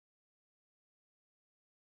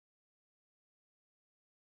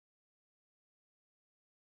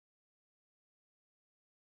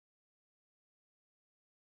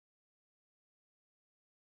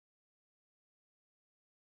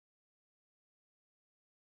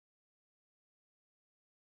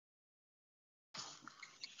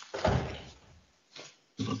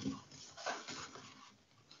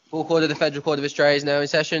Full Court of the Federal Court of Australia is now in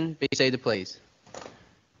session. Be seated, please.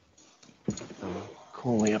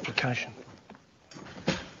 Call the application.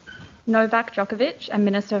 Novak Djokovic and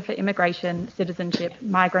Minister for Immigration, Citizenship,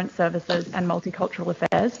 Migrant Services and Multicultural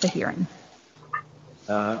Affairs for hearing.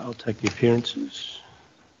 I'll take the appearances.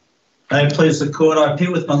 May it please the Court, I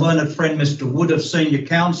appear with my learned friend Mr Wood of Senior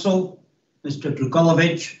Counsel, Mr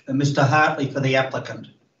Djokovic and Mr Hartley for the applicant.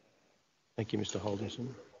 Thank you, Mr Holdenson.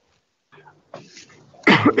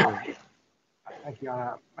 Thank you,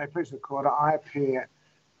 Honour. May it please the Court, I appear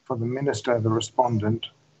for the Minister, the respondent,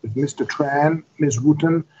 with Mr Tran, Ms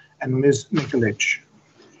Wooten and Ms Nikolic.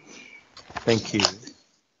 Thank you.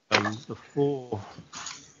 Before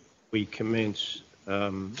we commence, I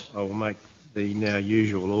will make the now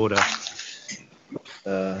usual order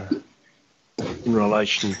in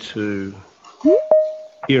relation to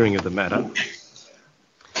hearing of the matter.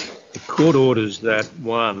 The Court orders that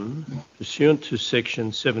 1, pursuant to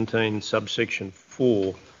Section 17, subsection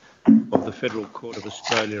 4 of the Federal Court of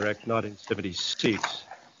Australia Act 1976,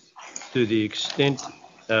 to the extent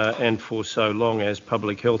and for so long as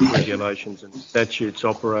public health regulations and statutes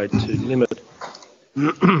operate to limit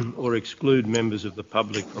or exclude members of the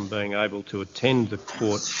public from being able to attend the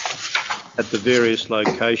court at the various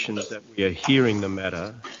locations that we are hearing the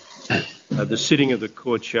matter, the sitting of the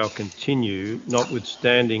court shall continue,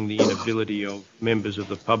 notwithstanding the inability of members of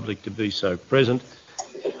the public to be so present,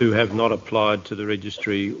 who have not applied to the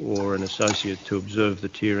registry or an associate to observe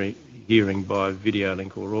the hearing by video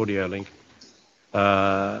link or audio link,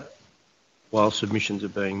 while submissions are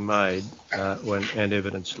being made and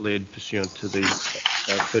evidence led pursuant to the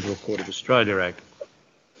Federal Court of Australia Act.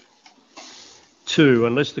 2,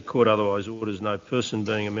 unless the court otherwise orders, no person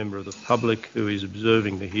being a member of the public who is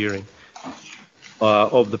observing the hearing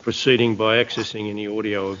of the proceeding by accessing any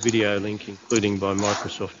audio or video link, including by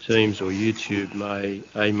Microsoft Teams or YouTube, may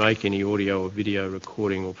make any audio or video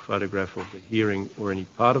recording or photograph of the hearing or any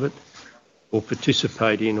part of it, or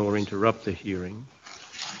participate in or interrupt the hearing,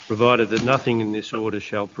 provided that nothing in this order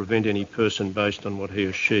shall prevent any person, based on what he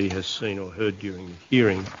or she has seen or heard during the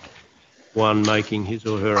hearing, 1, making his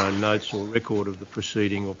or her own notes or record of the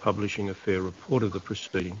proceeding or publishing a fair report of the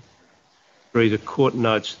proceeding. 3, the court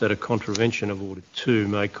notes that a contravention of Order 2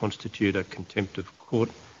 may constitute a contempt of court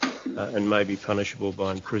and may be punishable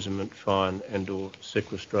by imprisonment, fine and or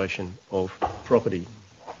sequestration of property.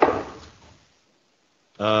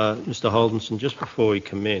 Mr Holdenson, just before we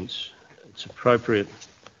commence, it's appropriate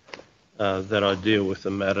that I deal with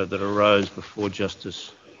the matter that arose before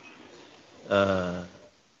Justice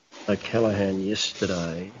O'Callaghan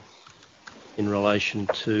yesterday in relation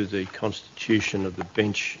to the constitution of the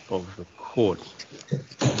bench of the court.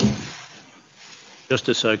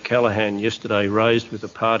 Justice O'Callaghan yesterday raised with the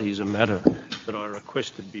parties a matter that I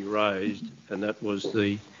requested be raised, and that was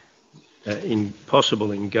the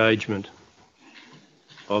possible engagement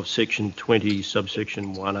of Section 20,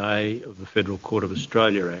 subsection 1A of the Federal Court of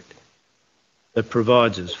Australia Act, that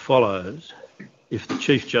provides as follows: if the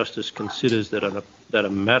Chief Justice considers that a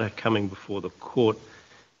matter coming before the court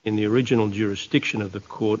in the original jurisdiction of the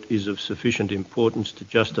court is of sufficient importance to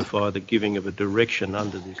justify the giving of a direction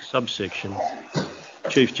under this subsection,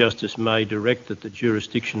 Chief Justice may direct that the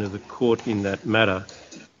jurisdiction of the court in that matter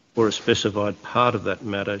or a specified part of that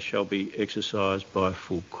matter shall be exercised by a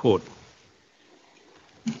full court.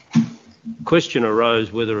 The question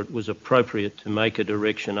arose whether it was appropriate to make a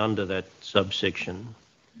direction under that subsection.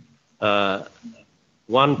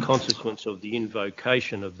 One consequence of the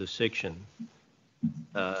invocation of the section,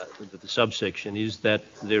 the subsection, is that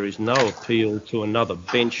there is no appeal to another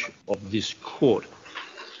bench of this court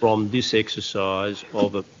from this exercise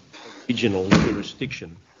of a original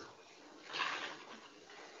jurisdiction.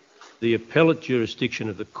 The appellate jurisdiction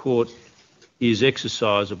of the court is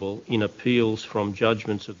exercisable in appeals from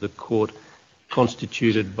judgments of the court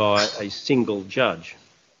constituted by a single judge.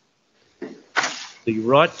 The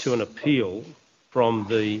right to an appeal from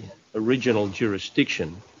the original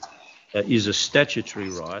jurisdiction is a statutory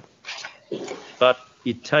right, but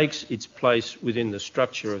it takes its place within the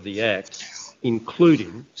structure of the Act,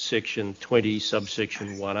 including Section 20,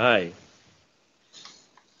 subsection 1A.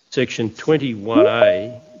 Section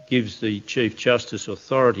 21A gives the Chief Justice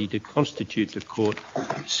authority to constitute the court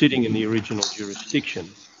sitting in the original jurisdiction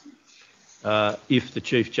if the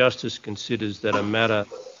Chief Justice considers that a matter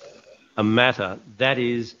that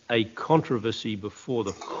is a controversy before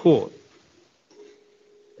the court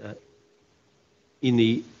in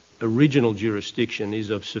the original jurisdiction is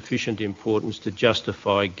of sufficient importance to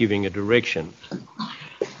justify giving a direction.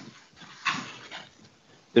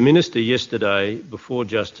 The Minister yesterday, before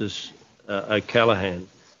Justice O'Callaghan,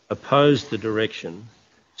 opposed the direction,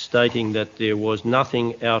 stating that there was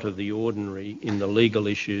nothing out of the ordinary in the legal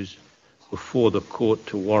issues before the court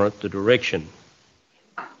to warrant the direction.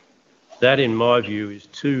 That, in my view, is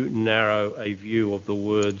too narrow a view of the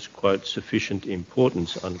words, quote, sufficient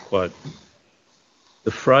importance, unquote.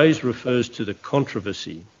 The phrase refers to the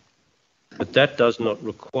controversy, but that does not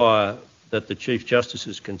require that the Chief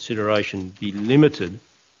Justice's consideration be limited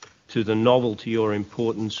to the novelty or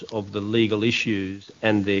importance of the legal issues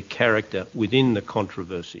and their character within the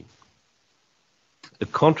controversy. The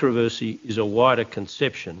controversy is a wider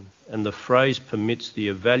conception, and the phrase permits the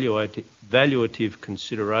evaluative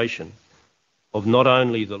consideration of not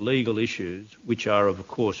only the legal issues, which are of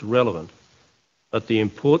course relevant, but the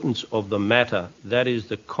importance of the matter, that is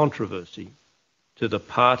the controversy, to the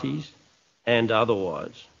parties and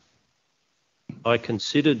otherwise. I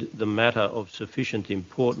considered the matter of sufficient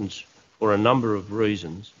importance for a number of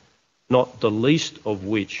reasons, not the least of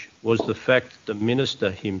which was the fact that the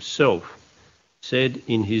Minister himself said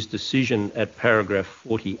in his decision at paragraph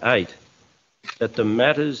 48 that the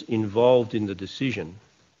matters involved in the decision,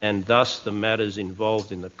 and thus the matters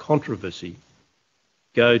involved in the controversy,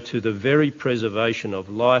 go to the very preservation of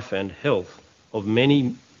life and health of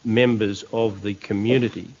many members of the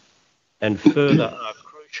community, and further are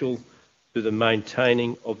crucial to the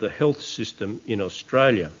maintaining of the health system in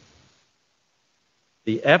Australia.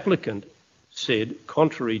 The applicant said,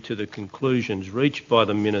 contrary to the conclusions reached by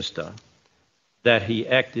the Minister, that he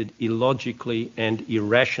acted illogically and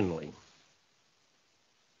irrationally.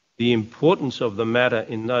 The importance of the matter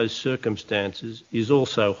in those circumstances is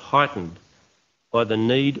also heightened by the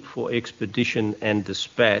need for expedition and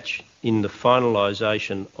dispatch in the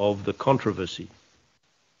finalisation of the controversy,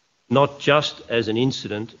 not just as an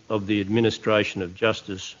incident of the administration of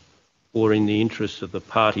justice or in the interests of the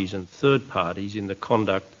parties and third parties in the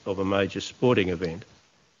conduct of a major sporting event.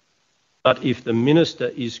 But if the Minister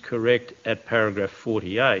is correct at paragraph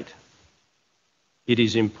 48, it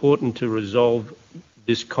is important to resolve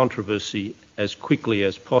this controversy as quickly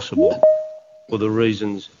as possible for the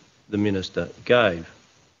reasons the Minister gave.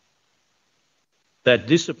 That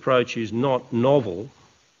this approach is not novel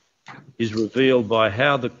is revealed by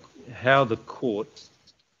how the court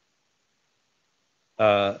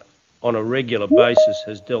on a regular basis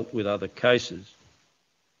has dealt with other cases.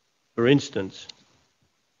 For instance,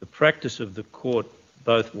 the practice of the court,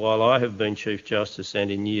 both while I have been Chief Justice and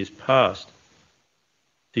in years past,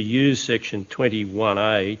 to use section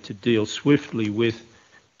 21A to deal swiftly with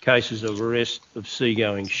cases of arrest of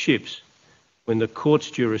seagoing ships when the court's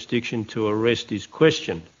jurisdiction to arrest is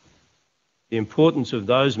questioned. The importance of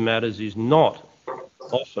those matters is not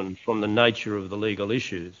often from the nature of the legal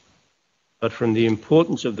issues, but from the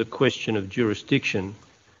importance of the question of jurisdiction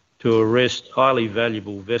to arrest highly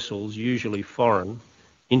valuable vessels, usually foreign,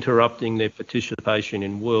 interrupting their participation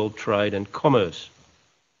in world trade and commerce.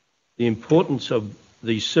 The importance of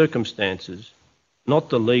these circumstances, not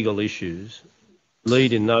the legal issues,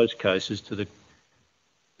 lead in those cases to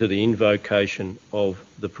the invocation of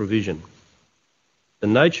the provision. The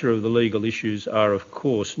nature of the legal issues are, of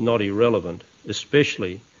course, not irrelevant,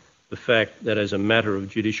 especially the fact that as a matter of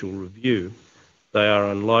judicial review, there are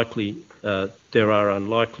unlikely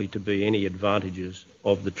to be any advantages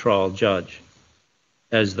of the trial judge,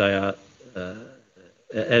 as is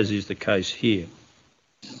the case here.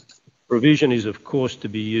 Provision is, of course, to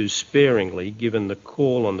be used sparingly given the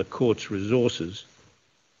call on the court's resources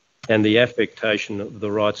and the affectation of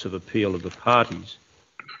the rights of appeal of the parties.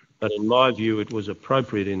 But in my view, it was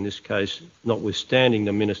appropriate in this case, notwithstanding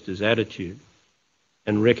the Minister's attitude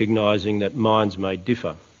and recognising that minds may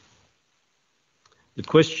differ. The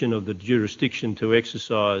question of the discretion to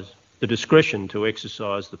exercise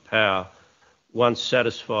the power, once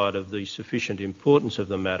satisfied of the sufficient importance of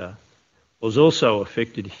the matter, was also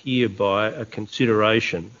affected here by a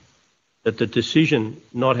consideration that the decision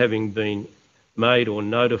not having been made or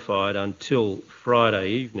notified until Friday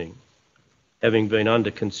evening, having been under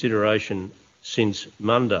consideration since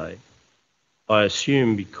Monday, I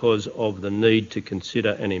assume because of the need to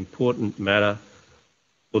consider an important matter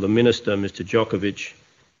for the Minister, Mr Djokovic,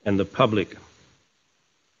 and the public,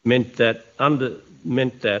 meant that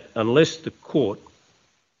unless the court,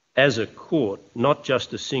 as a court, not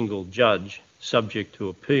just a single judge subject to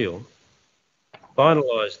appeal,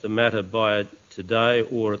 finalise the matter by today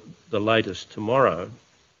or the latest tomorrow,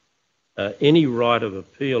 any right of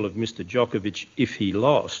appeal of Mr Djokovic, if he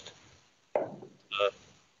lost,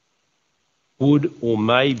 would or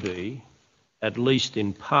may be, at least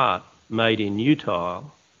in part, made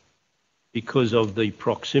inutile because of the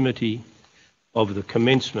proximity of the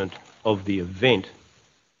commencement of the event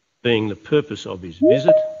being the purpose of his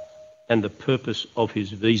visit and the purpose of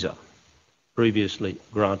his visa previously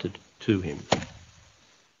granted to him.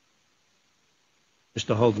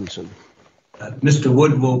 Mr. Holdenson. Mr.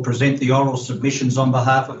 Wood will present the oral submissions on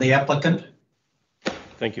behalf of the applicant.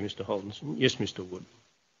 Thank you, Mr. Holdenson. Yes, Mr. Wood.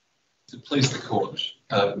 To please the court.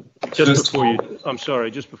 Just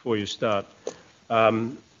before you start,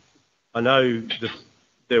 I know that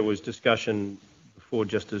there was discussion before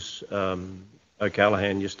Justice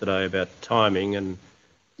O'Callaghan yesterday about timing, and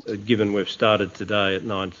given we've started today at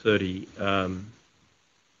 9:30,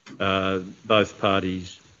 both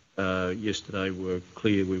parties yesterday were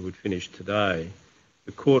clear we would finish today.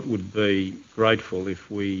 The court would be grateful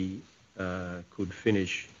if we could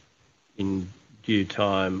finish in due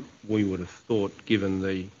time. We would have thought, given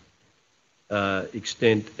the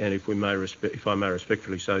extent and, if I may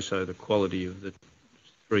respectfully say so, the quality of the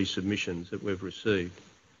 3 submissions that we've received,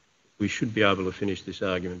 we should be able to finish this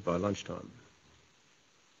argument by lunchtime.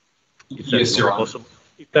 Yes, Your Honour.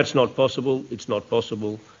 If that's not possible, it's not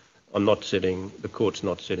possible. The court's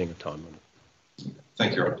not setting a time limit.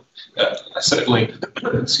 Thank you, Your Honour. I certainly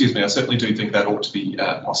do think that ought to be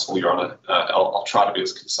possible, Your Honour. I'll try to be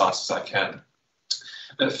as concise as I can.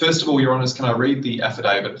 First of all, Your Honours, can I read the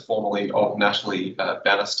affidavit formally of Natalie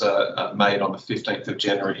Bannister made on the 15th of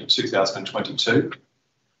January 2022?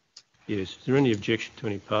 Yes. Is there any objection to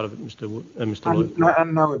any part of it, Mr. Lloyd?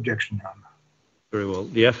 No objection, Your Honour. Very well.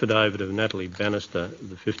 The affidavit of Natalie Bannister,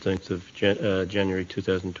 the 15th of January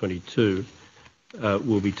 2022,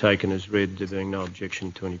 will be taken as read, there being no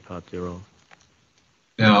objection to any part thereof.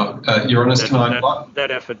 Now, Your Honours, can I...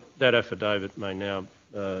 That affidavit may now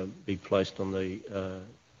be placed on the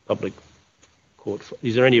public court.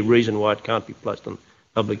 Is there any reason why it can't be placed on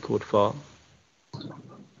public court file?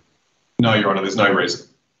 No, Your Honour, there's no reason.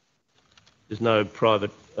 There's no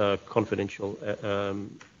private, confidential,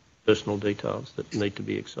 personal details that need to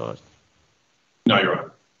be excised? No, Your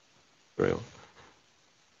Honour. Very well.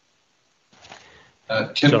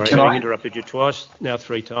 Can I I interrupted you twice, now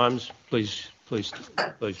 3 times. Please, Mr.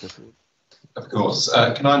 Wood. Of course.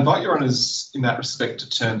 Can I invite Your Honours in that respect to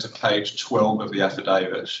turn to page 12 of the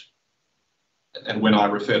affidavit? And when I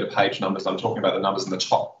refer to page numbers, I'm talking about the numbers in the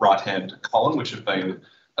top right-hand column, which have been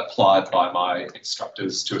applied by my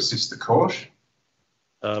instructors to assist the court.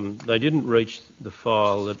 They didn't reach the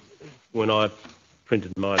file that when I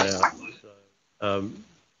printed mine out. So,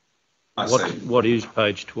 what is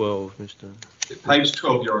page 12, Mr.? Page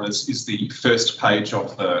 12, Your Honours, is the first page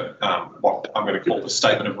of the what I'm going to call the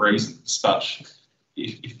statement of reasons. But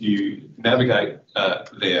if you navigate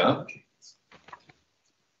there,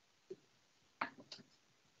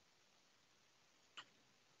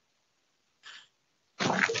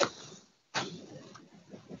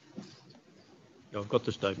 I've got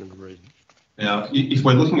the statement of reasons. Now, if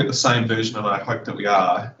we're looking at the same version, and I hope that we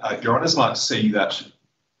are, Your Honours might see that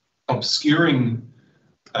obscuring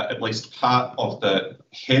at least part of the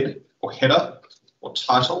head or header or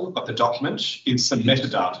title of the document is some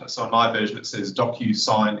metadata. So in my version, it says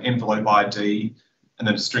DocuSign envelope ID and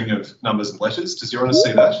then a string of numbers and letters. Does Your Honour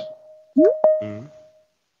see that? Mm.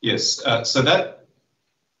 Yes. So that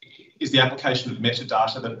is the application of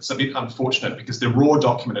metadata that's a bit unfortunate because the raw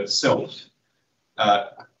document itself,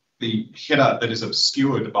 the header that is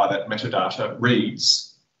obscured by that metadata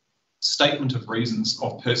reads Statement of Reasons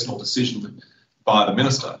of Personal Decision by the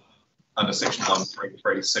Minister under Section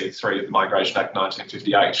 133C3 of the Migration Act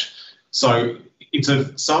 1958. So it's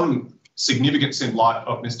of some significance in light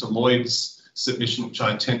of Mr. Lloyd's submission, which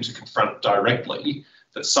I intend to confront directly,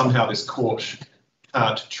 that somehow this court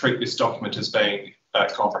can't treat this document as being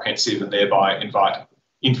comprehensive and thereby invite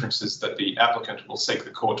inferences that the applicant will seek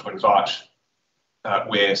the court to invite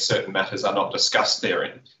where certain matters are not discussed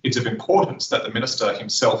therein. It's of importance that the Minister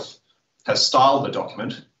himself has styled the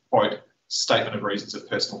document, quote, Statement of Reasons of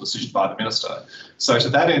Personal Decision by the Minister. So to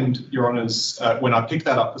that end, Your Honours, when I picked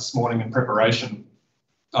that up this morning in preparation,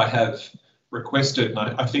 I have requested, and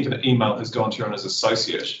I think an email has gone to Your Honours'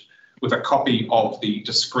 associate, with a copy of the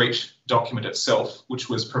discrete document itself, which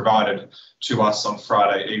was provided to us on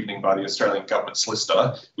Friday evening by the Australian Government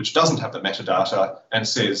Solicitor, which doesn't have the metadata and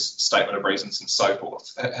says Statement of Reasons and so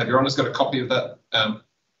forth. Have Your Honours got a copy of that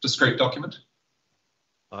discrete document?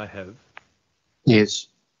 I have. Yes.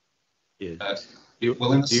 Yes. Do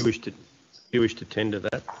you wish to tender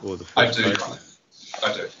that, or the first I do. page?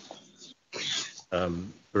 I do.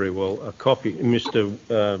 Very well. A copy, Mr.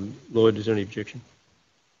 Lloyd. Is there any objection?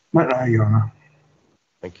 No, Your Honour.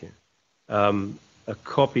 Thank you. A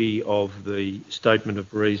copy of the Statement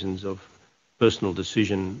of Reasons of Personal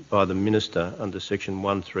Decision by the Minister under Section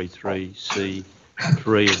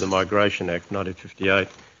 133C3 of the Migration Act 1958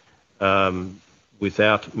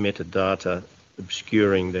 without metadata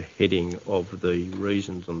obscuring the heading of the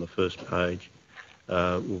reasons on the first page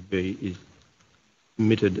will be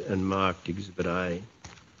omitted and marked Exhibit A.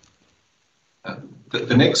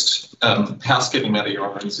 The next housekeeping matter, Your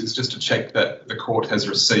Honour, is just to check that the court has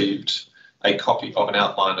received a copy of an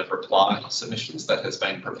outline of reply submissions that has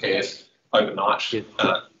been prepared overnight. Yes.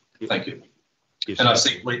 Thank you. Yes, and I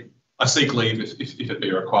seek leave, if it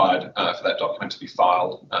be required, for that document to be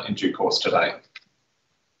filed in due course today.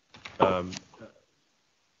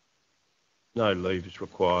 No leave is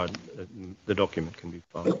required. The document can be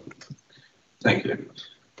filed. Thank you.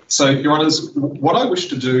 So, Your Honours, what I wish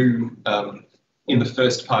to do in the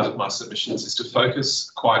first part of my submissions is to focus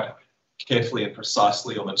quite carefully and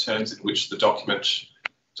precisely on the terms in which the document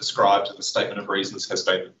described in the Statement of Reasons has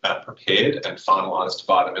been prepared and finalised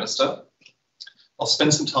by the Minister. I'll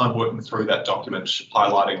spend some time working through that document,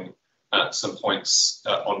 highlighting some points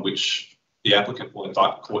on which the applicant will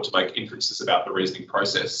invite the court to make inferences about the reasoning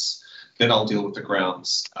process. Then I'll deal with the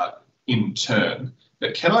grounds in turn.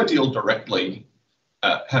 But can I deal directly,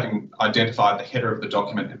 having identified the header of the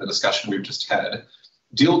document in the discussion we've just had,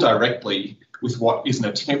 deal directly with what is an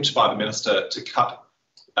attempt by the Minister to cut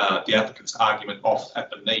the applicant's argument off at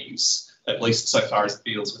the knees, at least so far as it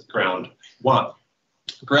deals with ground one.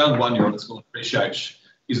 Ground one, Your Honours will appreciate,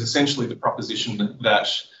 is essentially the proposition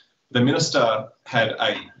that the Minister had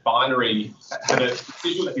a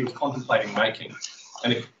decision that he was contemplating making,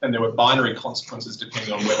 and there were binary consequences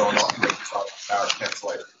depending on whether or not he exercised the power of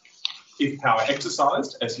cancellation. If power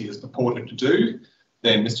exercised, as he has purported to do,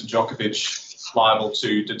 then Mr Djokovic is liable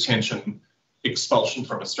to detention, expulsion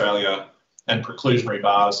from Australia, and preclusionary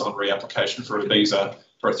bars on reapplication for a visa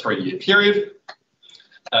for a 3-year period.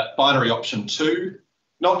 Binary option 2,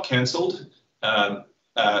 not cancelled,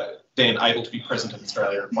 then able to be present in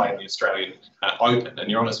Australia and play in the Australian Open. And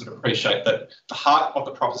Your Honours would appreciate that the heart of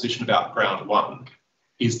the proposition about ground one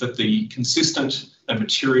is that the consistent and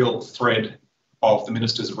material thread of the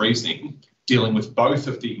Minister's reasoning dealing with both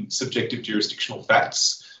of the subjective jurisdictional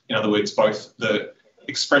facts, in other words, both the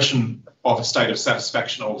expression of a state of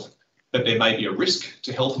satisfaction of that there may be a risk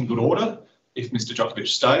to health and good order if Mr Djokovic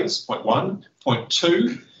stays, point one. Point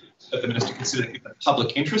two, that the Minister considered it in the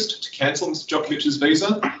public interest to cancel Mr Djokovic's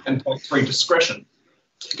visa. And point three, discretion.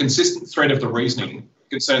 The consistent thread of the reasoning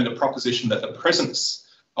concerned the proposition that the presence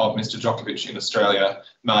of Mr Djokovic in Australia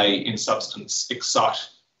may, in substance, excite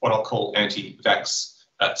what I'll call anti-vax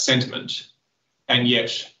sentiment. And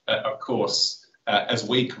yet, of course, as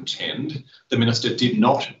we contend, the Minister did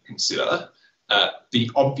not consider the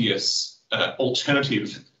obvious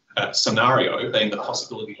alternative scenario being the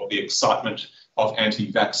possibility of the excitement of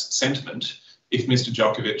anti-vax sentiment if Mr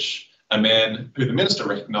Djokovic, a man who the Minister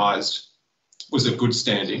recognised was of good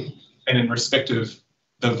standing, and in respect of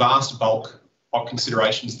the vast bulk of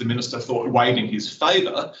considerations the Minister thought weighed in his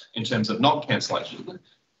favour in terms of not cancellation,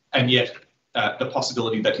 and yet the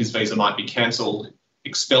possibility that his visa might be cancelled,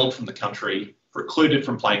 expelled from the country, precluded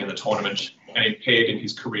from playing in the tournament, and impaired in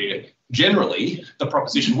his career generally, the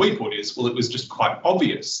proposition we put is, well, it was just quite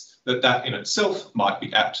obvious that that in itself might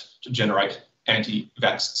be apt to generate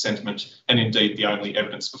anti-vax sentiment, and indeed the only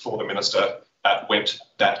evidence before the Minister went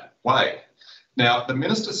that way. Now, the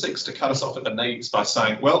Minister seeks to cut us off at the knees by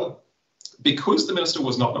saying, well, because the Minister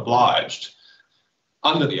was not obliged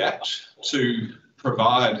under the Act to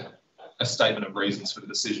provide a statement of reasons for the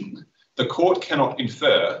decision, the court cannot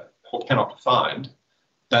infer or cannot find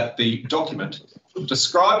that the document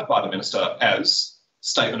described by the Minister as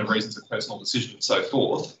statement of reasons of personal decision and so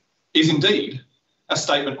forth is indeed a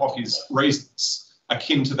statement of his reasons,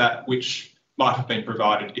 akin to that which might have been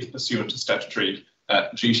provided if pursuant to statutory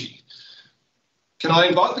duty. Can I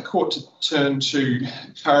invite the court to turn to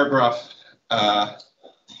paragraph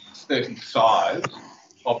 35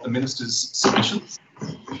 of the Minister's submissions?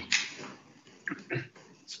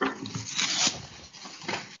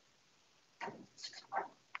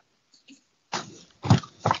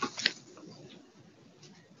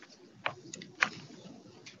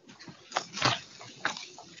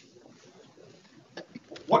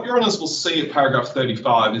 What Your Honours will see at paragraph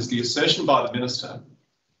 35 is the assertion by the Minister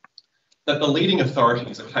that the leading authority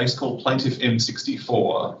is a case called Plaintiff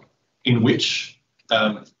M64, in which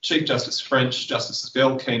Chief Justice French, Justices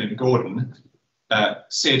Bell, Keane and Gordon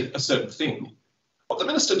said a certain thing. What the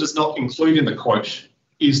Minister does not include in the quote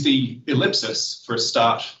is the ellipsis for a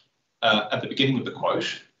start at the beginning of the quote,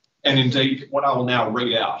 and indeed what I will now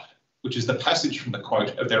read out, which is the passage from the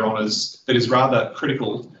quote of their honours that is rather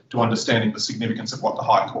critical to understanding the significance of what the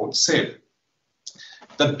High Court said.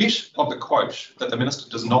 The bit of the quote that the Minister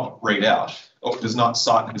does not read out or does not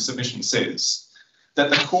cite in his submission says, that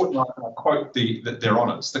the court, and I quote their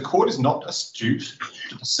honours, the court is not astute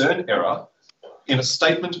to discern error in a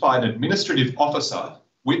statement by an administrative officer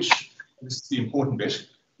which, this is the important bit,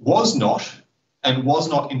 was not and was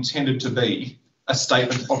not intended to be a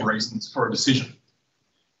statement of reasons for a decision.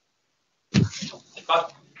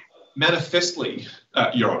 But manifestly,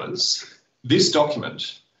 Your Honours, this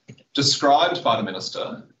document described by the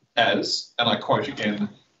Minister as, and I quote again,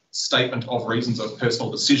 statement of reasons of personal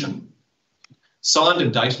decision, signed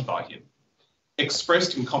and dated by him,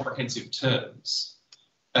 expressed in comprehensive terms,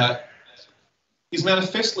 is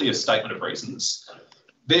manifestly a statement of reasons,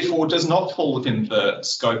 therefore does not fall within the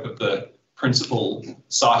scope of the principle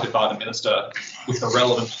cited by the Minister with the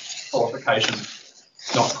relevant qualification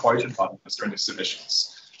not quoted by the Minister in his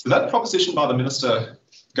submissions. So that proposition by the Minister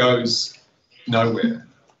goes nowhere.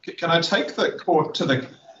 Can I take the court to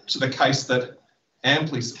the case that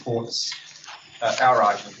amply supports our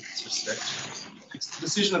argument in this respect? It's the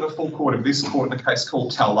decision of a full court of this court in a case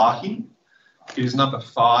called Taulahi. It is number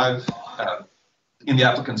 5 in the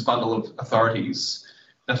applicant's bundle of authorities.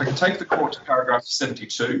 Now, if I can take the court to paragraph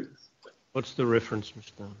 72. What's the reference,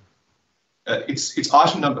 Mr. It's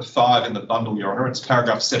item number 5 in the bundle, Your Honour. It's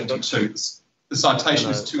paragraph 72. The citation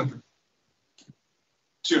is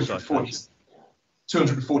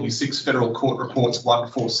 246 Federal Court Reports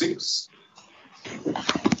 146.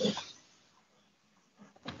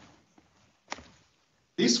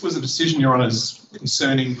 This was a decision, Your Honours,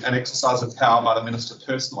 concerning an exercise of power by the Minister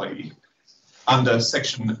personally under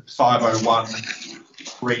section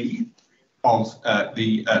 501(3) of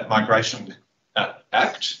the Migration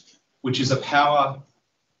Act, which is a power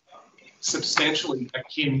substantially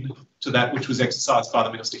akin to that which was exercised by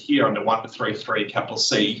the Minister here under 133 capital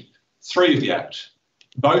C 3 of the Act.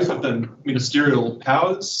 Both of them ministerial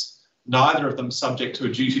powers, neither of them subject to a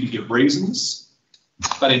duty to give reasons,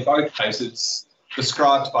 but in both cases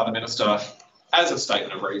described by the Minister as a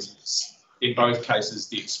statement of reasons. In both cases,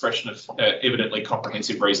 the expression of evidently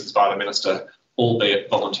comprehensive reasons by the Minister, albeit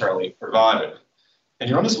voluntarily provided. And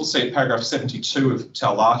Your Honours will see in paragraph 72 of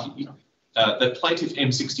Taulahi that plaintiff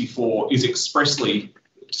M64 is expressly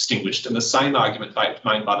distinguished, and the same argument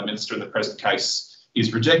made by the Minister in the present case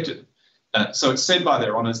is rejected. So it's said by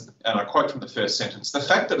their honours, and I quote from the first sentence, the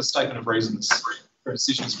fact that a statement of reasons for a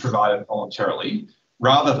decision is provided voluntarily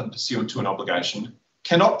rather than pursuant to an obligation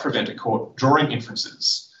cannot prevent a court drawing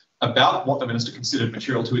inferences about what the Minister considered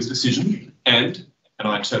material to his decision and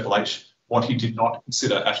I interpolate, what he did not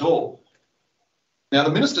consider at all. Now,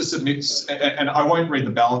 the Minister submits, and I won't read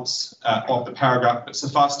the balance of the paragraph, but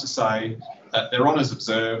suffice to say that their honours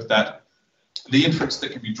observe that the inference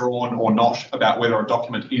that can be drawn or not about whether a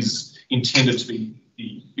document is intended to be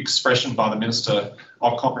the expression by the Minister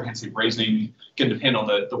of comprehensive reasoning can depend on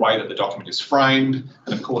the way that the document is framed.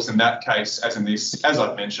 And of course, in that case, as in this, as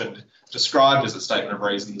I've mentioned, described as a statement of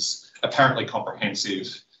reasons, apparently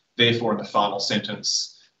comprehensive. Therefore, in the final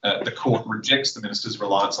sentence, the court rejects the Minister's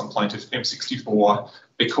reliance on plaintiff M64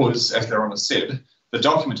 because, as their honour said, the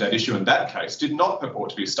document at issue in that case did not purport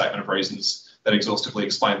to be a statement of reasons that exhaustively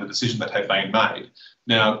explained the decision that had been made.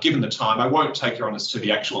 Now, given the time, I won't take your honours to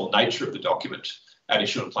the actual nature of the document at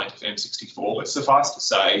issue in plaintiff M64, but suffice to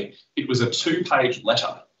say, it was a 2-page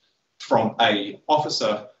letter from an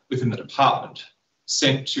officer within the department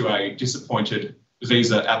sent to a disappointed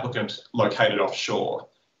visa applicant located offshore.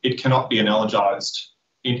 It cannot be analogised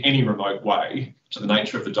in any remote way to the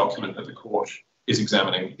nature of the document that the court is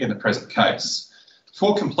examining in the present case.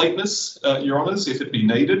 For completeness, Your Honours, if it be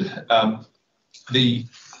needed, the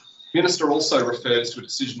Minister also refers to a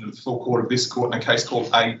decision of the full court of this court in a case called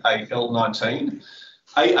AAL19.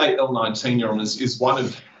 AAL19, Your Honours, is one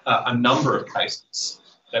of a number of cases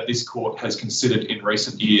that this court has considered in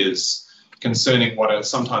recent years concerning what are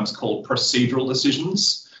sometimes called procedural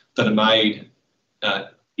decisions that are made,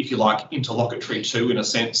 if you like, interlocutory to, in a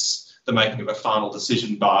sense, the making of a final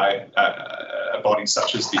decision by a body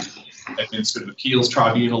such as the Administrative Appeals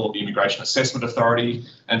Tribunal or the Immigration Assessment Authority.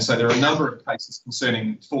 And so there are a number of cases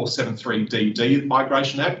concerning 473DD of the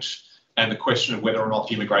Migration Act and the question of whether or not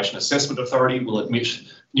the Immigration Assessment Authority will admit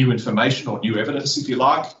new information or new evidence, if you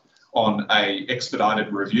like, on an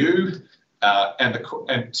expedited review. And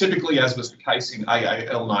typically, as was the case in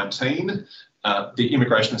AAL19, the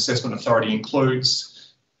Immigration Assessment Authority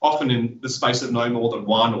includes, often in the space of no more than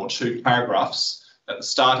 1 or 2 paragraphs, at the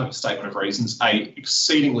start of a statement of reasons, a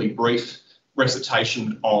exceedingly brief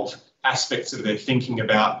recitation of aspects of their thinking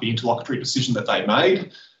about the interlocutory decision that they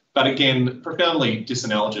made. But again, profoundly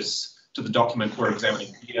disanalogous to the document we're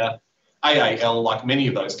examining here. AAL, like many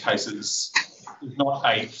of those cases, is not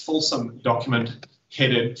a fulsome document.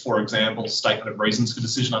 headed, for example, statement of reasons for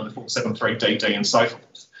decision under 473DD and so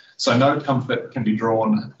forth. So no comfort can be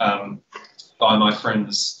drawn by my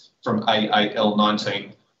friends from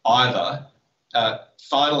A8L19 either.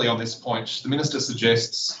 Finally, on this point, the Minister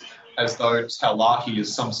suggests, as though Taulagi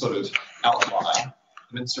is some sort of outlier,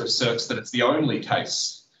 the Minister asserts that it's the only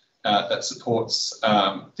case that supports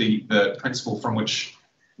the principle from which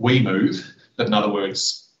we move, that in other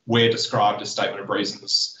words, where described as statement of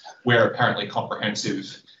reasons, where apparently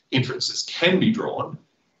comprehensive inferences can be drawn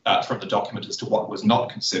from the document as to what was not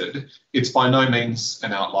considered. It's by no means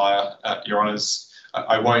an outlier, Your Honours.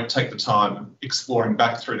 I won't take the time exploring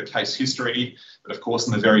back through the case history, but of course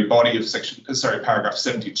in the very body of paragraph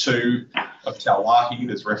 72 of Taulagi,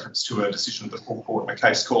 there's reference to a decision of the full court in a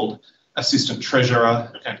case called Assistant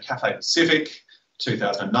Treasurer and Cathay Pacific,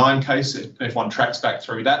 2009 case. If one tracks back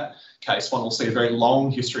through that case, one will see a very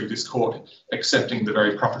long history of this court accepting the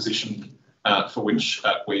very proposition for which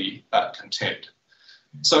we contend.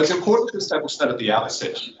 So it's important to establish that at the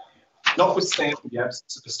outset. Notwithstanding the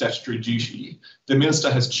absence of a statutory duty, the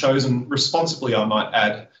Minister has chosen, responsibly I might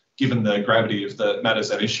add, given the gravity of the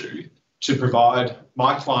matters at issue, to provide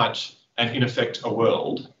my client and in effect a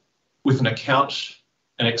world with an account,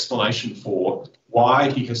 an explanation for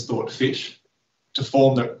why he has thought fit to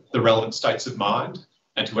form the relevant states of mind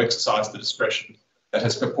and to exercise the discretion that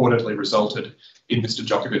has purportedly resulted in Mr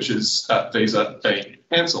Djokovic's visa being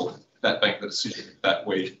cancelled, that being the decision that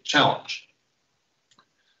we challenge.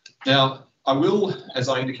 Now, I will, as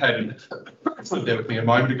I indicated there with me a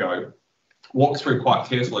moment ago, walk through quite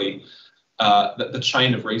carefully the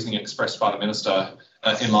chain of reasoning expressed by the Minister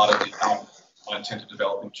in light of the outcome I intend to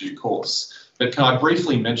develop in due course. But can I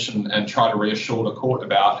briefly mention and try to reassure the court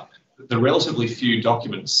about the relatively few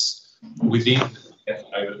documents within the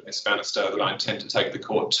affidavit of Ms Bannister that I intend to take the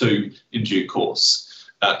court to in due course.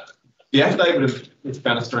 The affidavit of Ms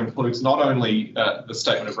Bannister includes not only the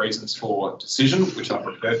statement of reasons for decision, which I've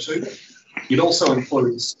referred to, it also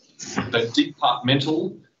includes the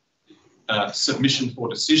departmental submission for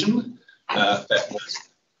decision that was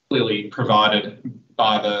clearly provided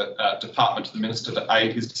by the department to the Minister to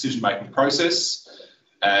aid his decision-making process.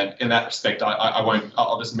 And in that respect,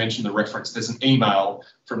 I'll just mention the reference. There's an email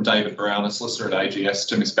from David Brown, a solicitor at AGS,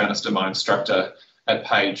 to Ms Bannister, my instructor, at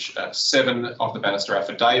page 7 of the Bannister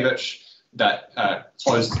affidavit that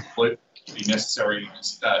closes the loop. It would be necessary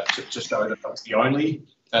to show that that's the only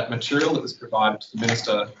material that was provided to the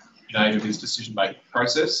Minister in aid of his decision-making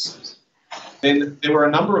process. Then there were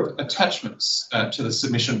a number of attachments to the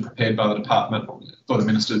submission prepared by the department for the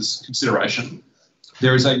Minister's consideration.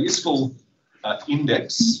 There is a useful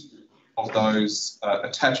index of those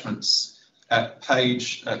attachments at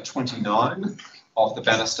page 29 of the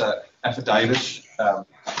Bannister affidavit. So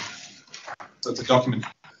it's a document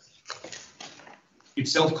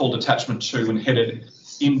itself called Attachment 2 and headed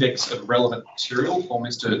Index of Relevant Material for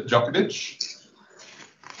Mr Djokovic.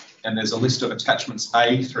 And there's a list of attachments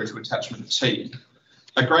A through to attachment T.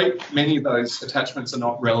 A great many of those attachments are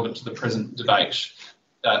not relevant to the present debate.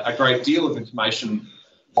 A great deal of information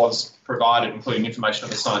was provided, including information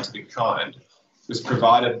of a scientific kind, was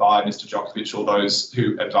provided by Mr Djokovic or those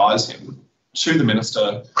who advised him to the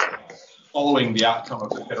Minister following the outcome of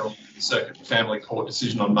the Federal Circuit Family Court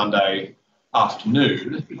decision on Monday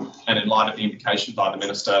afternoon, and in light of the indication by the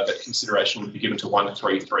Minister that consideration would be given to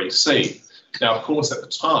 133C. Now, of course, at the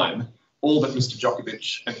time, all that Mr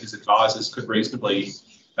Djokovic and his advisors could reasonably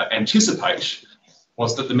anticipate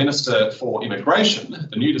was that the Minister for Immigration,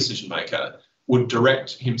 the new decision maker, would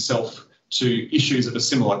direct himself to issues of a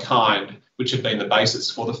similar kind, which had been the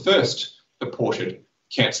basis for the first purported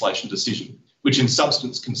cancellation decision, which in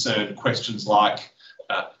substance concerned questions like,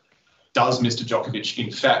 does Mr Djokovic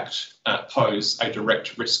in fact pose a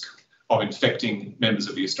direct risk of infecting members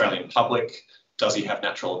of the Australian public? Does he have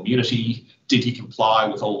natural immunity? Did he comply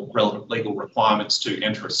with all relevant legal requirements to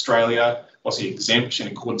enter Australia? Was he exempt in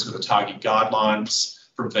accordance with the Target guidelines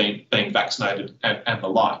from being vaccinated and the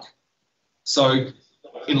like? So,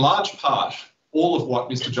 in large part, all of what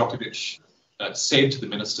Mr Djokovic said to the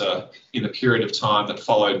Minister in the period of time that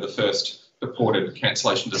followed the first purported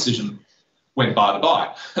cancellation decision went by the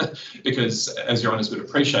by, because as Your Honours would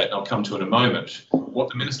appreciate, and I'll come to in a moment, what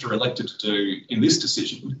the Minister elected to do in this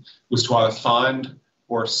decision was to either find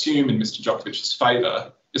or assume in Mr Djokovic's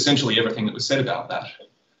favour essentially everything that was said about that,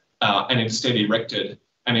 and instead erected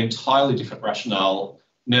an entirely different rationale,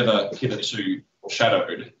 never hitherto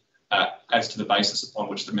foreshadowed, as to the basis upon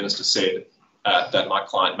which the Minister said that my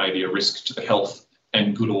client may be a risk to the health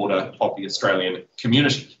and good order of the Australian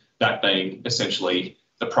community, that being essentially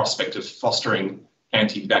the prospect of fostering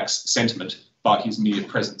anti-vax sentiment by his mere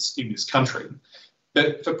presence in this country.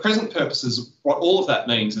 But for present purposes, what all of that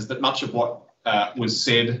means is that much of what was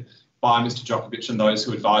said by Mr Djokovic and those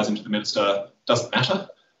who advise him to the Minister doesn't matter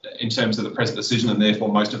in terms of the present decision, and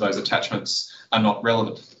therefore most of those attachments are not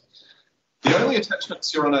relevant. The only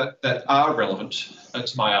attachments, Your Honour, that are relevant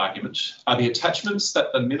to my argument are the attachments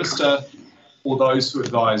that the Minister or those who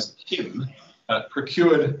advised him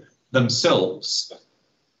procured themselves,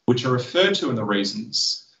 which are referred to in the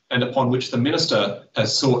reasons and upon which the Minister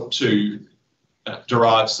has sought to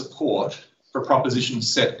derive support for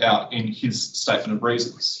propositions set out in his statement of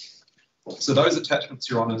reasons. So those attachments,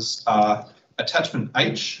 Your Honours, are attachment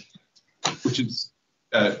H, which is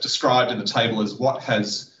described in the table as what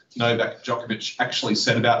has Novak Djokovic actually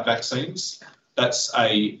said about vaccines. That's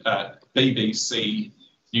a BBC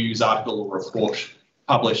News article or report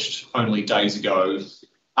published only days ago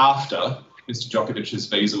after Mr Djokovic's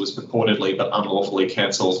visa was purportedly but unlawfully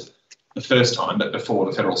cancelled the first time, but before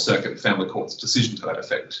the Federal Circuit Family Court's decision to that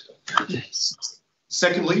effect.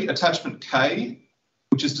 Secondly, attachment K,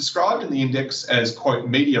 which is described in the index as, quote,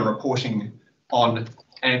 media reporting on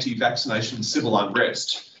anti-vaccination civil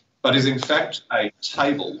unrest, but is in fact a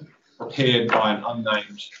table prepared by an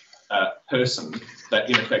unnamed person that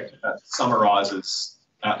in effect summarises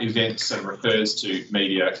events and refers to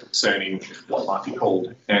media concerning what might be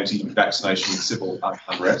called anti-vaccination civil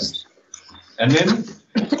unrest. And then,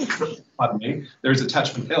 pardon me, there is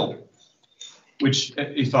attachment L, which,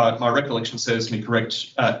 if my recollection serves me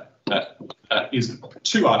correct, is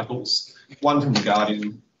two articles, one from The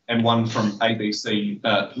Guardian and one from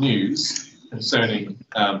ABC News, concerning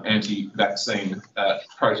anti-vaccine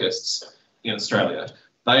protests in Australia.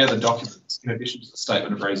 They are the documents, in addition to the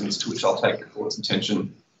statement of reasons, to which I'll take the Court's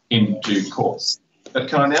attention in due course. But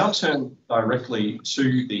can I now turn directly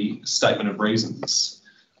to the statement of reasons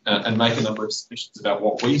and make a number of submissions about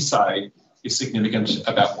what we say is significant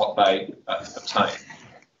about what they obtain.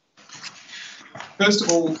 First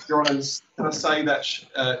of all, Your Honours, can I say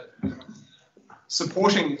that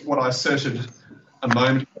supporting what I asserted a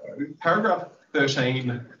moment ago, paragraph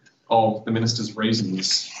 13 of the Minister's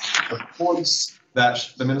reasons records that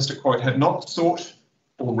the Minister, quote, had not sought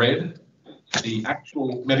or read the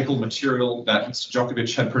actual medical material that Mr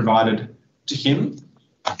Djokovic had provided to him,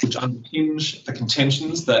 which unhinged the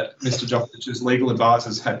contentions that Mr Djokovic's legal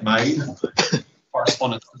advisors had made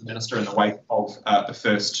correspondence to the Minister in the wake of the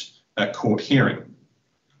first court hearing.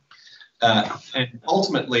 And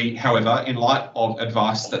ultimately, however, in light of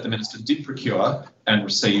advice that the Minister did procure and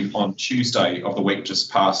receive on Tuesday of the week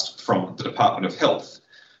just past from the Department of Health,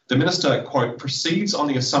 the Minister, quote, proceeds on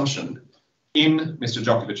the assumption in Mr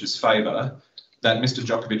Djokovic's favour that Mr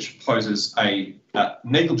Djokovic poses a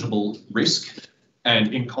negligible risk,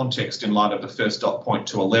 and in context in light of the first dot point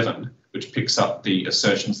to 11, which picks up the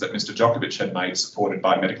assertions that Mr Djokovic had made supported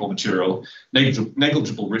by medical material,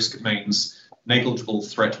 negligible risk means negligible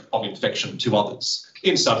threat of infection to others.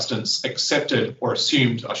 In substance, accepted or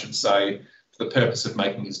assumed, I should say, for the purpose of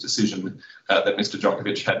making his decision that Mr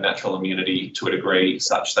Djokovic had natural immunity to a degree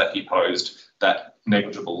such that he posed that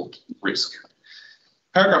negligible risk.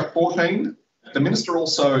 Paragraph 14, the Minister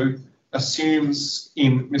also assumes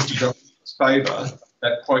in Mr Djokovic's favour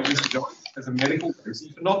that, quote, Mr Djokovic has a medical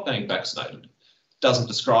reason for not being vaccinated. Doesn't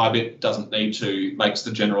describe it, doesn't need to, makes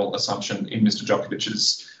the general assumption in Mr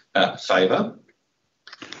Djokovic's favour.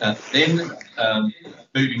 Then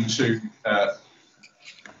moving to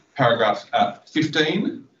paragraph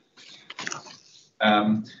 15,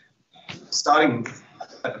 starting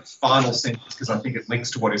at the final sentence, because I think it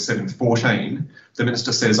links to what is said in 14, the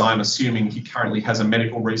Minister says, I'm assuming he currently has a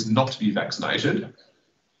medical reason not to be vaccinated.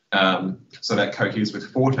 So that coheres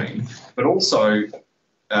with 14, but also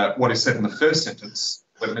what is said in the first sentence,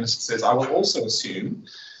 where the Minister says, I will also assume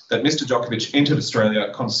that Mr Djokovic entered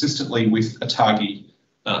Australia consistently with ATAGI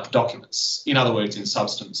documents. In other words, in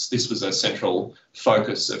substance, this was a central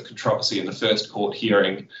focus of controversy in the first court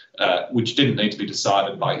hearing, which didn't need to be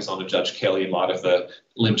decided by His Honour Judge Kelly in light of the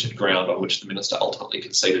limited ground on which the Minister ultimately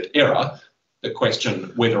conceded error. The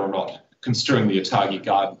question whether or not construing the ATAGI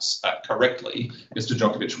guidance correctly, Mr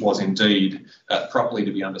Djokovic was indeed properly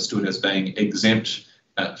to be understood as being exempt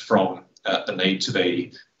from the need to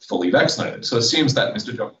be fully vaccinated. So assumes that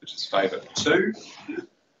Mr Djokovic's favour too.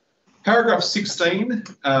 Paragraph 16,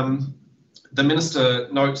 the Minister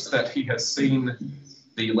notes that he has seen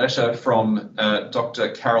the letter from Dr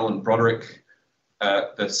Carolyn Broderick,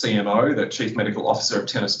 the CMO, the Chief Medical Officer of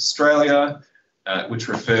Tennis Australia, which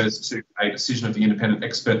refers to a decision of the Independent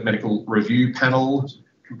Expert Medical Review Panel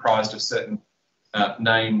comprised of certain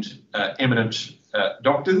named eminent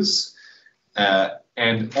doctors.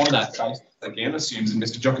 And on that basis, again, assumes in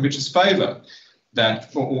Mr Djokovic's favour.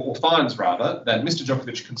 that, or finds rather, that Mr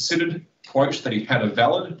Djokovic considered, quote, that he had a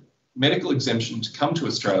valid medical exemption to come to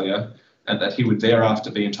Australia and that he would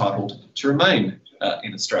thereafter be entitled to remain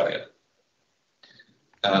in Australia.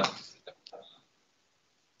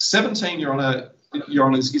 17, Your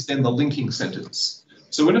Honours, is then the linking sentence.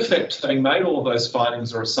 So in effect, having made all of those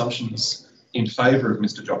findings or assumptions in favour of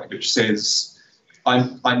Mr Djokovic, says,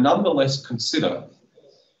 I nonetheless consider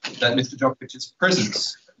that Mr Djokovic's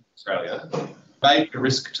presence in Australia may be a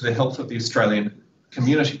risk to the health of the Australian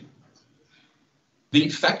community. The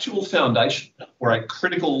factual foundation, or a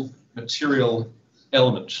critical material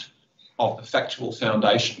element of the factual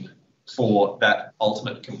foundation for that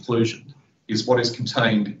ultimate conclusion, is what is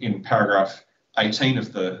contained in paragraph 18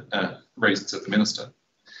 of the reasons of the Minister,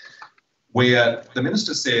 where the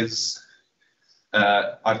Minister says,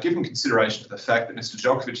 I've given consideration to the fact that Mr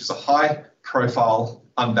Djokovic is a high-profile,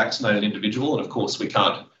 unvaccinated individual, and of course we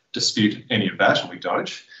can't dispute any of that, and we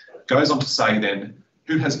don't. Goes on to say then,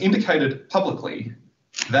 who has indicated publicly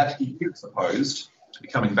that he is opposed to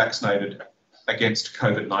becoming vaccinated against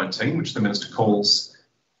COVID-19, which the Minister calls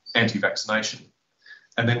anti-vaccination.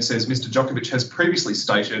 And then says Mr Djokovic has previously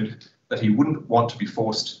stated that he wouldn't want to be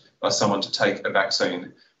forced by someone to take a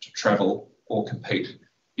vaccine to travel or compete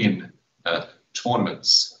in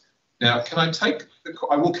tournaments. Now, can I take,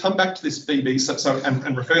 I will come back to this BBC,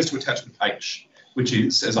 and refers to attachment H, which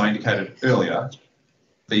is, as I indicated earlier,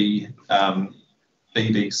 the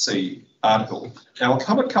BBC article. Now, I'll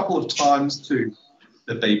come a couple of times to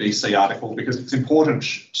the BBC article because it's important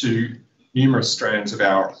to numerous strands of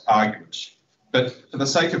our argument. But for the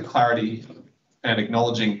sake of clarity and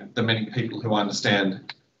acknowledging the many people who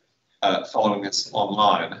understand following this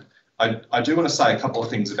online, I do want to say a couple of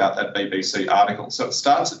things about that BBC article. So it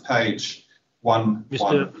starts at page 1.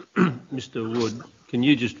 Mr. Wood, can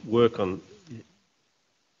you just work on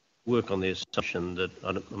the assumption that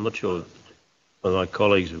I'm not sure whether my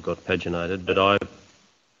colleagues have got paginated, but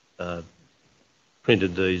I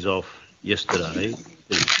printed these off yesterday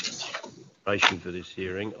in preparation for this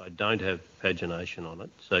hearing. I don't have pagination on it,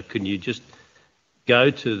 so can you just go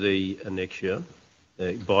to the annexure?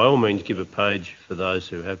 By all means, give a page for those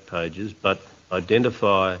who have pages, but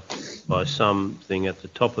identify by something at the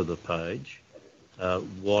top of the page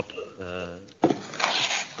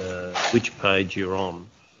which page you're on.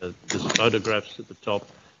 There's photographs at the top,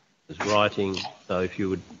 there's writing, so if you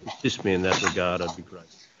would assist me in that regard, I'd be great.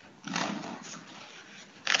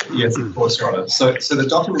 Yes, of course, Your Honour. So the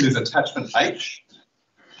document is attachment H.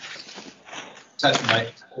 Attachment H,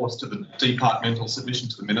 of course, to the departmental submission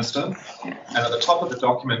to the Minister. And at the top of the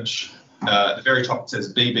document, at the very top, it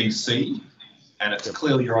says BBC, and it's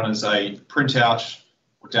clearly, Your Honours, a printout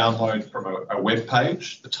or download from a web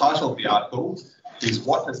page. The title of the article is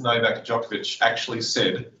 "What has Novak Djokovic actually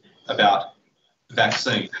said about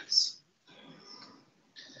vaccines?"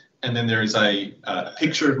 And then there is a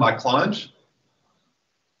picture of my client.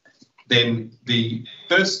 Then the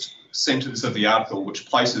first sentence of the article, which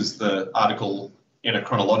places the article in a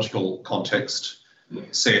chronological context,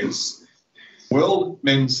 says, "World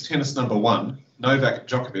men's tennis number 1, Novak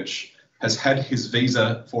Djokovic, has had his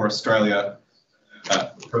visa for Australia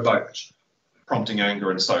revoked, prompting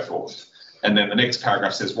anger," and so forth. And then the next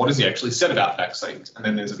paragraph says, what has he actually said about vaccines? And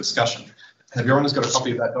then there's a discussion. Have Your Honours got a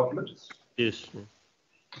copy of that document? Yes.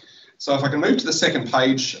 So if I can move to the second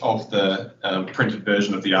page of the printed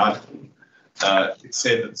version of the article, it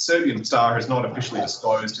said that the Serbian star has not officially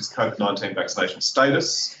disclosed his COVID-19 vaccination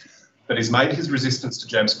status, but he's made his resistance to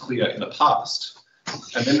jabs clear in the past.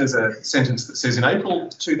 And then there's a sentence that says, in April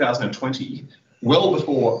 2020, well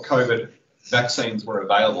before COVID vaccines were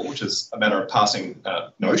available, which is a matter of passing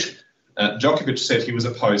note, Djokovic said he was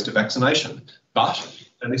opposed to vaccination. But,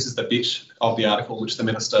 and this is the bit of the article which the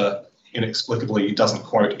Minister inexplicably doesn't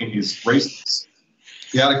quote in his reasons.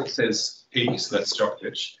 The article says he, so that's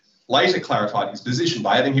Djokovic, later clarified his position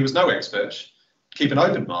by adding he was no expert, keep an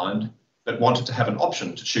open mind, but wanted to have an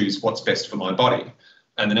option to choose what's best for my body.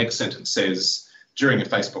 And the next sentence says, during a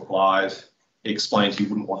Facebook Live, he explained he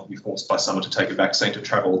wouldn't want to be forced by someone to take a vaccine to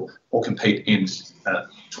travel or compete in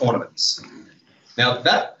tournaments. Now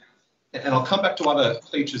that, and I'll come back to other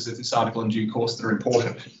features of this article in due course that are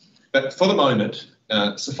important, but for the moment,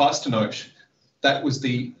 suffice to note, that was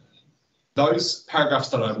those paragraphs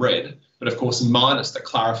that I read, but of course minus the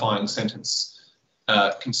clarifying sentence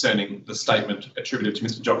concerning the statement attributed to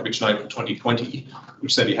Mr Djokovic in April 2020,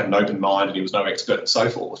 which said he had an open mind and he was no expert and so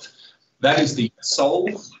forth. That is the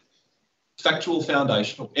sole factual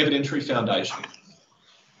foundation or evidentiary foundation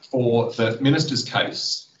for the Minister's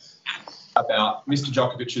case about Mr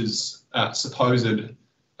Djokovic's supposed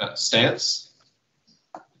stance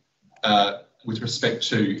with respect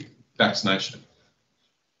to vaccination.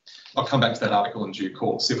 I'll come back to that article in due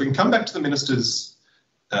course. If we can come back to the Minister's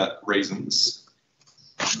reasons.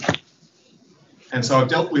 And so I've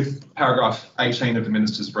dealt with paragraph 18 of the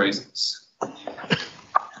Minister's reasons.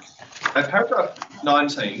 At paragraph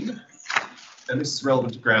 19, and this is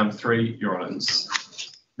relevant to ground 3, Your Honours,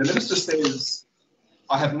 the Minister says,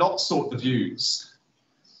 I have not sought the views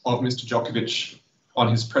of Mr Djokovic on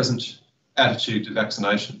his present attitude to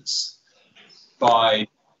vaccinations. By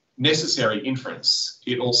necessary inference,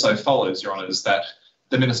 it also follows, Your Honours, that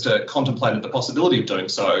the Minister contemplated the possibility of doing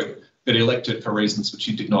so, but elected for reasons which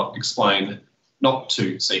he did not explain not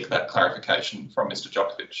to seek that clarification from Mr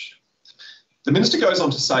Djokovic. The Minister goes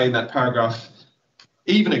on to say in that paragraph,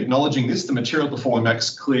 even acknowledging this, the material before him makes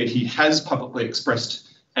clear he has publicly expressed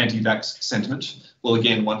anti-vax sentiment. Well,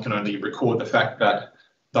 again, one can only record the fact that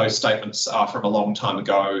those statements are from a long time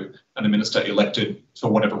ago and the Minister elected, for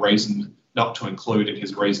whatever reason, not to include in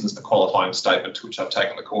his reasons the qualifying statement to which I've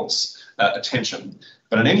taken the Court's attention.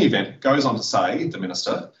 But in any event, goes on to say, the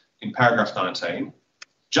Minister, in paragraph 19,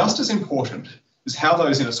 just as important is how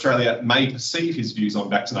those in Australia may perceive his views on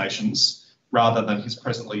vaccinations rather than his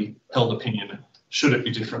presently held opinion, should it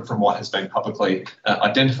be different from what has been publicly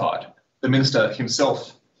identified. The Minister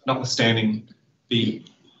himself, notwithstanding the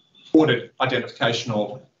ordered identification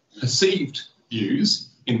of perceived views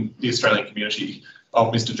in the Australian community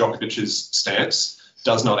of Mr Djokovic's stance,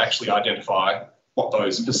 does not actually identify what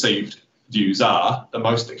those perceived views are. The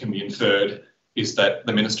most that can be inferred is that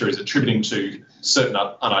the Minister is attributing to certain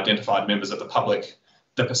unidentified members of the public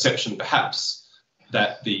the perception, perhaps,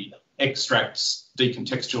 that the extracts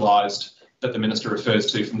decontextualised that the Minister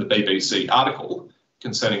refers to from the BBC article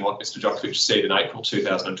concerning what Mr Djokovic said in April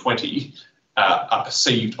 2020 are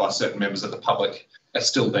perceived by certain members of the public as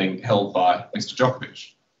still being held by Mr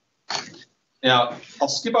Djokovic. Now, I'll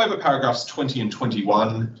skip over paragraphs 20 and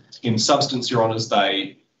 21. In substance, Your Honours,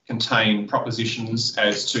 they contain propositions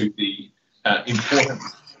as to the importance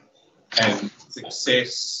and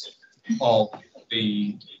success of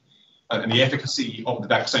and the efficacy of the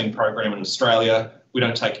vaccine program in Australia. We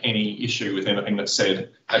don't take any issue with anything that's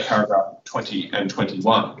said at paragraph 20 and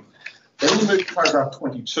 21. Then we move to paragraph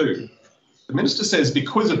 22. The Minister says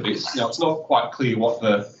because of this, now it's not quite clear what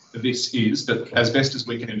the this is, but as best as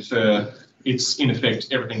we can infer, it's in effect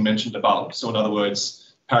everything mentioned above. So in other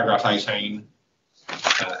words, paragraph 18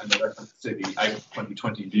 and the reference to the April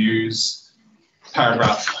 2020 views,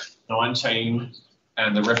 paragraph 19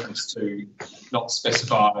 and the reference to not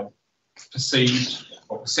specified perceived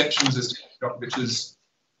or perceptions as to Djokovic's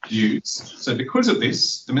views. So because of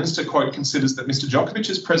this, the Minister, quote, considers that Mr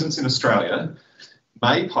Djokovic's presence in Australia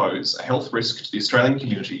may pose a health risk to the Australian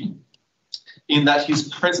community in that his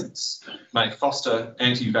presence may foster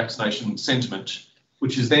anti-vaccination sentiment,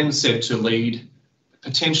 which is then said to lead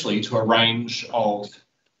potentially to a range of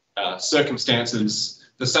circumstances,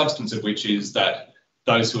 the substance of which is that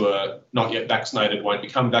those who are not yet vaccinated won't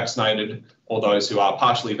become vaccinated, or those who are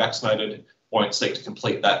partially vaccinated won't seek to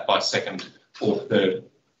complete that by second or third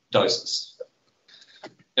doses.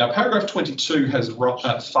 Now, paragraph 22 has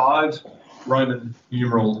 5 Roman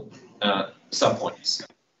numeral subpoints.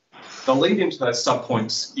 The lead into those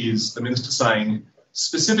subpoints is the Minister saying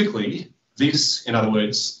specifically this, in other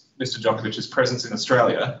words, Mr Djokovic's presence in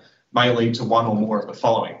Australia may lead to one or more of the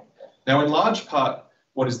following. Now, in large part,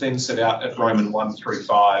 what is then set out at Roman 1 through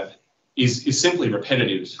 5 is simply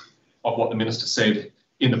repetitive of what the Minister said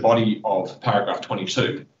in the body of paragraph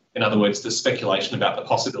 22. In other words, the speculation about the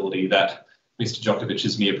possibility that Mr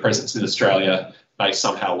Djokovic's mere presence in Australia may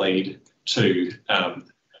somehow lead to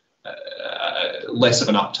less of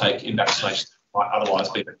an uptake in vaccination than might otherwise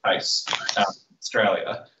be the case in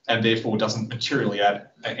Australia, and therefore doesn't materially add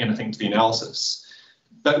anything to the analysis.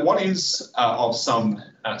 But what is of some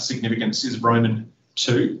significance is Roman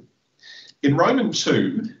 2. In Roman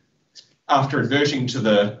 2, after adverting to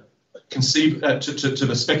the to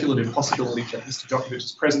the speculative possibility that Mr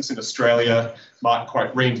Djokovic's presence in Australia might,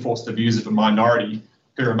 quote, reinforce the views of a minority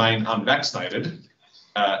who remain unvaccinated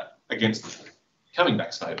against becoming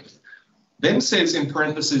vaccinated, then says in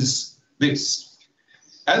parentheses this,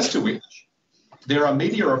 as to which there are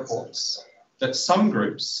media reports that some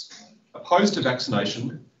groups opposed to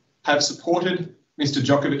vaccination have supported Mr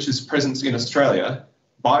Djokovic's presence in Australia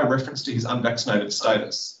by reference to his unvaccinated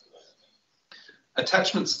status.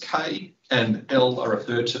 Attachments K and L are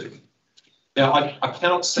referred to. Now, I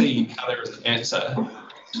cannot see how there is an answer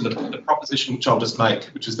to the proposition which I'll just make,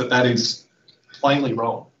 which is that is plainly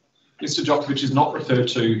wrong. Mr Djokovic is not referred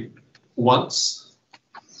to once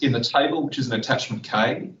in the table, which is an attachment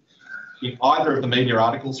K, in either of the media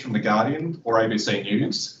articles from The Guardian or ABC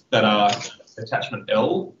News that are attachment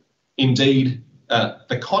L. Indeed,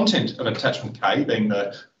 the content of attachment K, being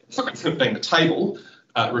the table,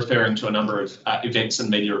 referring to a number of events and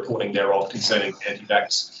media reporting thereof concerning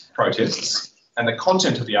anti-vax protests, and the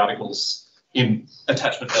content of the articles in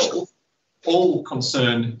attachment L all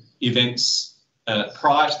concern events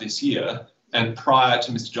prior to this year and prior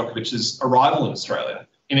to Mr. Djokovic's arrival in Australia.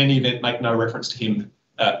 In any event, make no reference to him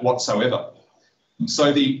whatsoever.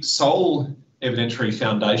 So the sole evidentiary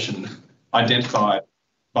foundation identified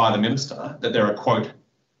by the Minister that there are, quote,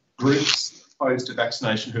 groups opposed to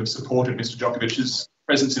vaccination who have supported Mr. Djokovic's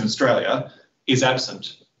presence in Australia is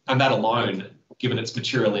absent, and that alone, given its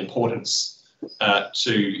material importance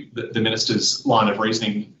to the Minister's line of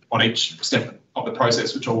reasoning on each step of the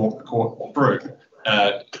process, which I'll walk the court through,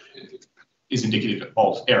 is indicative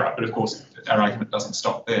of error. But of course, our argument doesn't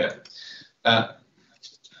stop there.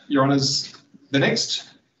 Your Honours, the next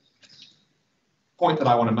point that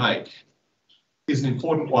I want to make is an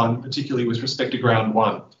important one, particularly with respect to ground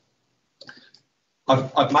one.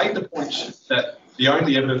 I've made the point that the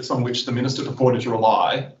only evidence on which the Minister purported to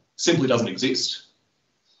rely simply doesn't exist.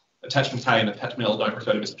 Attachment K and Attachment L don't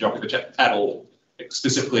refer to Mr. Djokovic at all,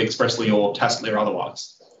 specifically, expressly, or tacitly or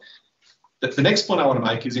otherwise. The next point I want to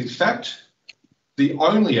make is, in fact, the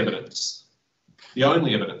only evidence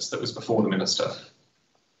that was before the Minister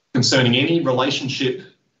concerning any relationship,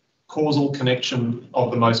 causal connection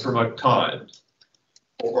of the most remote kind,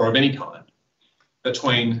 or of any kind,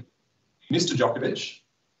 between Mr. Djokovic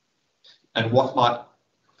and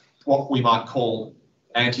what we might call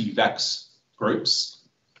anti-vax groups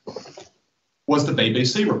was the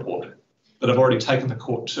BBC report that I've already taken the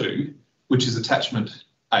court to, which is attachment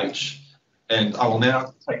H. And I will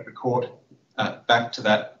now take the court back to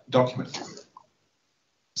that document.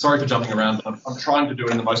 Sorry for jumping around, but I'm trying to do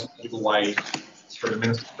it in the most logical way through the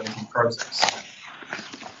Minister's thinking process.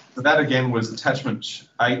 So that again was attachment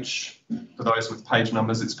H. For those with page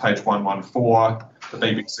numbers, it's page 114, the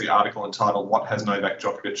BBC article entitled "What Has Novak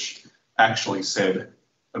Djokovic Actually Said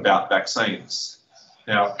About Vaccines?"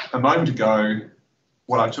 Now, a moment ago,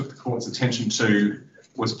 what I took the court's attention to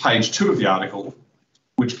was page 2 of the article,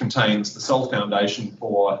 which contains the sole foundation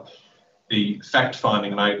for the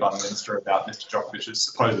fact-finding made by the Minister about Mr. Djokovic's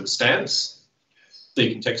supposed stance,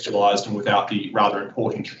 decontextualised and without the rather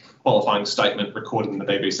important qualifying statement recorded in the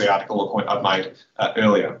BBC article, a point I've made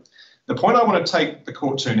earlier. The point I want to take the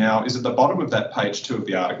court to now is at the bottom of that page 2 of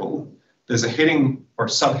the article, there's a heading or a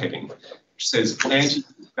subheading which says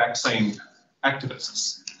anti-vaccine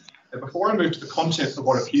activists. Now, before I move to the content of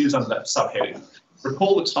what appears under that subheading,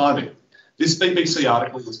 recall the timing. This BBC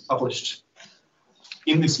article was published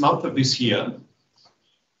in this month of this year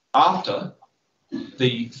after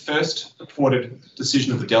the first purported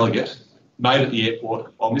decision of the delegate made at the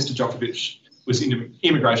airport while Mr. Djokovic was in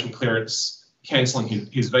immigration clearance cancelling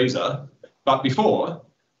his visa, but before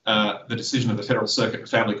the decision of the Federal Circuit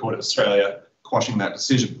Family Court of Australia quashing that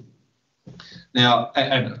decision. Now,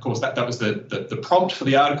 and of course, that was the prompt for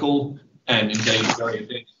the article, and indeed the very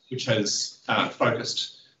event which has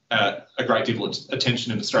focused a great deal of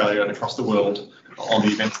attention in Australia and across the world on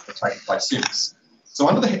the events that have taken place since. So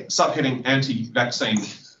under the subheading anti-vaccine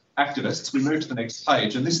activists, we move to the next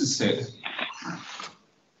page, and this is said,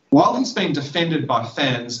 while he's been defended by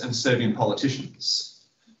fans and Serbian politicians,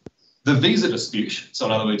 the visa dispute, so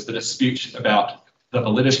in other words, the dispute about the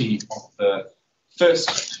validity of the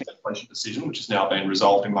first cancellation decision, which has now been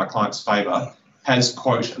resolved in my client's favour, has,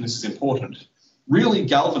 quote, and this is important, really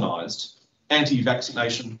galvanised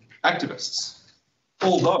anti-vaccination activists,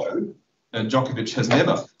 although Djokovic has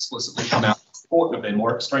never explicitly come out in support of their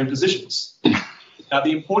more extreme positions. Now,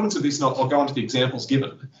 the importance of this, and I'll go on to the examples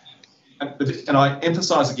given, and I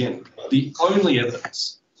emphasise again, the only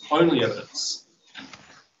evidence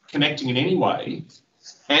connecting in any way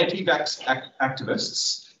anti-vax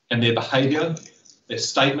activists and their behaviour, their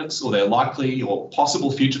statements or their likely or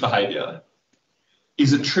possible future behaviour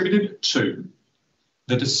is attributed to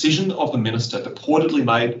the decision of the minister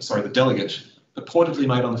the delegate purportedly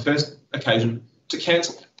made on the first occasion to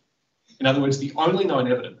cancel it. In other words, the only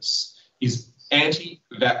known evidence is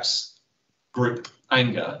anti-vax group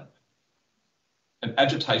anger and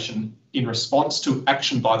agitation in response to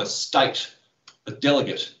action by the state, the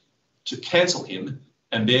delegate, to cancel him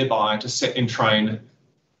and thereby to set in train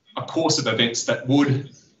a course of events that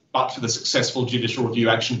would, but for the successful judicial review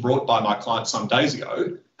action brought by my client some days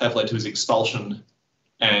ago, have led to his expulsion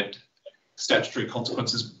and statutory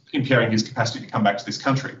consequences impairing his capacity to come back to this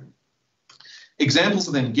country. Examples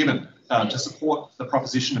are then given to support the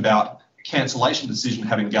proposition about the cancellation decision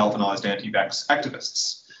having galvanised anti-vax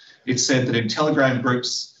activists. It's said that in Telegram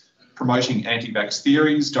groups promoting anti-vax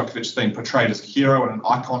theories. Djokovic has been portrayed as a hero and an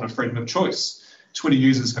icon of freedom of choice. Twitter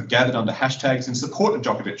users have gathered under hashtags in support of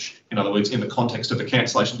Djokovic, in other words, in the context of the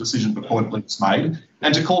cancellation decision purportedly was made,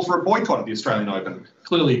 and to call for a boycott of the Australian Open.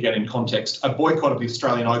 Clearly, again, in context, a boycott of the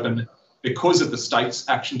Australian Open because of the state's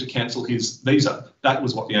action to cancel his visa. That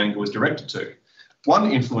was what the anger was directed to.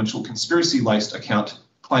 One influential conspiracy-laced account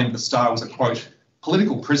claimed the star was a, quote,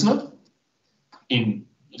 political prisoner in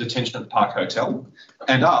detention at the Park Hotel,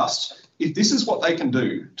 and asked, if this is what they can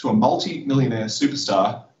do to a multi-millionaire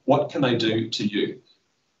superstar, what can they do to you?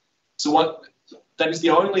 So that is the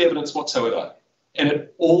only evidence whatsoever. And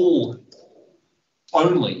it all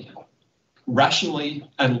only rationally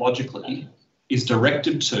and logically is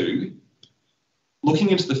directed to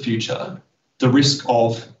looking into the future, the risk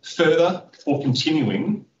of further or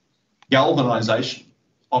continuing galvanisation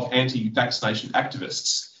of anti-vaccination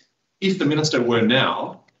activists if the minister were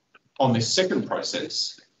now on this second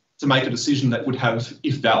process to make a decision that would have,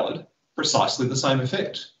 if valid, precisely the same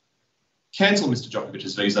effect. Cancel Mr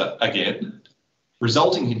Djokovic's visa again,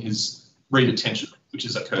 resulting in his re-detention, which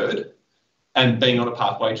has occurred, and being on a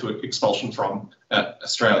pathway to expulsion from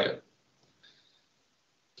Australia.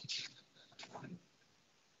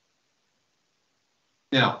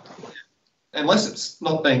 Now, unless it's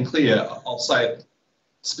not being clear, I'll say it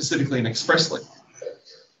specifically and expressly.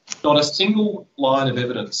 Not a single line of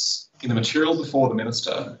evidence in the material before the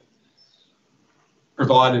minister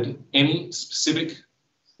provided any specific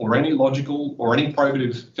or any logical or any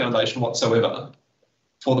probative foundation whatsoever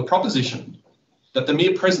for the proposition that the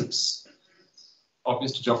mere presence of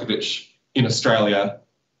Mr Djokovic in Australia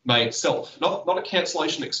may itself, not a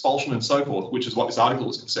cancellation, expulsion and so forth, which is what this article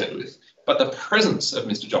is concerned with, but the presence of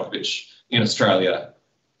Mr Djokovic in Australia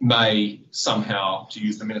may somehow, to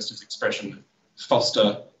use the minister's expression,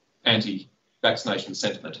 foster anti-vaccination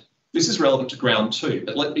sentiment. This is relevant to ground two,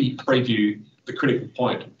 but let me preview the critical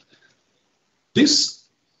point. This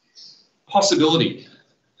possibility,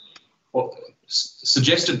 or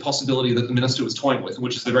suggested possibility that the minister was toying with,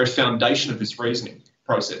 which is the very foundation of this reasoning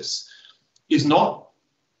process, is not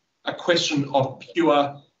a question of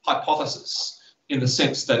pure hypothesis in the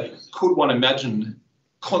sense that could one imagine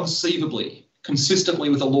conceivably, consistently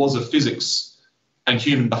with the laws of physics and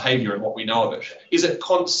human behaviour and what we know of it, is it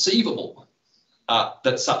conceivable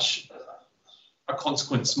that such a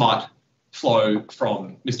consequence might flow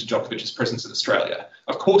from Mr Djokovic's presence in Australia?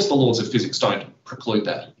 Of course the laws of physics don't preclude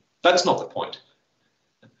that. That's not the point.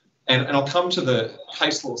 And I'll come to the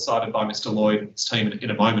case law cited by Mr Lloyd's team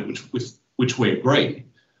in a moment, with which we agree,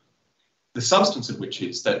 the substance of which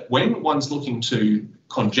is that when one's looking to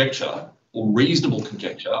conjecture, or reasonable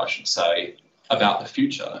conjecture, I should say, about the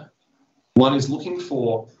future, one is looking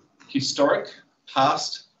for historic,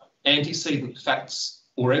 past, antecedent facts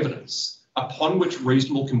or evidence upon which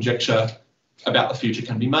reasonable conjecture about the future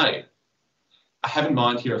can be made. I have in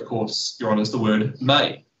mind here, of course, Your Honours, the word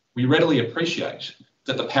may. We readily appreciate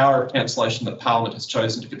that the power of cancellation that Parliament has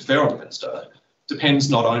chosen to confer on the minister depends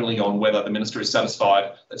not only on whether the minister is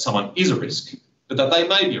satisfied that someone is a risk, but that they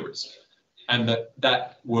may be a risk, and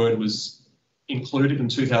that word was included in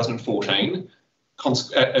 2014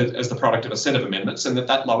 as the product of a set of amendments, and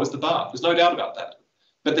that lowers the bar. There's no doubt about that.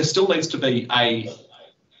 But there still needs to be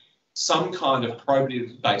some kind of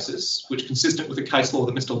probative basis, which, consistent with the case law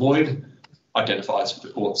that Mr Lloyd identifies with the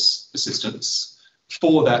court's assistance,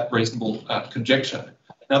 for that reasonable conjecture.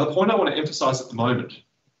 Now, the point I want to emphasise at the moment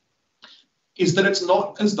is that it's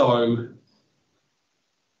not as though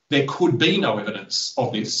there could be no evidence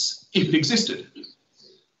of this if it existed.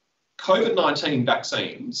 COVID-19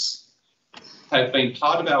 vaccines have been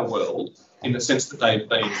part of our world in the sense that they've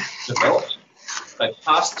been developed, they've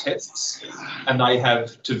passed tests, and they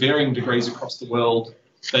have, to varying degrees across the world,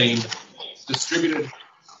 been distributed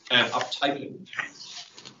and uptaken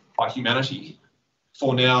by humanity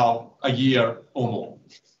for now a year or more,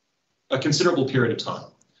 a considerable period of time.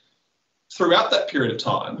 Throughout that period of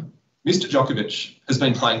time, Mr Djokovic has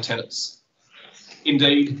been playing tennis.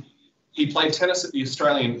 Indeed, he played tennis at the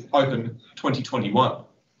Australian Open 2021.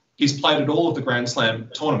 He's played at all of the Grand Slam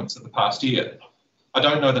tournaments of the past year. I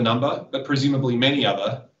don't know the number, but presumably many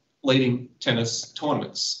other leading tennis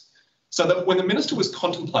tournaments. So that when the minister was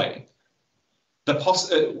contemplating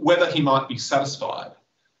whether he might be satisfied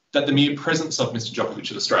that the mere presence of Mr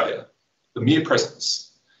Djokovic in Australia, the mere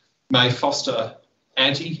presence, may foster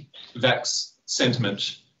anti-vax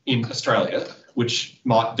sentiment in Australia, which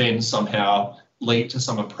might then somehow lead to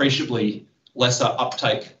some appreciably lesser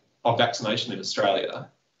uptake of vaccination in Australia,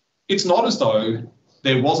 it's not as though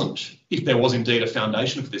there wasn't, if there was indeed a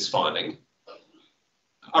foundation for this finding,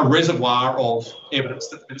 a reservoir of evidence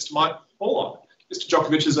that the minister might fall on. Mr.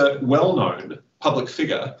 Djokovic is a well-known public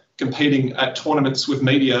figure competing at tournaments with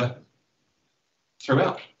media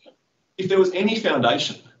throughout. If there was any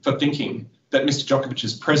foundation for thinking that Mr.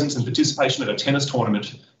 Djokovic's presence and participation at a tennis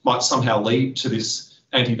tournament might somehow lead to this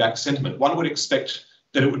anti-vax sentiment, one would expect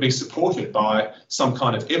that it would be supported by some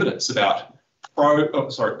kind of evidence about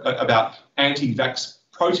about anti-vax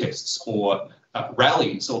protests or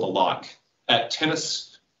rallies or the like at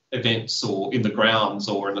tennis events or in the grounds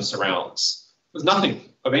or in the surrounds. There's nothing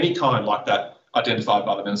of any kind like that identified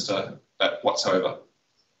by the Minister whatsoever.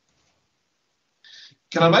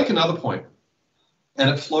 Can I make another point? And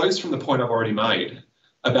it flows from the point I've already made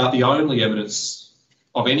about the only evidence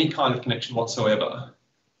of any kind of connection whatsoever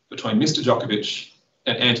between Mr. Djokovic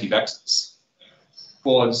and anti-vaxxers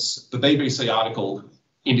was the BBC article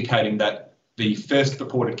indicating that the first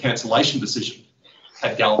purported cancellation decision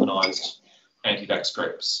had galvanised anti-vax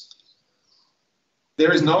groups.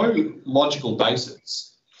 There is no logical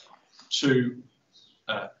basis to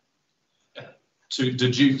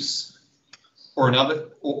deduce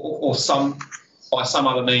by some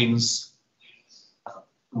other means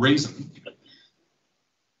reason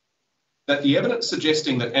that the evidence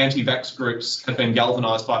suggesting that anti-vax groups have been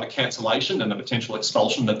galvanised by the cancellation and the potential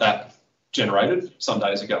expulsion that generated some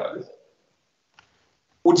days ago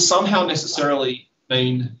would somehow necessarily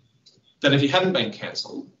mean that if he hadn't been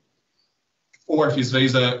cancelled, or if his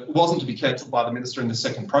visa wasn't to be cancelled by the Minister in the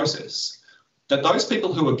second process, that those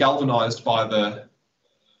people who were galvanised by the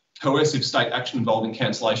coercive state action involving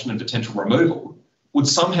cancellation and potential removal would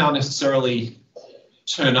somehow necessarily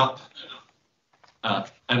turn up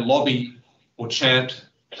and lobby or chant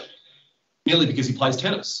merely because he plays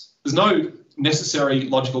tennis. There's no necessary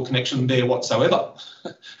logical connection there whatsoever.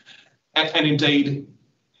 and indeed,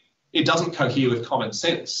 it doesn't cohere with common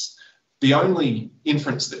sense. The only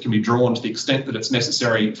inference that can be drawn to the extent that it's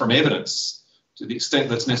necessary from evidence, to the extent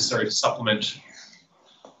that it's necessary to supplement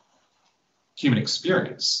human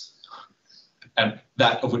experience, and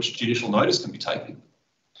that of which judicial notice can be taken,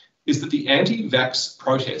 is that the anti-vax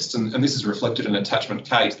protests, and this is reflected in attachment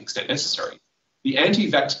K to the extent necessary, the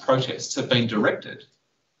anti-vax protests have been directed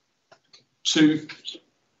to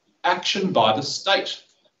action by the state,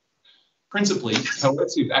 principally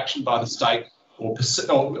coercive action by the state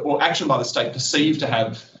or action by the state perceived to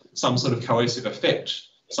have some sort of coercive effect,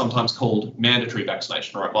 sometimes called mandatory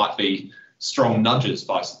vaccination, or it might be strong nudges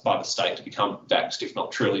by the state to become vaxxed, if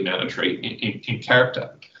not truly mandatory in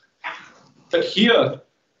character. But here,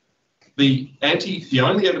 the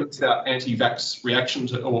only evidence about anti-vax reaction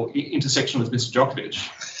to or intersection with Mr.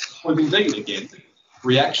 Djokovic was indeed, again,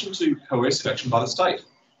 reaction to coercive action by the state,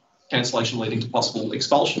 cancellation leading to possible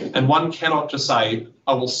expulsion. And one cannot just say,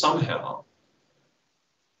 oh, well, somehow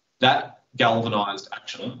that galvanised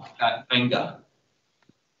action, that anger,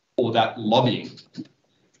 or that lobbying,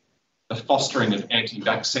 the fostering of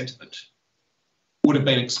anti-vax sentiment, would have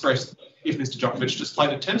been expressed if Mr. Djokovic just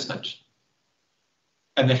played a tennis match.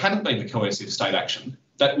 And there hadn't been the coercive state action.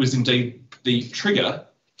 That was indeed the trigger,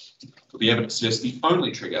 the evidence suggests the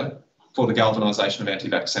only trigger, for the galvanisation of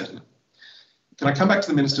anti-vax sentiment. Can I come back to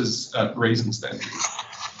the Minister's reasons then?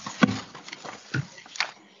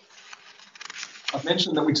 I've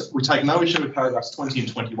mentioned that we take no issue with paragraphs 20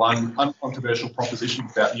 and 21, uncontroversial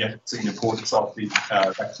propositions about the efficacy and importance of the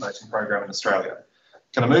vaccination program in Australia.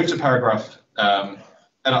 Can I move to paragraph, and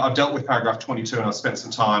I've dealt with paragraph 22 and I've spent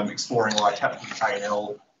some time exploring why attachment K and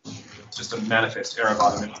L is just a manifest error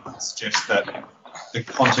by the Minister that suggests that the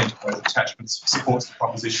content of those attachments supports the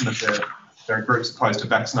proposition that there are groups opposed to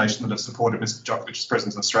vaccination that have supported Mr. Djokovic's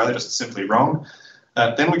presence in Australia, just simply wrong.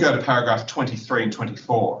 Then we go to paragraph 23 and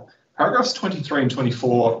 24. Paragraphs 23 and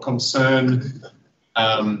 24 concern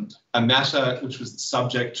a matter which was the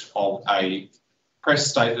subject of a press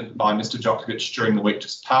statement by Mr. Djokovic during the week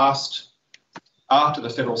just past, after the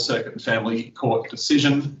Federal Circuit and Family Court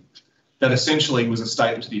decision, that essentially was a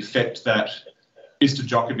statement to the effect that Mr.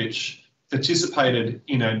 Djokovic participated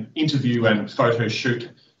in an interview and photo shoot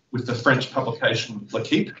with the French publication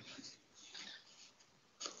L'Equipe,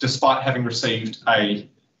 despite having received a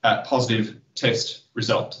positive test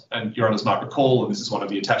result. And Your Honours might recall, and this is one of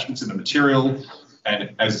the attachments in the material,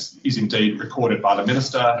 and as is indeed recorded by the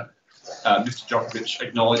Minister, Mr. Djokovic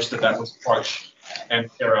acknowledged that that was, quote, an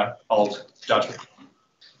error of judgment.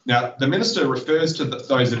 Now, the Minister refers to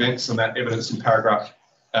those events and that evidence in paragraph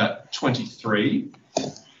 23,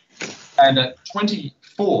 and at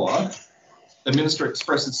 24, the Minister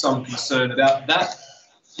expresses some concern about that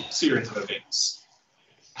series of events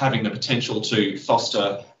having the potential to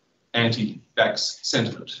foster anti-vax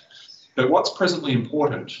sentiment. But what's presently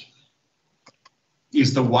important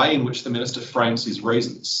is the way in which the Minister frames his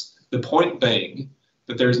reasons. The point being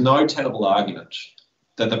that there is no tenable argument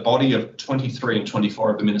that the body of 23 and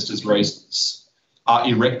 24 of the Minister's reasons are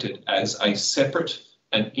erected as a separate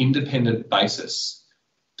and independent basis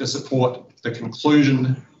to support the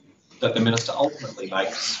conclusion that the Minister ultimately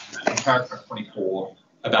makes in paragraph 24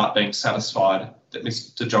 about being satisfied that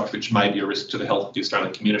Mr Djokovic may be a risk to the health of the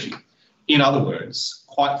Australian community. In other words,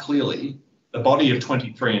 quite clearly, the body of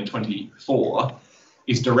 23 and 24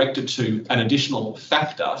 is directed to an additional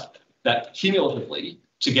factor that cumulatively,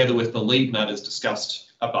 together with the lead matters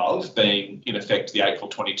discussed above, being in effect the April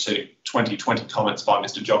 22, 2020 comments by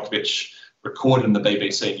Mr Djokovic recorded in the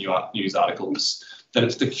BBC news articles, that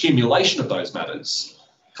it's the accumulation of those matters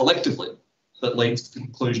collectively that leads to the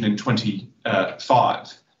conclusion in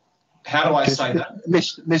 25. How do I say that?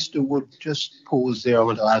 Mr Wood, just pause there. I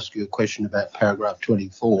want to ask you a question about paragraph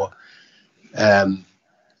 24. Are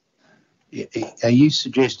you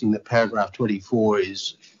suggesting that paragraph 24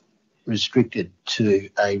 is restricted to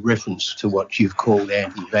a reference to what you've called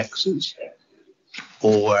anti-vaxxers,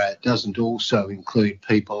 or it doesn't also include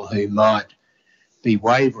people who might be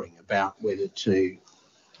wavering about whether to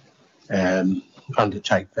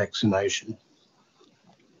undertake vaccination?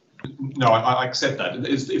 No, I accept that.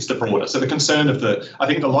 It's the broader. So the concern of I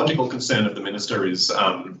think the logical concern of the Minister is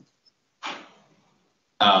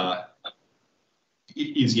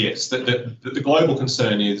yes, that the global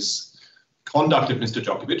concern is conduct of Mr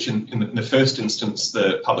Djokovic, in the first instance,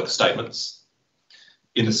 the public statements,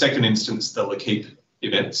 in the second instance, the L'Equipe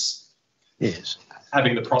events, yes,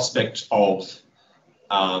 having the prospect of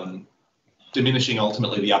diminishing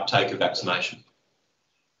ultimately the uptake of vaccination.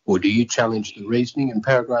 Or do you challenge the reasoning in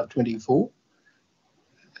paragraph 24?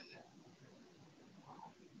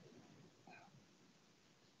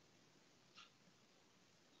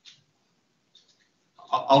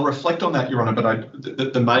 I'll reflect on that, Your Honour,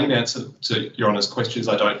 but the main answer to Your Honour's question is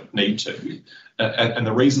I don't need to. And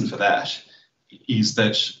the reason for that is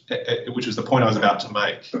that, which was the point I was about to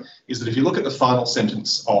make, is that if you look at the final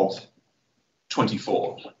sentence of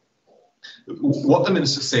 24, what the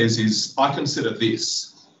Minister says is, I consider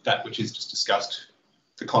this, that which is just discussed,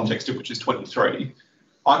 the context of which is 23,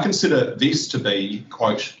 I consider this to be,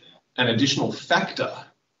 quote, an additional factor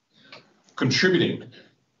contributing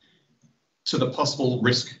to the possible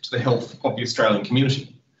risk to the health of the Australian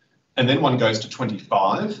community. And then one goes to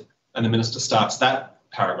 25, and the Minister starts that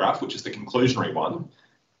paragraph, which is the conclusionary one,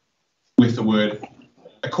 with the word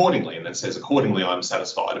accordingly, and then says, accordingly, I'm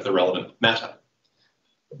satisfied of the relevant matter.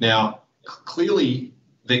 Now, clearly,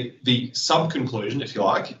 the sub-conclusion, if you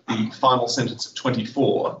like, the final sentence of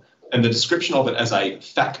 24, and the description of it as a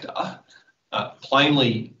factor,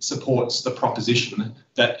 plainly supports the proposition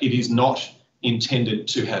that it is not intended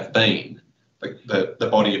to have been the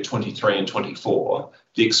body of 23 and 24,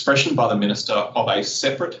 the expression by the Minister of a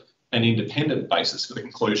separate and independent basis for the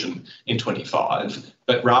conclusion in 25,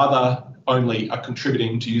 but rather only a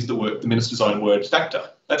contributing, to use the Minister's own word,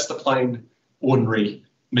 factor. That's the plain, ordinary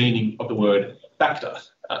meaning of the word factor.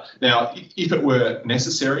 Now, if it were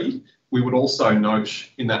necessary, we would also note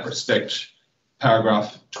in that respect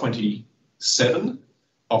paragraph 27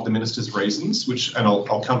 of the Minister's reasons, which, and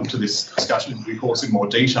I'll come to this discussion in due course in more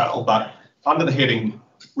detail, but under the heading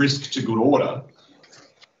risk to good order,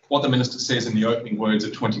 what the Minister says in the opening words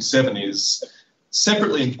of 27 is,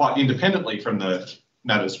 separately and quite independently from the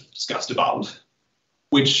matters discussed above,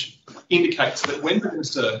 which indicates that when the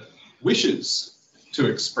Minister wishes to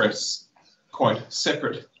express, quote,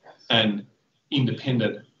 separate and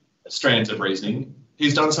independent strands of reasoning,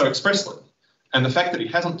 he's done so expressly. And the fact that he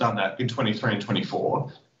hasn't done that in 23 and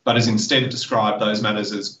 24, but has instead described those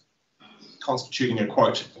matters as constituting a,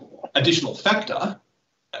 quote, additional factor,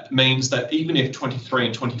 means that even if 23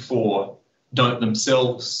 and 24 don't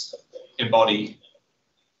themselves embody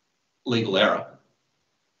legal error,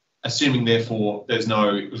 assuming therefore there's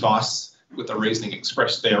no vice with the reasoning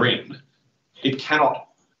expressed therein, it cannot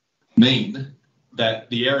mean that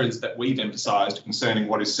the errors that we've emphasised concerning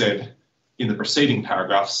what is said in the preceding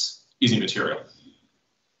paragraphs is immaterial.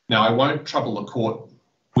 Now, I won't trouble the court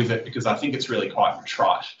with it because I think it's really quite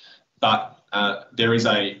trite, but there is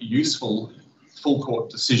a useful full court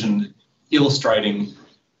decision illustrating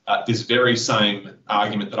this very same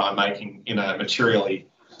argument that I'm making in a materially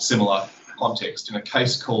similar context in a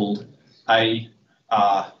case called ARG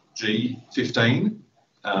 15.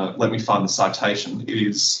 Let me find the citation. It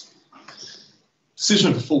is decision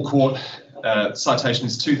of the full court. Citation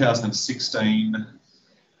is 2016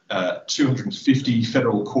 250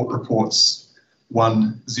 Federal Court Reports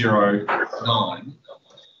 109.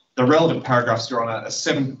 The relevant paragraphs, Your Honour, are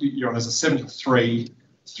 73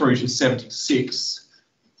 through to 76,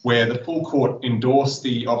 where the full court endorsed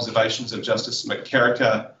the observations of Justice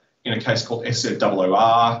McKerricker in a case called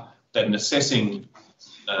SZOOR, that in assessing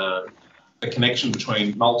the connection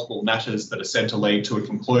between multiple matters that are said to lead to a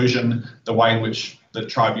conclusion, the way in which the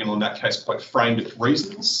tribunal in that case quote framed its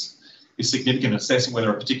reasons is significant in assessing whether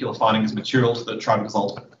a particular finding is material to the tribunal's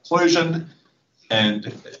ultimate conclusion.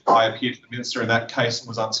 And I appeared to the minister in that case and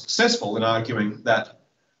was unsuccessful in arguing that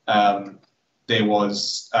there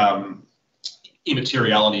was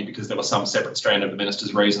immateriality because there was some separate strand of the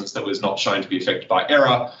minister's reasons that was not shown to be affected by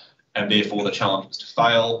error, and therefore the challenge was to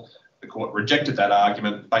fail. The court rejected that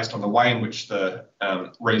argument based on the way in which the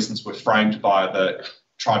reasons were framed by the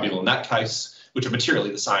tribunal in that case, which are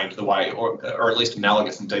materially the same to the way, or at least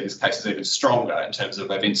analogous. Indeed, this case is even stronger in terms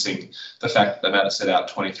of evincing the fact that the matter set out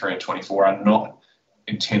 23 and 24 are not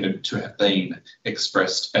intended to have been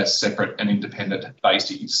expressed as separate and independent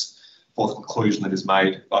bases for the conclusion that is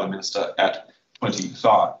made by the minister at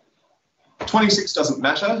 25. 26 doesn't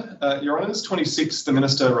matter, Your Honours. 26, the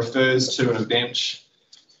minister refers to an event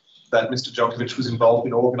that Mr Djokovic was involved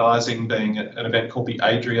in organising, being an event called the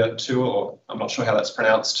Adria Tour, or I'm not sure how that's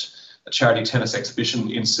pronounced, a charity tennis exhibition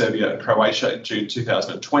in Serbia and Croatia in June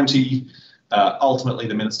 2020. Ultimately,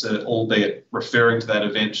 the minister, albeit referring to that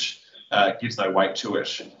event, gives no weight to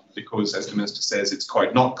it because, as the minister says, it's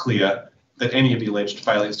quite not clear that any of the alleged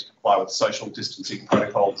failures to comply with social distancing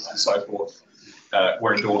protocols and so forth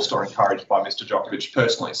were endorsed or encouraged by Mr Djokovic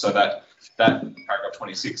personally. So that paragraph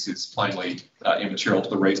 26 is plainly immaterial to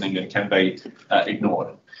the reasoning and can be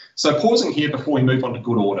ignored. So pausing here before we move on to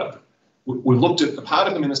good order, we've looked at the part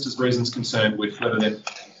of the minister's reasons concerned with whether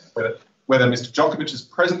Mr Djokovic's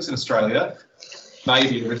presence in Australia may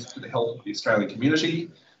be a risk to the health of the Australian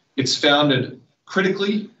community. It's founded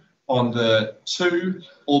critically on the two,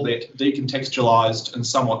 albeit decontextualised and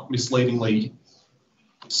somewhat misleadingly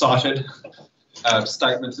cited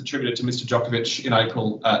statements attributed to Mr Djokovic in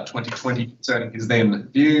April 2020 concerning his then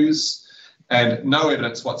views, and no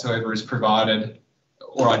evidence whatsoever is provided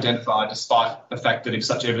or identified, despite the fact that if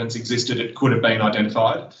such evidence existed, it could have been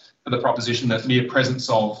identified, for the proposition that mere presence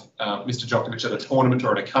of Mr Djokovic at a tournament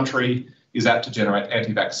or at a country is apt to generate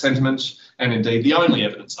anti-vax sentiment. And indeed, the only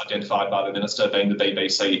evidence identified by the minister, being the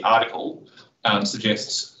BBC article,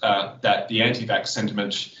 suggests that the anti-vax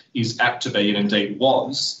sentiment is apt to be, and indeed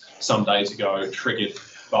was, some days ago, triggered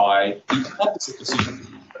by the opposite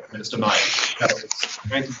decision that the minister made. That is,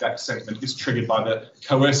 anti-vax sentiment is triggered by the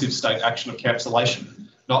coercive state action of cancellation,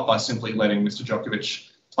 not by simply letting Mr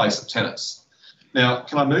Djokovic play some tennis. Now,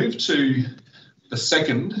 can I move to the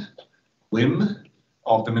second limb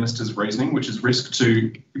of the minister's reasoning, which is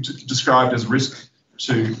described as risk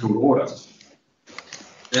to good order.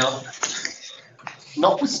 Now,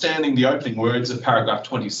 notwithstanding the opening words of paragraph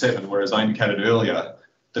 27, where, as I indicated earlier,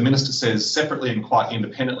 the minister says separately and quite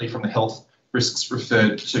independently from the health risks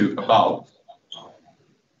referred to above,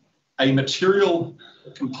 a material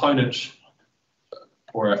component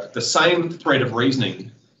or the same thread of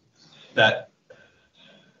reasoning that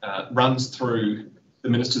runs through the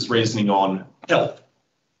minister's reasoning on health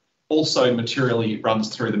also materially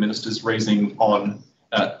runs through the minister's reasoning on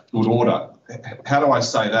good order. How do I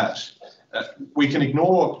say that? We can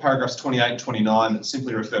ignore paragraphs 28 and 29 that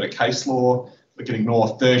simply refer to case law. We can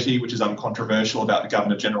ignore 30, which is uncontroversial, about the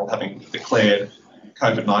Governor-General having declared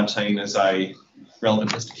COVID-19 as a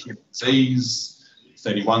relevant list of human disease.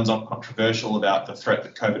 31 is uncontroversial about the threat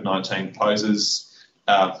that COVID-19 poses.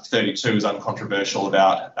 32 is uncontroversial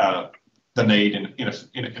about the need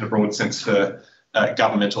in a broad sense for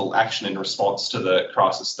governmental action in response to the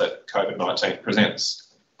crisis that COVID-19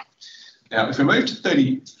 presents. Now, if we move to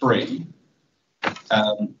 33,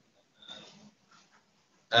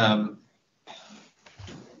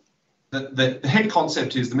 the head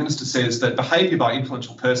concept is the minister says that behaviour by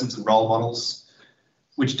influential persons and role models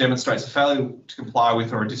which demonstrates a failure to comply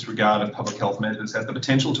with or a disregard of public health measures has the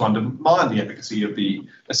potential to undermine the efficacy of the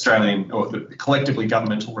Australian or the collectively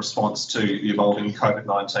governmental response to the evolving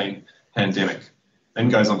COVID-19 pandemic. Then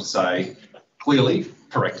goes on to say, clearly,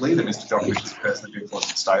 correctly, that Mr Djokovic is a person of influence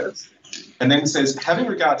and status, and then says, having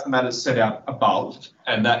regard to the matters set out above,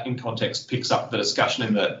 and that in context picks up the discussion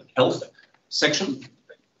in the health section,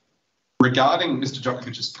 regarding Mr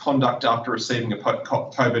Djokovic's conduct after receiving a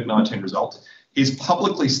COVID-19 result, his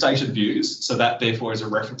publicly stated views, so that therefore is a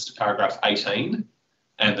reference to paragraph 18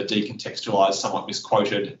 and the decontextualised, somewhat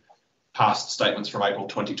misquoted past statements from April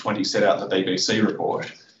 2020 set out in the BBC report,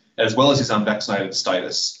 as well as his unvaccinated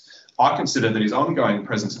status, I consider that his ongoing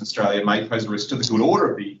presence in Australia may pose a risk to the good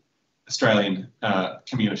order of the Australian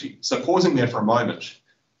community. So pausing there for a moment,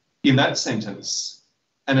 in that sentence,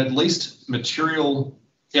 an at least material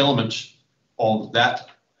element of that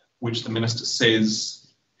which the Minister says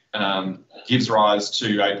gives rise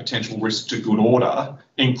to a potential risk to good order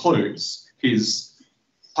includes his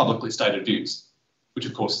publicly stated views, which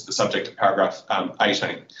of course is the subject of paragraph 18.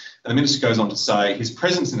 And the Minister goes on to say his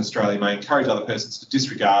presence in Australia may encourage other persons to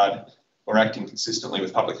disregard or act inconsistently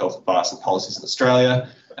with public health advice and policies in Australia,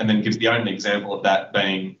 and then gives the only example of that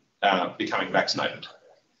being becoming vaccinated.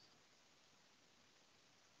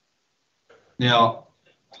 Now,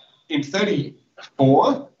 in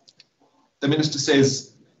 34, the Minister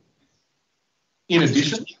says, in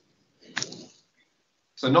addition,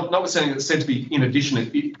 so notwithstanding it's said to be in addition,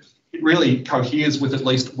 it really coheres with at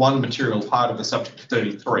least one material part of the subject of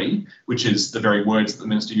 33, which is the very words that the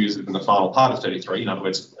Minister uses in the final part of 33, in other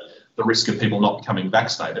words, the risk of people not becoming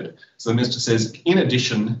vaccinated. So the Minister says, in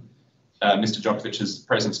addition, Mr Djokovic's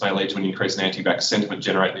presence may lead to an increase in anti-vax sentiment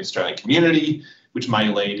generated in the Australian community, which may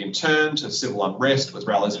lead in turn to civil unrest with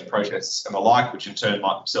rallies and protests and the like, which in turn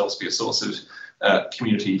might themselves be a source of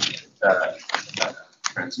community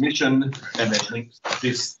transmission, and then links to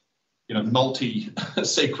this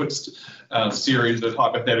multi-sequenced series of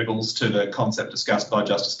hypotheticals to the concept discussed by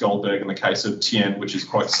Justice Goldberg in the case of Tien, which is,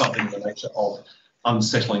 quote, something in the nature of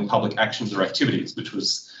unsettling public actions or activities, which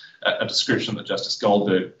was a description that Justice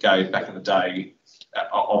Goldberg gave back in the day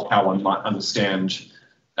of how one might understand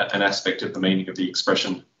an aspect of the meaning of the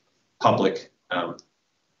expression public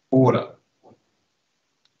order.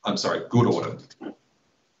 I'm sorry, good order.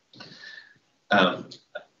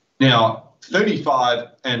 Now, 35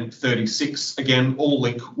 and 36, again, all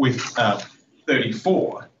link with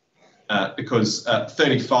 34 because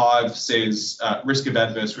 35 says risk of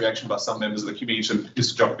adverse reaction by some members of the community to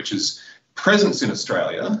Mr Djokovic's presence in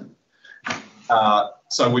Australia.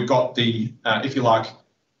 So we've got the, if you like,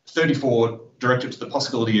 34 directed to the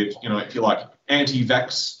possibility of, if you like,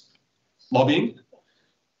 anti-vax lobbying.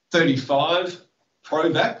 35,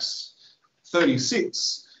 pro-vax.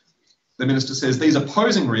 36, the Minister says these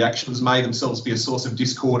opposing reactions may themselves be a source of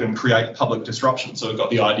discord and create public disruption. So we've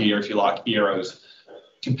got the idea, if you like, here of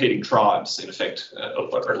competing tribes, in effect,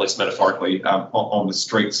 or at least metaphorically, on the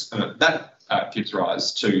streets. And that gives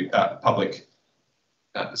rise to public,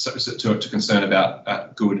 to concern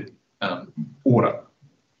about good order.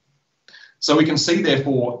 So we can see,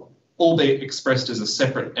 therefore, albeit expressed as a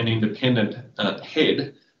separate and independent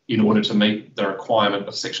head, in order to meet the requirement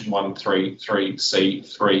of section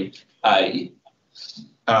 133C3A,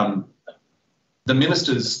 the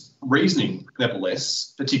Minister's reasoning,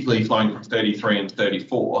 nevertheless, particularly flowing from 33 and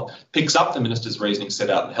 34, picks up the Minister's reasoning set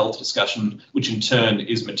out in the health discussion, which in turn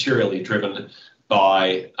is materially driven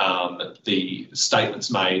by the statements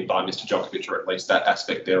made by Mr Djokovic, or at least that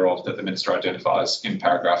aspect thereof that the Minister identifies in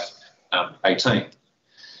paragraph 18.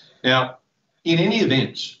 Now, in any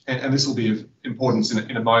event, and this will be of importance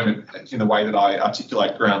in a moment in the way that I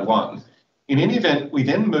articulate ground one, in any event, we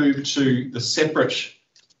then move to the separate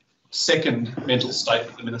second mental state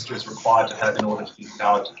that the Minister is required to have in order to be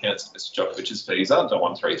empowered to cancel Mr Djokovic's visa under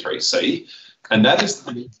 133C, and that is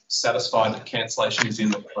to satisfy that cancellation is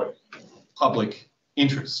in the public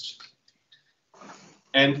interest.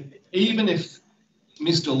 And even if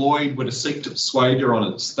Mr Lloyd were to seek to persuade Your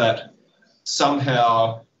Honours that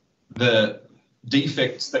somehow the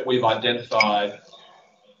defects that we've identified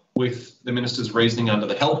with the Minister's reasoning under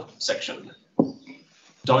the health section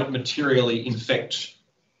don't materially infect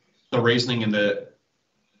the reasoning in the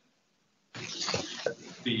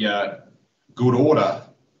good order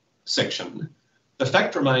section, the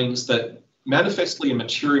fact remains that manifestly a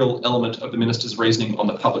material element of the Minister's reasoning on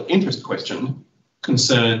the public interest question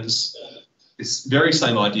concerns this very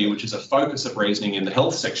same idea, which is a focus of reasoning in the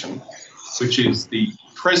health section, which is the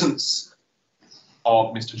presence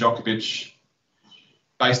of Mr Djokovic,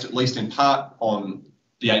 based at least in part on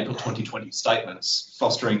the April 2020 statements,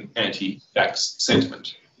 fostering anti-vax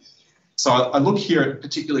sentiment. So I look here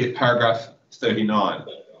particularly at paragraph 39.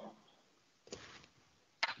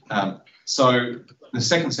 So the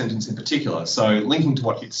second sentence in particular, so linking to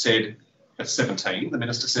what he'd said at 17, the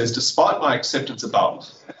Minister says, despite my acceptance above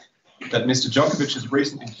that Mr Djokovic's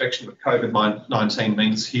recent infection with COVID-19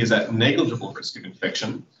 means he is at negligible risk of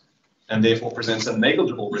infection and therefore presents a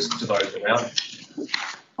negligible risk to those around him,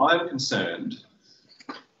 I am concerned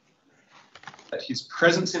that his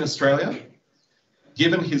presence in Australia,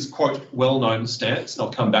 given his, quote, well-known stance, and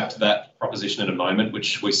I'll come back to that proposition in a moment,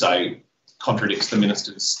 which we say contradicts the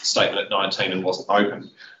Minister's statement at 19 and wasn't open,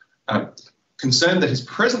 concerned that his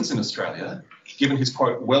presence in Australia, given his,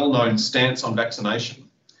 quote, well-known stance on vaccination,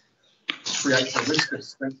 creates a risk of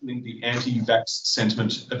strengthening the anti-vax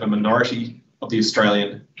sentiment of a minority of the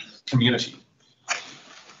Australian community.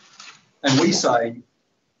 And we say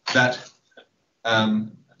that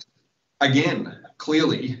again,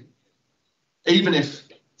 clearly, even if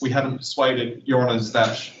we haven't persuaded Your Honours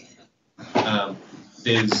that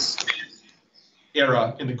there's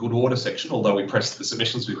error in the good order section, although we pressed the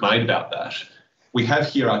submissions we've made about that, we have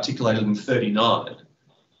here articulated in 39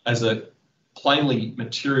 as a plainly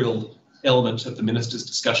material element of the Minister's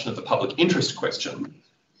discussion of the public interest question,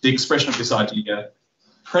 the expression of this idea,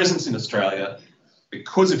 presence in Australia,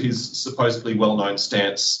 because of his supposedly well-known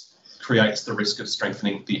stance, creates the risk of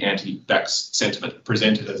strengthening the anti-vax sentiment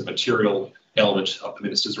presented as a material element of the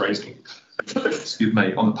Minister's reasoning, excuse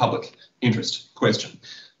me, on the public interest question.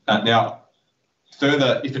 Now,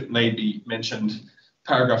 further, if it may be mentioned,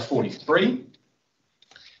 paragraph 43,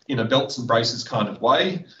 in a belts and braces kind of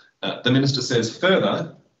way, the Minister says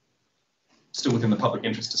further, still within the public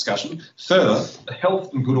interest discussion, further, the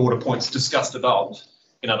health and good order points discussed above,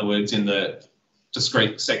 in other words, in the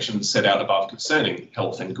discrete sections set out above concerning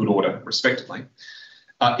health and good order, respectively,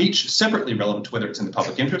 are each separately relevant to whether it's in the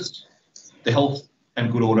public interest. The health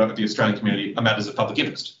and good order of the Australian community are matters of public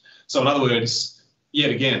interest. So in other words, yet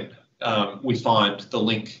again, we find the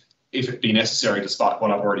link, if it be necessary, despite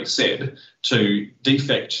what I've already said, to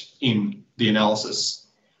defect in the analysis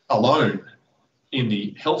alone in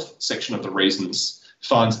the health section of the reasons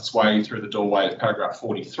finds its way through the doorway of paragraph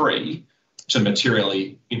 43 to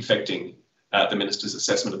materially infecting the Minister's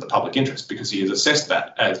assessment of the public interest, because he has assessed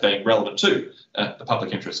that as being relevant to the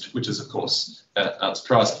public interest, which is, of course,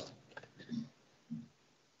 unsurprising.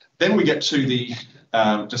 Then we get to the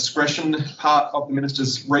discretion part of the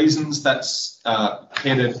Minister's reasons. That's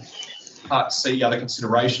headed Part C, other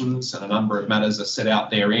considerations, and a number of matters are set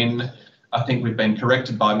out therein. I think we've been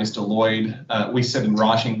corrected by Mr Lloyd. We said in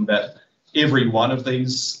writing that every one of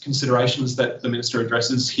these considerations that the Minister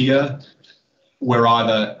addresses here were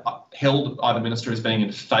either held by the Minister as being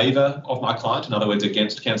in favour of my client, in other words,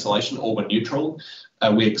 against cancellation, or were neutral.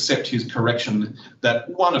 We accept his correction that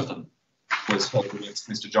one of them was held against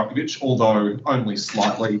Mr Djokovic, although only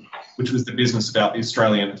slightly, which was the business about the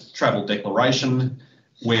Australian Travel Declaration,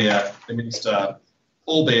 where the Minister,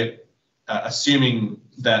 albeit assuming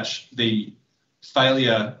that the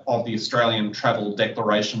failure of the Australian Travel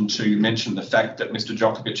Declaration to mention the fact that Mr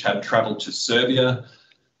Djokovic had travelled to Serbia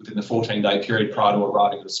within the 14-day period prior to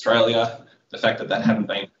arriving in Australia, the fact that that hadn't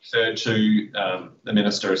been referred to, the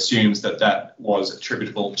Minister assumes that that was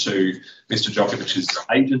attributable to Mr Djokovic's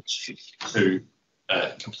agent who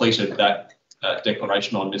completed that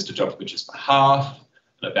declaration on Mr Djokovic's behalf,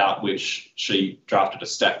 and about which she drafted a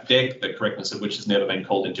stacked deck, the correctness of which has never been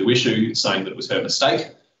called into issue, saying that it was her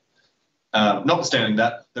mistake. Notwithstanding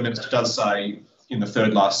that, the Minister does say in the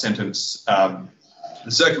third last sentence, the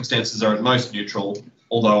circumstances are at most neutral,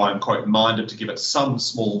 although I'm, quote, minded to give it some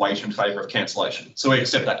small weight in favour of cancellation. So we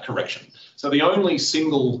accept that correction. So the only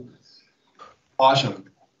single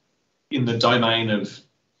item in the domain of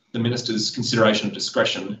the Minister's consideration of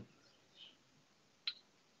discretion,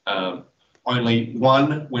 only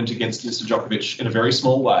one went against Mr Djokovic in a very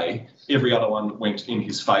small way. Every other one went in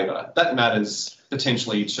his favour. That matters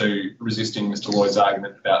potentially to resisting Mr Lloyd's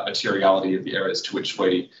argument about materiality of the errors to which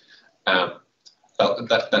we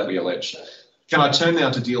that we allege. Can I turn now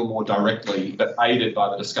to deal more directly, but aided by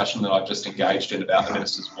the discussion that I've just engaged in about the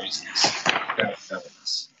Minister's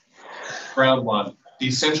reasons? Round one, the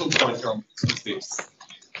essential point here on this is this.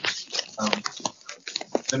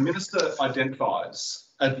 The Minister identifies,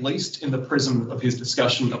 at least in the prism of his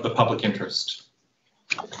discussion of the public interest,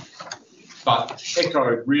 but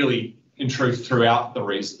echoed really, in truth, throughout the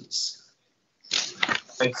reasons,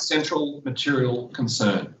 a central material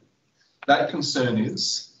concern. That concern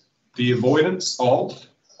is the avoidance of,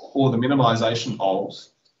 or the minimisation of,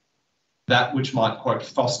 that which might, quote,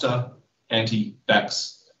 foster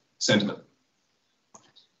anti-vax sentiment.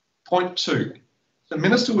 Point two, the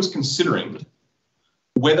Minister was considering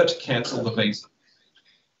whether to cancel the visa.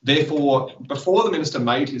 Therefore, before the Minister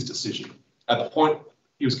made his decision, at the point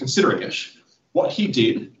he was considering it, what he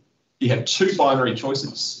did, he had two binary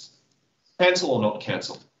choices, cancel or not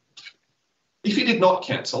cancel. If he did not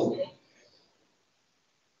cancel,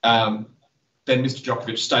 then Mr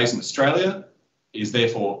Djokovic stays in Australia, is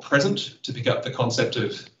therefore present to pick up the concept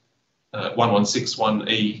of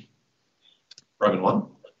 1161E Roman 1,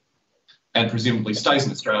 and presumably stays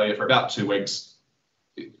in Australia for about 2 weeks,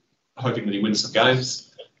 hoping that he wins some games,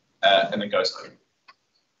 and then goes home.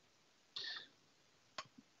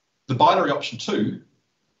 The binary option 2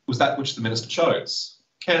 was that which the Minister chose,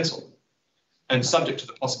 cancel, and subject to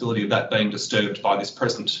the possibility of that being disturbed by this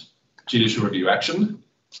present judicial review action,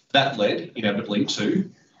 that led inevitably to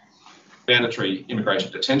mandatory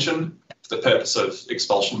immigration detention for the purpose of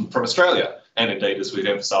expulsion from Australia. And indeed, as we've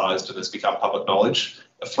emphasised and has become public knowledge,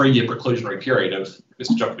 a 3-year preclusionary period of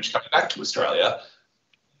Mr Djokovic coming back to Australia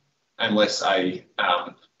unless a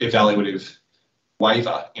evaluative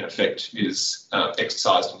waiver, in effect, is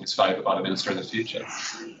exercised in his favour by the Minister in the future.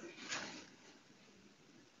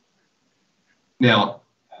 Now,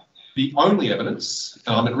 the only evidence,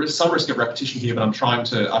 and I'm at some risk of repetition here, but I'm trying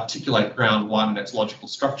to articulate ground one and its logical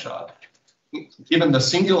structure, given the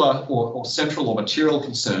singular or central or material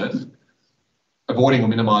concern, avoiding or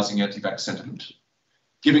minimising anti-vax sentiment,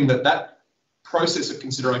 given that process of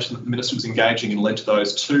consideration that the Minister was engaging in led to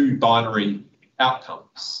those two binary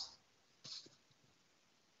outcomes,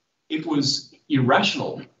 it was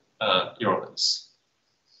irrational, Your Honours,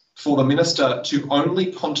 for the Minister to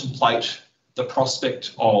only contemplate the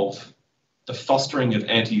prospect of the fostering of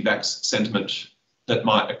anti-vax sentiment that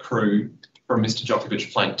might accrue from Mr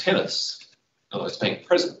Djokovic playing tennis, in other words, being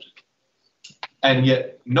present, and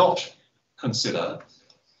yet not consider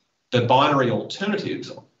the binary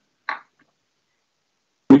alternative,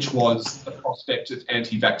 which was the prospect of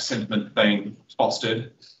anti-vax sentiment being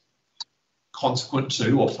fostered consequent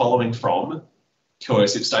to or following from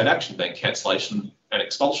coercive state action, being cancellation and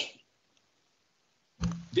expulsion.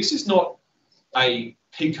 This is not a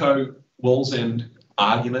Pico Wall's End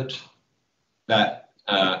argument that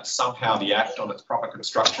somehow the Act on its proper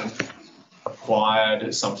construction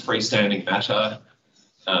required some freestanding matter,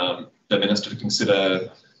 the Minister to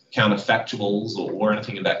consider counterfactuals or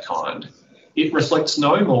anything of that kind. It reflects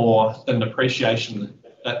no more than an appreciation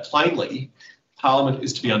that plainly Parliament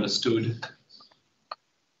is to be understood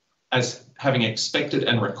as having expected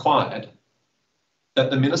and required that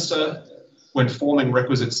the Minister, when forming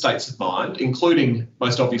requisite states of mind, including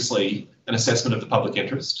most obviously an assessment of the public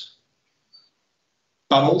interest,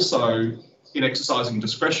 but also in exercising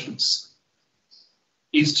discretions,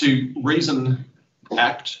 is to reason,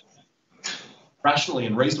 act rationally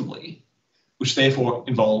and reasonably, which therefore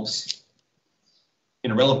involves,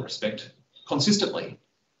 in a relevant respect, consistently.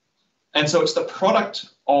 And so it's the product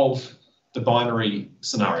of the binary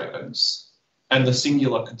scenarios and the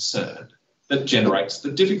singular concern that generates the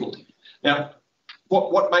difficulty. Now,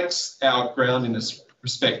 what makes our ground in this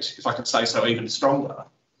respect, if I can say so, even stronger,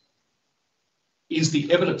 is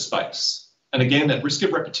the evidence base. And again, at risk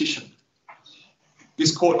of repetition,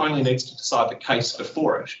 this court only needs to decide the case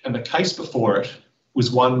before it. And the case before it was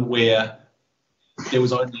one where there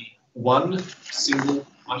was only one single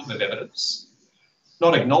item of evidence,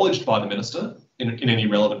 not acknowledged by the Minister in any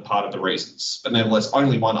relevant part of the reasons, but nevertheless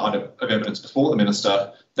only one item of evidence before the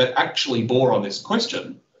Minister that actually bore on this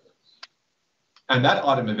question. And that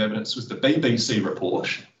item of evidence was the BBC report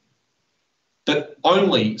that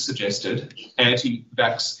only suggested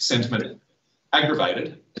anti-vax sentiment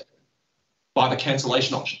aggravated by the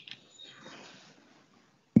cancellation option.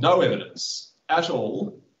 No evidence at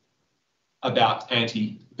all about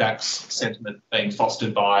anti-vax sentiment being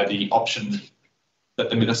fostered by the option that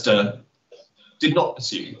the Minister did not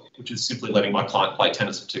pursue, which is simply letting my client play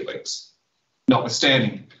tennis for 2 weeks.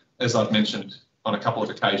 Notwithstanding, as I've mentioned on a couple of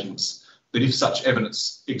occasions, that if such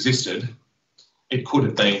evidence existed, it could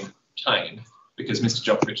have been obtained because Mr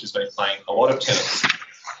Djokovic has been playing a lot of tennis in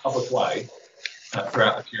a public way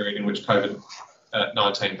throughout the period in which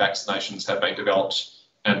COVID-19 vaccinations have been developed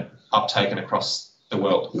and uptaken across the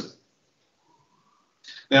world.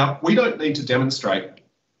 Now, we don't need to demonstrate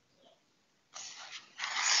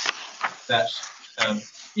that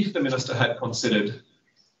if the Minister had considered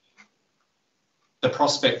the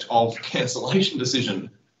prospect of cancellation decision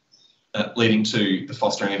leading to the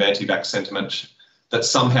fostering of anti-vax sentiment, that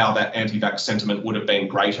somehow that anti-vax sentiment would have been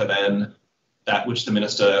greater than that which the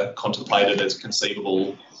Minister contemplated as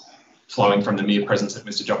conceivable flowing from the mere presence of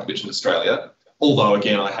Mr Djokovic in Australia. Although,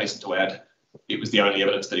 again, I hasten to add, it was the only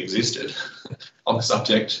evidence that existed on the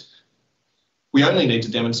subject. We only need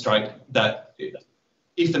to demonstrate that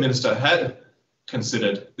if the Minister had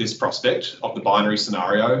considered this prospect of the binary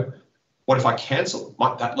scenario, what if I cancel?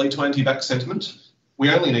 Might that lead to anti-vax sentiment?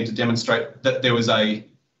 We only need to demonstrate that there was a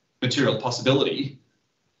material possibility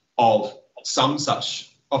of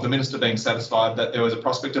the Minister being satisfied that there was a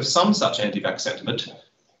prospect of some such anti-vax sentiment.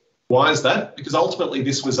 Why is that? Because ultimately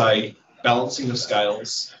this was a balancing of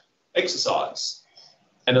scales exercise.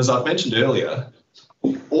 And as I've mentioned earlier,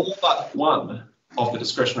 all but one of the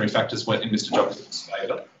discretionary factors went in Mr Djokovic's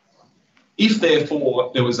favour. If,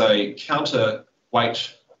 therefore, there was a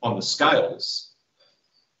counterweight on the scales,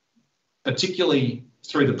 particularly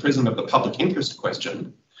through the prism of the public interest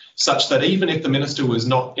question, such that even if the Minister was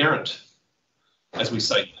not errant, as we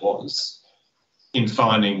say he was, in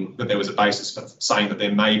finding that there was a basis for saying that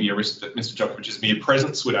there may be a risk that Mr Djokovic's mere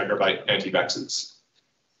presence would aggravate anti-vaxxers.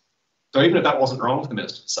 So even if that wasn't wrong for the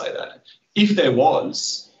Minister to say that, if there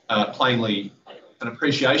was plainly an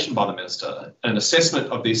appreciation by the minister, an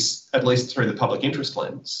assessment of this, at least through the public interest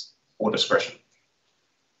lens or discretion,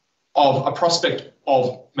 of a prospect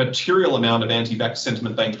of material amount of anti-vax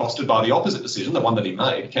sentiment being fostered by the opposite decision, the one that he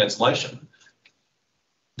made, cancellation,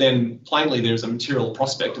 then plainly there's a material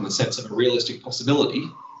prospect in the sense of a realistic possibility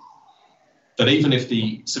that even if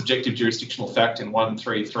the subjective jurisdictional fact in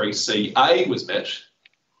 133CA was met,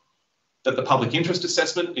 that the public interest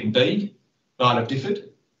assessment in B might have differed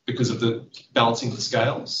because of the balancing of the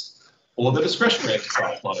scales, or the discretionary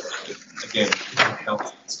exercise might have differed, again, because of the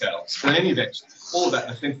balancing of the scales. But in any event, all of that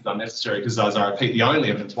in a sense is unnecessary because, as I repeat, the only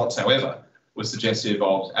evidence whatsoever was suggestive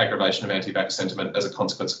of aggravation of anti-vax sentiment as a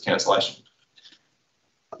consequence of cancellation.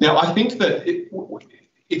 Now, I think that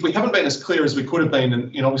if we haven't been as clear as we could have been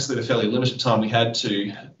in obviously the fairly limited time we had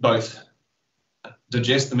to both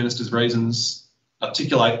digest the minister's reasons,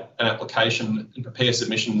 articulate an application and prepare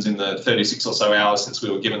submissions in the 36 or so hours since we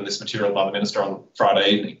were given this material by the minister on Friday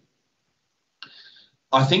evening,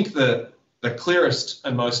 I think the clearest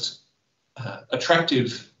and most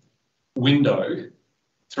attractive window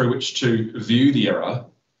through which to view the error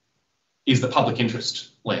is the public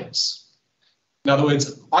interest lens. In other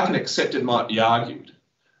words, I can accept it might be argued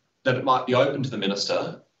that it might be open to the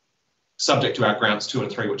minister, subject to our grounds 2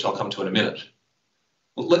 and 3, which I'll come to in a minute.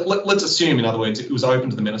 Let's assume, in other words, it was open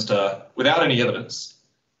to the minister without any evidence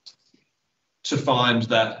to find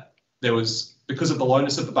that there was, because of the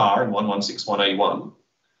lowness of the bar in 1161A1,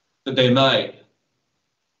 that there may,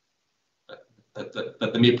 that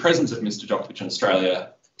the mere presence of Mr Djokovic in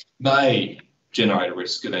Australia may generate a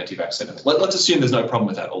risk of anti-vax sentiment. Let's assume there's no problem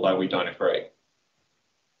with that, although we don't agree.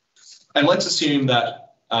 And let's assume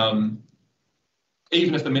that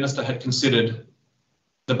even if the minister had considered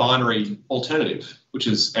the binary alternative, which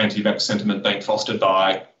is anti-vax sentiment being fostered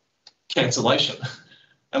by cancellation,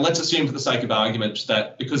 and let's assume for the sake of argument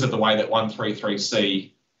that because of the way that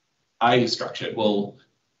 133CA is structured, well,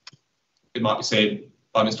 it might be said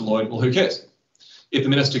by Mr Lloyd, well, who cares? If the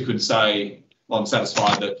minister could say, well, I'm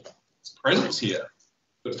satisfied that its presence here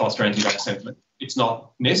would foster anti-vax sentiment, it's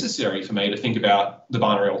not necessary for me to think about the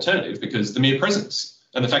binary alternative because the mere presence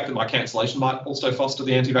and the fact that my cancellation might also foster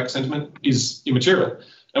the anti-vax sentiment is immaterial.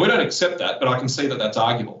 And we don't accept that, but I can see that that's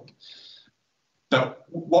arguable. Now,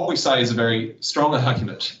 what we say is a very strong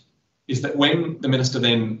argument is that when the minister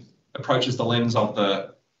then approaches the lens of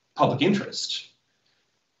the public interest,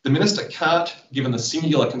 the minister can't, given the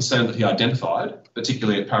singular concern that he identified,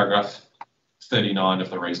 particularly at paragraph 39 of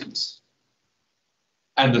the reasons,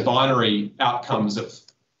 and the binary outcomes of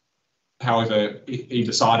however he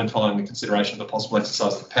decided following the consideration of the possible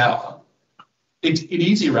exercise of the power, it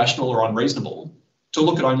is irrational or unreasonable to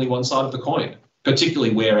look at only one side of the coin,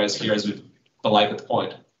 particularly whereas here, as we've belaboured the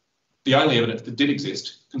point, the only evidence that did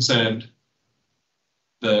exist concerned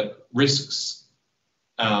the risks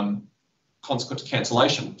consequent to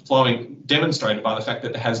cancellation, demonstrated by the fact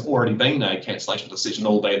that there has already been a cancellation decision,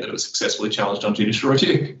 albeit that it was successfully challenged on judicial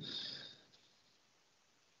review.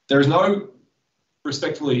 There is no,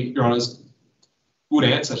 respectfully, Your Honours, good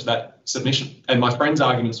answer to that submission. And my friend's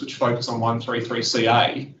arguments, which focus on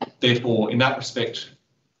 133CA, therefore, in that respect,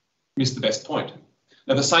 miss the best point.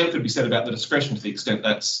 Now, the same could be said about the discretion to the extent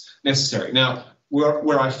that's necessary. Now,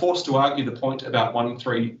 were I forced to argue the point about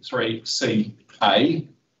 133CA,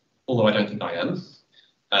 although I don't think I am,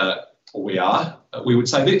 or we are, we would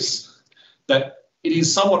say this, that it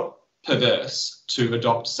is somewhat perverse to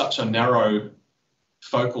adopt such a narrow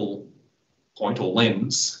focal point or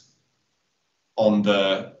lens on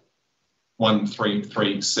the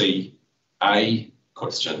 133CA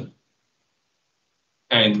question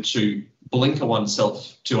and to blinker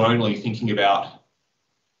oneself to only thinking about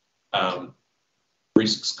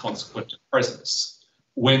risks consequent to presence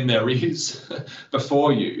when there is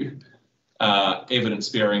before you evidence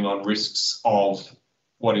bearing on risks of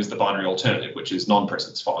what is the binary alternative, which is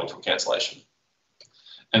non-presence following from cancellation.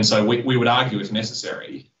 And so we would argue, if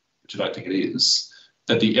necessary, which I don't think it is,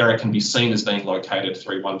 that the error can be seen as being located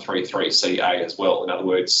through 133CA as well. In other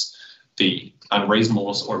words, the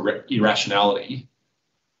unreasonableness or irrationality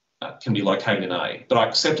can be located in A. But I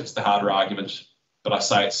accept it's the harder argument, but I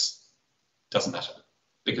say it doesn't matter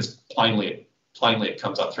because plainly it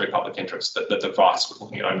comes up through public interest that the device was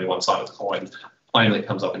looking at only one side of the coin. Plainly it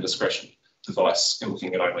comes up in discretion, device in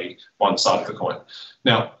looking at only one side of the coin.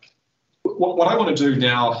 Now, what I want to do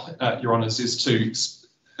now, Your Honours, is to,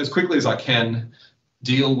 as quickly as I can,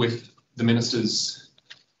 deal with the Minister's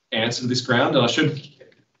answer to this ground. And I should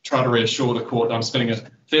try to reassure the Court that I'm spending a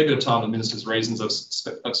fair bit of time on the Minister's reasons.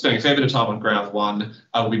 I'm spending a fair bit of time on ground 1.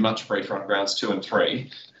 I will be much briefer on grounds 2 and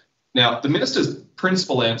 3. Now, the minister's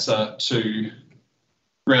principal answer to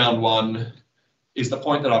round one is the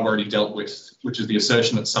point that I've already dealt with, which is the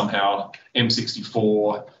assertion that somehow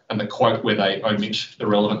M64 and the quote where they omit the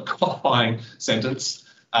relevant qualifying sentence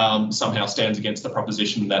somehow stands against the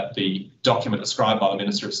proposition that the document ascribed by the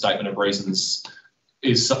Minister of Statement of Reasons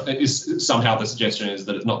is somehow the suggestion is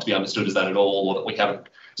that it's not to be understood as that at all, or that we haven't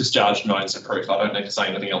discharged notice of proof. I don't need to say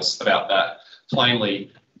anything else about that.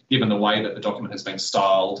 Plainly, given the way that the document has been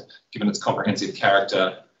styled, given its comprehensive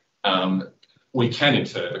character, we can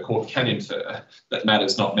infer, the court can infer, that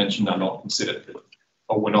matters not mentioned are not considered,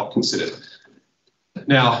 or were not considered.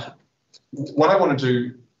 Now, what I want to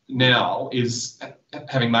do now is,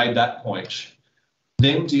 having made that point,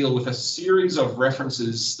 then deal with a series of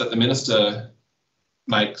references that the Minister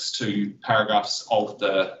makes to paragraphs of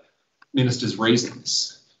the Minister's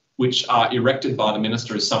reasons, which are erected by the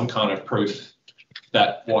Minister as some kind of proof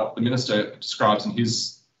that what the Minister describes in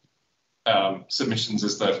his submissions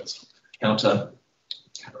as the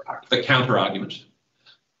counter argument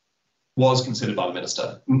was considered by the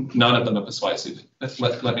Minister. None of them are persuasive.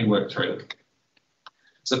 Let me work through them.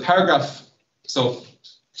 So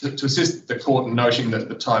to assist the court in noting that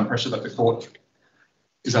the time pressure that the court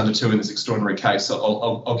is under to in this extraordinary case, so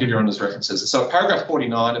I'll give you Honour's references. So paragraph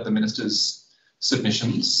 49 of the Minister's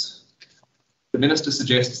submissions, the Minister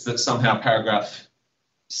suggests that somehow paragraph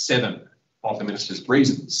 7 of the Minister's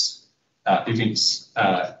reasons evince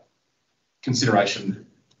consideration.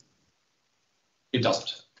 It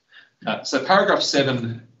doesn't. So paragraph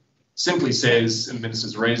 7 simply says, in the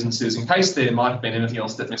Minister's reasons, says, in case there might have been anything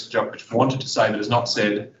else that Mr Djokovic wanted to say that is not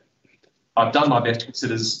said, I've done my best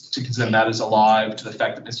to consider matters alive to the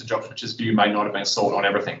fact that Mr Djokovic's view may not have been sought on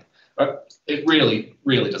everything. But it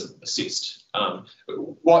really doesn't assist.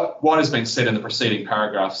 What has been said in the preceding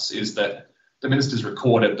paragraphs is that the Minister's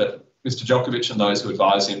recorded that Mr Djokovic and those who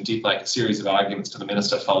advise him did make a series of arguments to the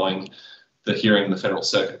Minister following the hearing in the Federal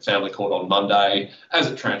Circuit Family Court on Monday. As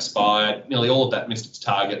it transpired, nearly all of that missed its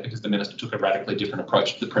target because the Minister took a radically different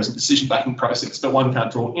approach to the present decision-making process. But one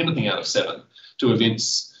can't draw anything out of 7 to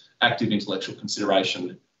evince active intellectual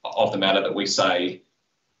consideration of the matter that we say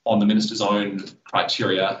on the Minister's own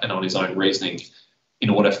criteria and on his own reasoning in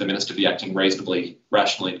order for the Minister to be acting reasonably,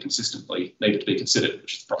 rationally and consistently needed to be considered,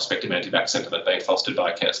 which is the prospective anti-vax sentiment being fostered by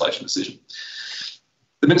a cancellation decision.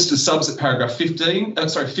 The Minister's subs at paragraph 50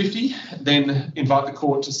 then invite the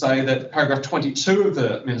court to say that paragraph 22 of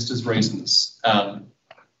the Minister's reasons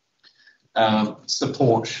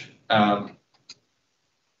support the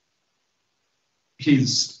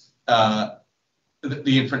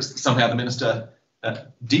inference that somehow the Minister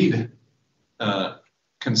did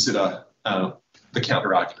consider the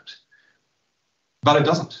counter-argument. But it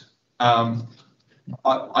doesn't.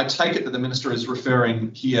 I take it that the Minister is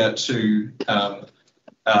referring here to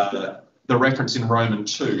the reference in Roman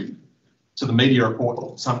 2 to the media report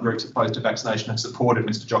that some groups opposed to vaccination have supported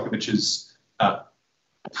Mr Djokovic's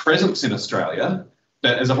presence in Australia.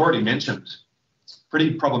 But as I've already mentioned, it's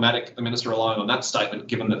pretty problematic the Minister relying on that statement,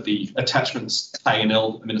 given that the attachments A and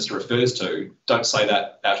L the Minister refers to don't say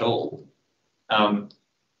that at all. In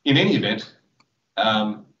any event,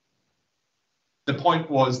 the point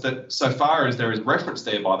was that so far as there is reference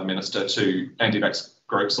there by the Minister to anti-vax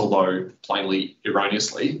groups, although plainly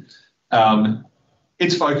erroneously,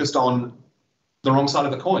 it's focused on the wrong side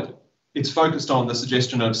of the coin. It's focused on the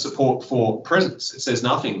suggestion of support for presence. It says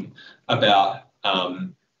nothing about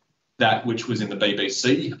that which was in the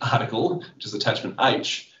BBC article, which is attachment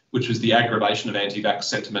H, which was the aggravation of anti-vax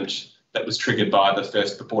sentiment that was triggered by the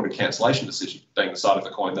first purported cancellation decision, being the side of the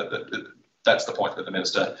coin that's the point that the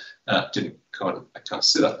Minister didn't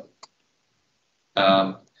consider.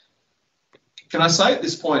 Can I say at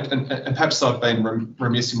this point, and perhaps I've been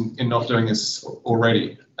remiss in not doing this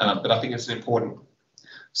already, but I think it's an important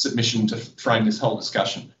submission to frame this whole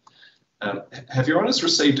discussion. Have Your Honours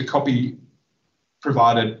received a copy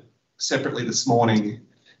provided separately this morning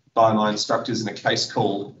by my instructors in a case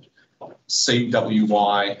called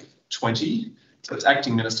CWY 20? So it's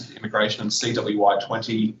Acting Minister for Immigration and CWY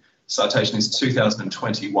 20. Citation is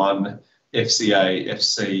 2021 FCA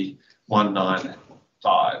FC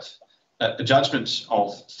 195. A judgment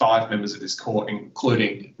of 5 members of this court,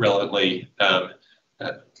 including relevantly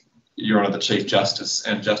Your Honour the Chief Justice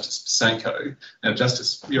and Justice Pasenko. Now,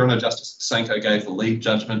 Your Honour Justice Pasenko gave the lead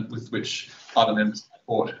judgment with which other members of the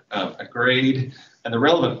court agreed. And the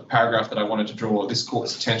relevant paragraph that I wanted to draw this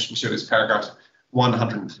court's attention to is paragraph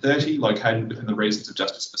 130, located within the reasons of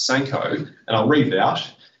Justice Pasenko. And I'll read it out.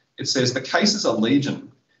 It says, the cases are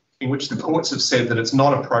legion in which the courts have said that it's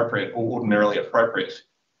not appropriate or ordinarily appropriate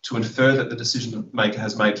to infer that the decision maker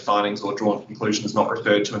has made findings or drawn conclusions not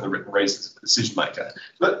referred to in the written reasons of the decision maker.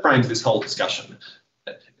 That frames this whole discussion.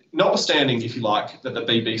 Notwithstanding, if you like, that the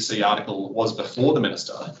BBC article was before the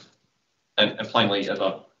minister, and plainly, as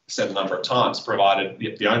I've said a number of times, provided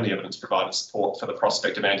the only evidence provided support for the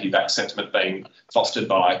prospect of anti-vax sentiment being fostered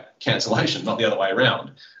by cancellation, not the other way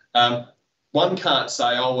around. One can't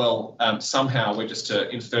say, oh, well, somehow we're just to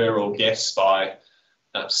infer or guess by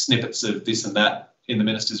snippets of this and that in the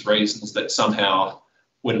minister's reasons that somehow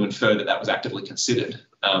were to infer that that was actively considered.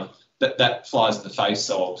 That flies in the face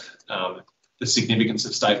of the significance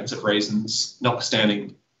of statements of reasons,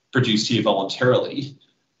 notwithstanding produced here voluntarily,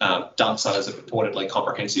 done so as a purportedly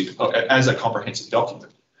comprehensive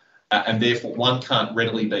document. And therefore one can't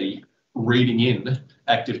readily be reading in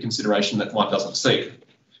active consideration that one doesn't see.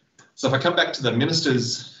 So if I come back to the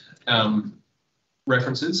minister's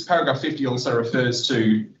references, paragraph 50 also refers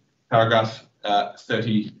to paragraph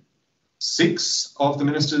 36 of the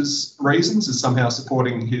minister's reasons as somehow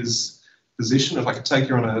supporting his position. If I could take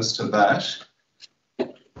your honours to that.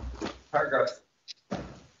 Paragraph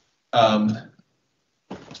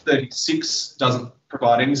 36 doesn't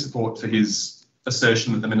provide any support for his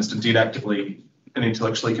assertion that the minister did actively and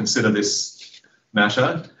intellectually consider this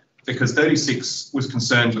matter, because 36 was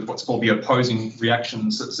concerned with what's called the opposing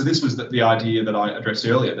reactions. So this was the idea that I addressed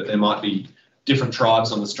earlier, that there might be different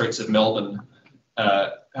tribes on the streets of Melbourne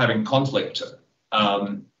having conflict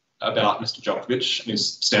about Mr Djokovic and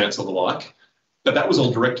his stance or the like. But that was all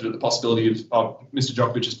directed at the possibility of Mr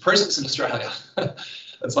Djokovic's presence in Australia.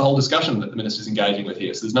 That's the whole discussion that the minister's engaging with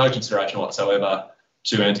here. So there's no consideration whatsoever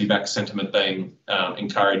to anti-vax sentiment being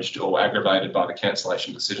encouraged or aggravated by the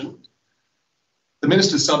cancellation decision. The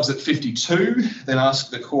minister subs at 52 then asked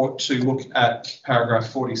the court to look at paragraph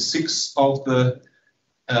 46 of the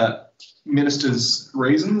minister's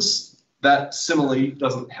reasons. That similarly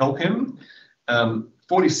doesn't help him.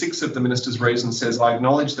 46 of the minister's reasons says, I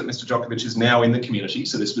acknowledge that Mr Djokovic is now in the community.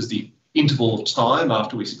 So this was the interval of time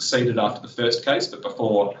after we succeeded after the first case, but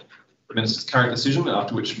before the minister's current decision,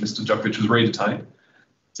 after which Mr Djokovic was re-detained.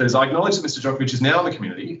 Says, I acknowledge that Mr Djokovic is now in the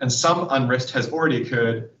community and some unrest has already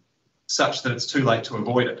occurred such that it's too late to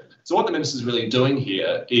avoid it. So what the minister's really doing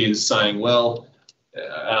here is saying, well,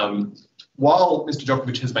 while Mr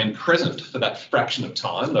Djokovic has been present for that fraction of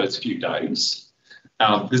time, those few days,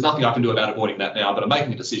 there's nothing I can do about avoiding that now, but I'm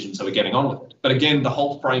making a decision, so we're getting on with it. But again, the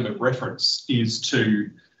whole frame of reference is to,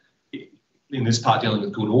 in this part dealing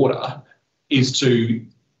with good order, is to,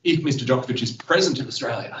 if Mr Djokovic is present in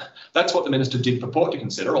Australia, that's what the minister did purport to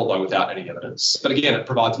consider, although without any evidence. But again, it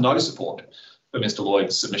provides no support for Mr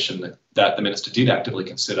Lloyd's submission that the minister did actively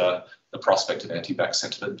consider the prospect of anti-vax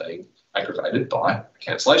sentiment being aggravated by a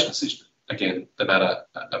cancellation decision. Again, the matter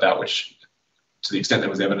about which, to the extent there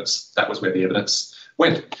was evidence, that was where the evidence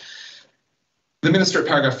went. The minister at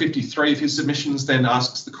paragraph 53 of his submissions then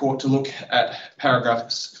asks the court to look at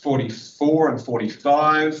paragraphs 44 and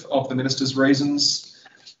 45 of the minister's reasons.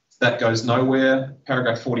 That goes nowhere.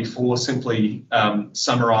 Paragraph 44 simply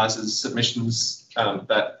summarises submissions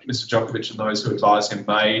that Mr Djokovic and those who advised him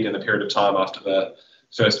made in the period of time after the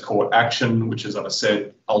first court action, which, as I've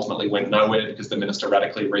said, ultimately went nowhere because the minister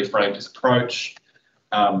radically reframed his approach.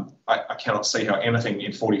 I cannot see how anything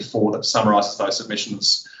in 44 that summarises those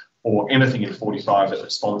submissions or anything in 45 that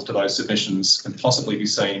responds to those submissions can possibly be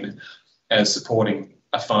seen as supporting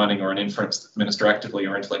a finding or an inference that the minister actively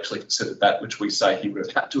or intellectually considered that which we say he would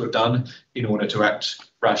have had to have done in order to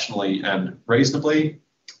act rationally and reasonably.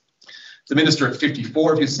 The minister at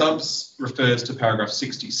 54 of his subs refers to paragraph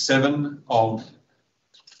 67 of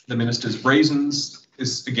the minister's reasons.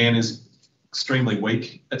 This again is extremely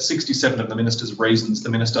weak. At 67 of the minister's reasons, the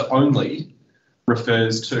minister only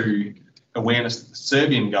refers to awareness that the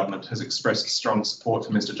Serbian government has expressed strong support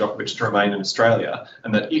for Mr Djokovic to remain in Australia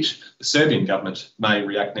and that the Serbian government may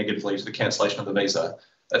react negatively to the cancellation of the visa.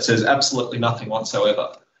 That says absolutely nothing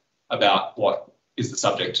whatsoever about what is the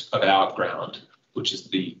subject of our ground, which is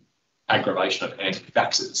the aggravation of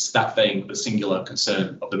anti-vaxxers, that being the singular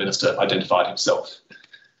concern of the minister identified himself.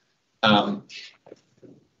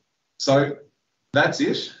 So that's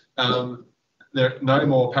it. There are no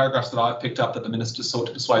more paragraphs that I've picked up that the minister sought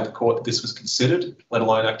to persuade the court that this was considered, let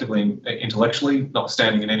alone actively and intellectually,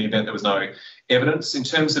 notwithstanding in any event there was no evidence. In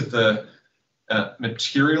terms of the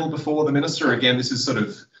material before the minister, again, this is sort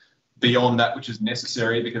of beyond that which is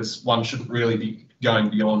necessary because one shouldn't really be going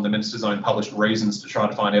beyond the minister's own published reasons to try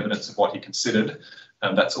to find evidence of what he considered.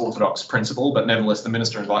 That's orthodox principle, but nevertheless the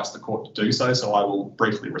minister invites the court to do so, so I will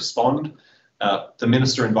briefly respond. The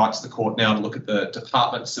minister invites the court now to look at the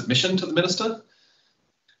department's submission to the minister.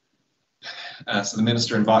 So the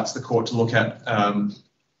minister invites the court to look at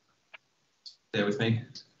Bear with me.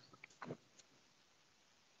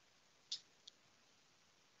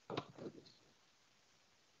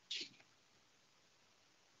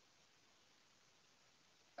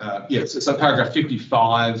 Yes, so paragraph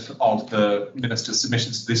 55 of the Minister's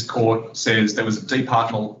submissions to this court says there was a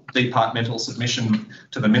departmental submission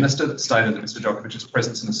to the Minister that stated that Mr Djokovic's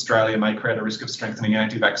presence in Australia may create a risk of strengthening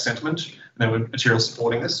anti-vax sentiment, and there were materials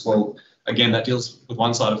supporting this. Well, again, that deals with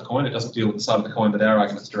one side of the coin. It doesn't deal with the side of the coin that our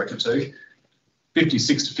argument is directed to.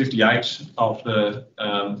 56 to 58 of the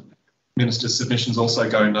Minister's submissions also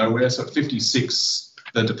go nowhere. So at 56,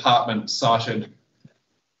 the department cited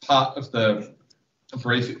part of the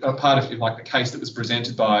the case that was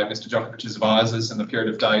presented by Mr Djokovic's advisors in the period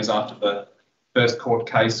of days after the first court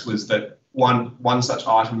case was that one such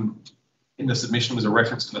item in the submission was a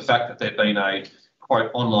reference to the fact that there'd been a, quote,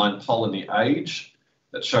 online poll in The Age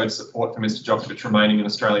that showed support for Mr Djokovic remaining in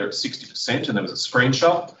Australia at 60%, and there was a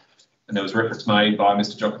screenshot, and there was reference made by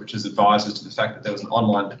Mr Djokovic's advisors to the fact that there was an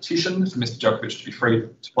online petition for Mr Djokovic to be free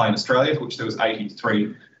to play in Australia, for which there was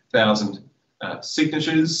 83,000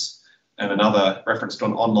 signatures, and another reference to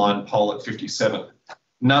an online poll at 57.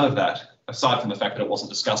 None of that, aside from the fact that it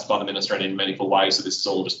wasn't discussed by the Minister in any meaningful way, so this is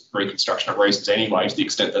all just reconstruction of reasons anyway, to the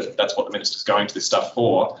extent that that's what the Minister's going to this stuff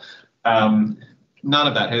for, none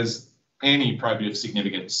of that has any probative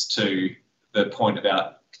significance to the point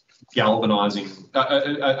about galvanising,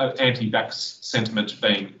 anti-vax sentiment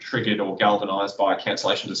being triggered or galvanised by a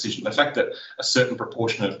cancellation decision. The fact that a certain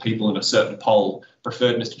proportion of people in a certain poll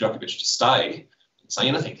preferred Mr Djokovic to stay say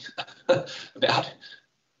anything about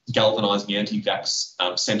galvanising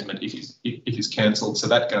anti-vax sentiment if he's cancelled. So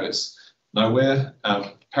that goes nowhere.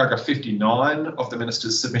 Paragraph 59 of the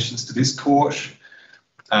Minister's submissions to this court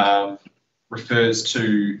refers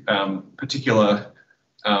to particular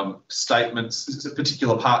statements,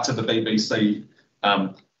 particular parts of the BBC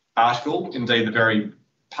article, indeed the very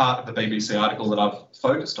part of the BBC article that I've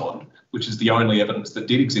focused on, which is the only evidence that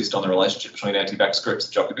did exist on the relationship between anti-vax groups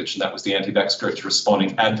and Djokovic, and that was the anti-vax groups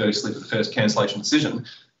responding adversely to the first cancellation decision.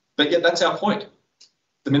 But yet that's our point.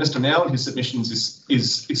 The Minister now in his submissions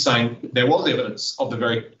is saying there was evidence of the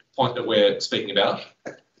very point that we're speaking about,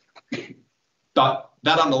 but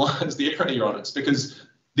that underlines the error, Your Honours, because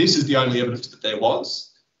this is the only evidence that there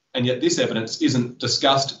was, and yet this evidence isn't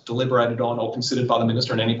discussed, deliberated on or considered by the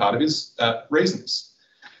Minister in any part of his reasons.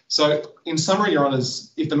 So, in summary, Your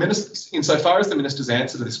Honours, if the Minister, insofar as the Minister's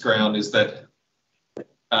answer to this ground is that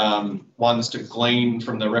one's to glean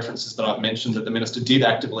from the references that I've mentioned that the Minister did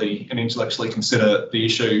actively and intellectually consider the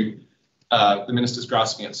issue, the Minister's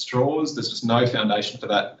grasping at straws. There's just no foundation for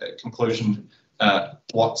that conclusion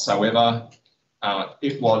whatsoever.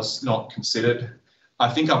 It was not considered. I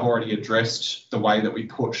think I've already addressed the way that we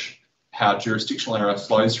push how jurisdictional error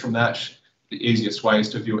flows from that. The easiest way is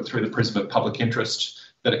to view it through the prism of public interest,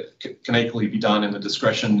 that it can equally be done in the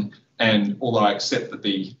discretion. And although I accept that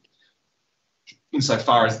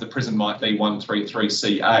insofar as the prism might be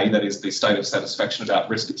 133CA, that is the state of satisfaction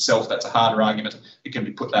about risk itself, that's a harder argument. It can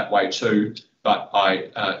be put that way too, but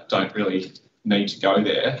I don't really need to go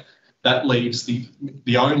there. That leaves the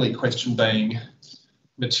only question being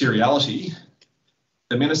materiality.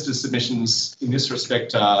 The Minister's submissions in this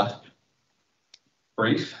respect are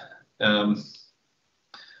brief. The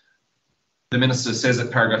Minister says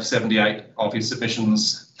at paragraph 78 of his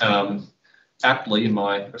submissions, aptly in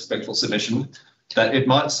my respectful submission, that it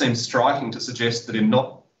might seem striking to suggest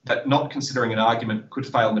that not considering an argument could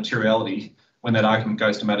fail materiality when that argument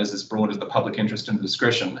goes to matters as broad as the public interest and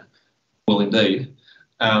discretion. Well, indeed.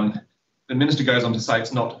 The Minister goes on to say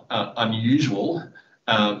it's not unusual,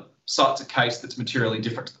 cites a case that's materially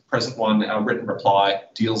different to the present one. Our written reply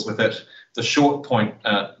deals with it. The short point,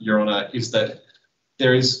 Your Honour, is that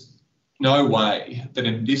there is no way that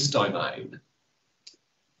in this domain,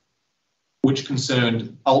 which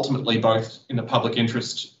concerned ultimately both in the public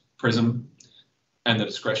interest prism and the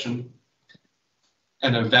discretion,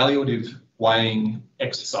 an evaluative weighing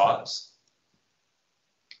exercise,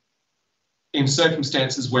 in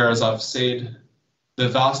circumstances where, as I've said, the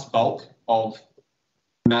vast bulk of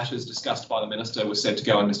matters discussed by the Minister was said to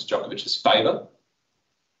go in Mr Djokovic's favour,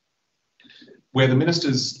 where the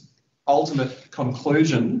Minister's ultimate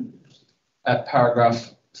conclusion at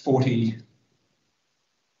paragraph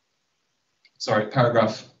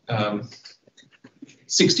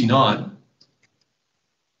 69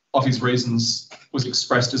 of his reasons was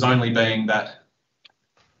expressed as only being that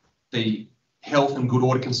the health and good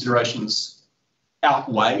order considerations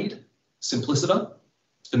outweighed simpliciter,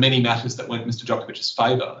 the many matters that went in Mr Djokovic's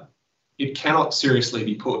favour. It cannot seriously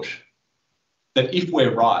be put that if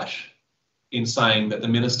we're right in saying that the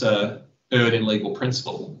Minister erred in legal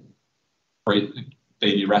principle, be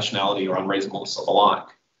the irrationality or unreasonableness or the like,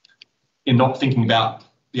 in not thinking about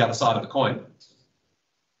the other side of the coin,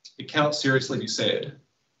 it cannot seriously be said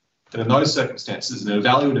that in those circumstances, in an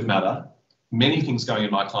evaluative matter, many things going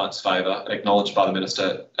in my client's favour, acknowledged by the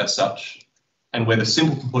Minister as such, and where the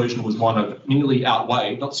simple conclusion was one of nearly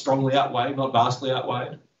outweighed, not strongly outweighed, not vastly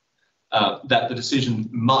outweighed, that the decision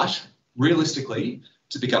might, realistically,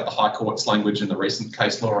 to pick up the High Court's language in the recent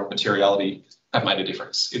case law on materiality, have made a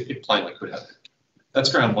difference. It plainly could have.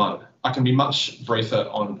 That's ground one. I can be much briefer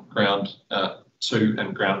on ground 2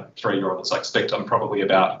 and ground 3, Your Honours. I expect I'm probably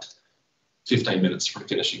about 15 minutes from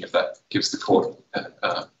finishing, if that gives the court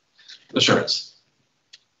assurance.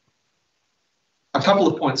 A couple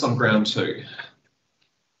of points on ground 2.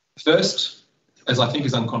 First, as I think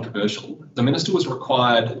is uncontroversial, the Minister was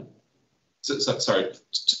required,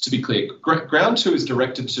 to be clear, ground 2 is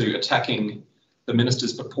directed to attacking the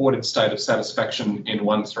Minister's purported state of satisfaction in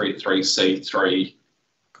 133C3A.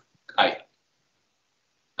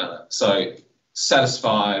 So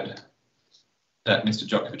satisfied that Mr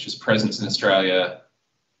Djokovic's presence in Australia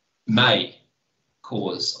may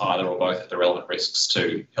cause either or both of the relevant risks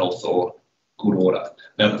to health or good order.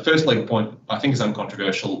 Now, the first legal point I think is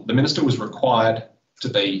uncontroversial. The Minister was required to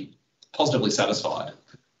be positively satisfied.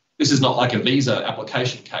 This is not like a visa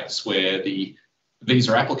application case where the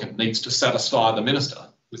visa applicant needs to satisfy the Minister.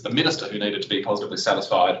 It was the Minister who needed to be positively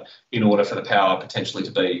satisfied in order for the power potentially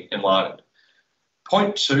to be enlightened.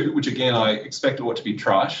 Point 2, which again I expect ought to be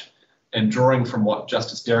trite, and drawing from what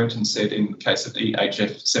Justice Derrington said in the case of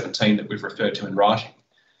EHF 17 that we've referred to in writing,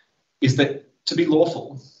 is that to be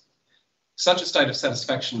lawful, such a state of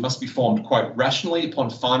satisfaction must be formed, quote, rationally upon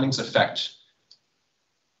findings of fact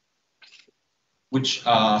which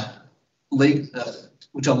are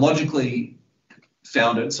logically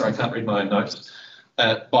founded, sorry, I can't read my own notes,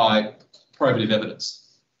 by probative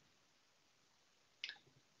evidence.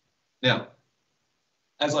 Now,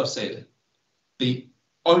 as I've said, the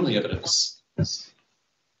only evidence,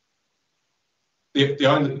 the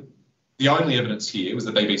only evidence here was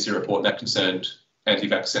the BBC report that concerned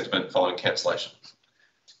anti-vax sentiment following cancellation.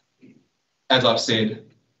 As I've said,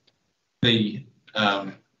 if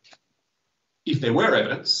there were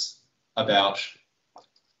evidence about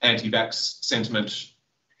anti-vax sentiment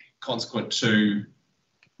consequent to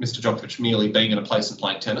Mr Djokovic merely being in a place and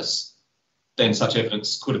playing tennis, then such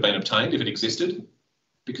evidence could have been obtained if it existed,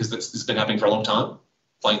 because this has been happening for a long time,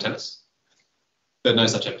 playing tennis. But no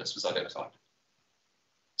such evidence was identified.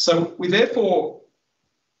 So we therefore,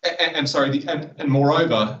 and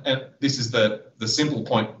moreover, and this is the simple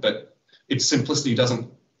point, but its simplicity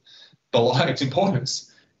doesn't belie its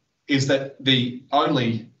importance, is that the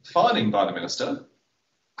only finding by the Minister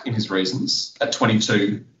in his reasons at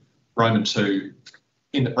 22 Roman 2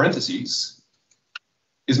 in the parentheses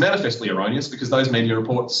is manifestly erroneous, because those media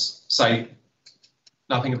reports say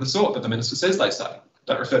nothing of the sort that the Minister says they say.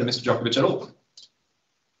 Don't refer to Mr Djokovic at all.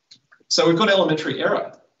 So we've got elementary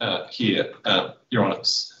error here, Your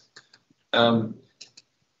Honours. I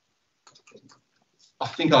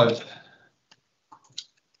think I've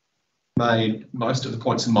made most of the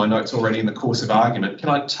points in my notes already in the course of argument. Can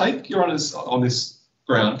I take Your Honours on this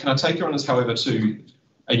ground? Can I take Your Honours, however, to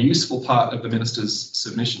a useful part of the Minister's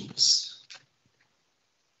submissions?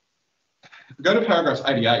 If we go to paragraph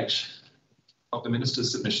 88 of the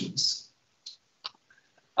Minister's submissions,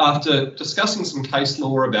 after discussing some case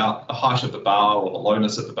law about the height of the bar or the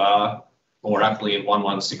lowness of the bar, more aptly in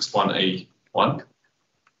 1161E1,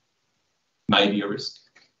 may be a risk,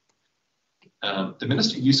 the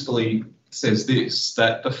Minister usefully says this,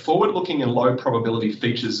 that the forward-looking and low probability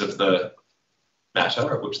features of the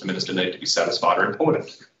matter of which the Minister needed to be satisfied are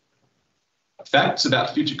important. Facts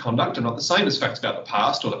about future conduct are not the same as facts about the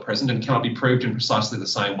past or the present and cannot be proved in precisely the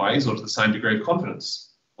same ways or to the same degree of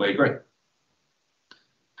confidence. We agree.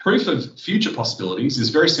 Proof of future possibilities is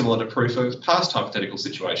very similar to proof of past hypothetical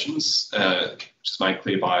situations, which is made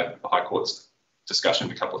clear by the High Court's discussion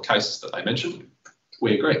of a couple of cases that they mentioned.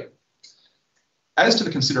 We agree. As to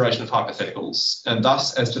the consideration of hypotheticals, and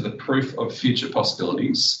thus as to the proof of future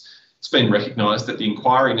possibilities, it's been recognised that the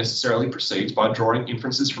inquiry necessarily proceeds by drawing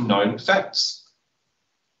inferences from known facts.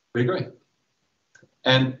 We agree.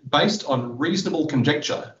 And based on reasonable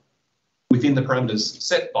conjecture within the parameters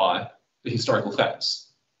set by the historical facts.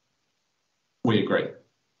 We agree.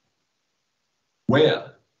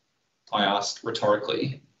 Where, I asked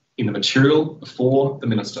rhetorically, in the material before the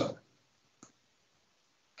Minister,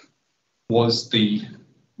 was the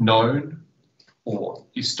known or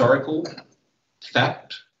historical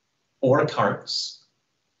fact or occurrence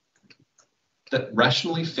that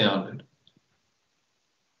rationally founded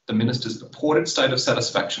the Minister's purported state of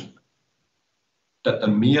satisfaction that the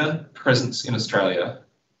mere presence in Australia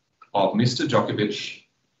of Mr. Djokovic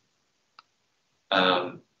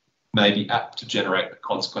may be apt to generate the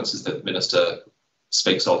consequences that the Minister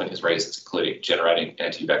speaks of in his reasons, including generating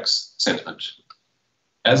anti-vax sentiment.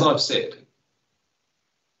 As I've said,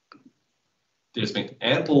 there's been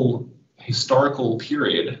ample historical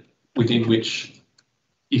period within which,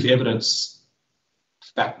 if evidence,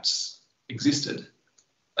 facts existed,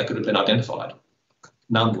 they could have been identified.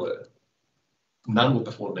 None were. None were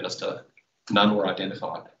before the Minister. None were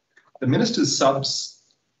identified. The Minister's subs,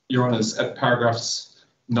 Your Honours, at paragraphs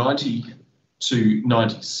 90 to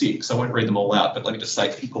 96, I won't read them all out, but let me just say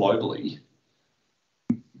globally,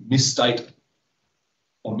 misstate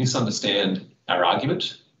or misunderstand our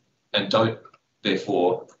argument and don't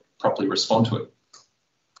therefore properly respond to it.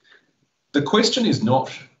 The question is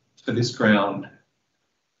not, for this ground,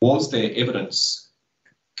 was there evidence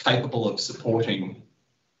capable of supporting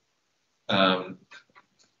a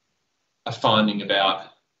finding about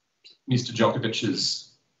Mr.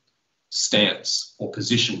 Djokovic's stance or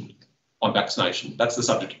position on vaccination? That's the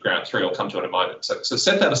subject of ground 3. I'll come to it in a moment. So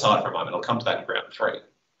set that aside for a moment. I'll come to that in ground 3.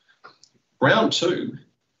 Ground 2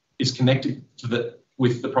 is connected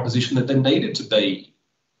with the proposition that there needed to be,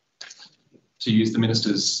 to use the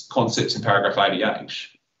Minister's concepts in paragraph 88,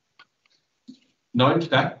 known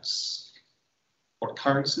facts or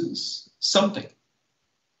occurrences, something,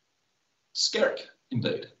 skerrick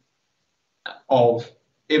indeed, of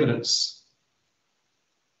evidence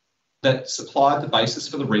that supplied the basis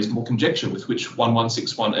for the reasonable conjecture with which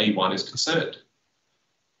 1161E1 is concerned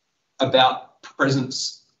about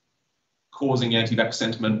presence causing anti-vax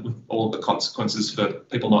sentiment with all the consequences for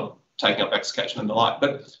people not taking up vaccination and the like,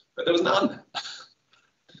 but there was none.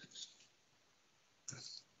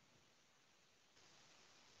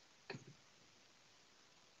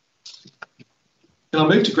 Can I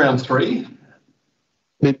move to ground 3?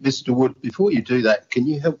 Mr. Wood, before you do that, can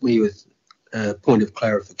you help me with a point of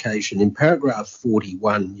clarification? In paragraph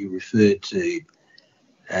 41, you referred to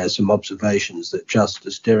some observations that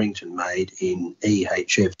Justice Derrington made in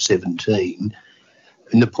EHF 17,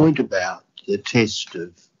 and the point about the test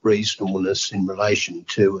of reasonableness in relation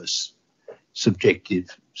to a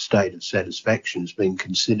subjective state of satisfaction has been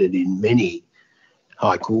considered in many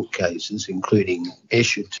High Court cases, including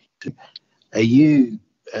Escher. Are you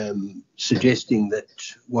suggesting that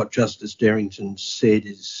what Justice Derrington said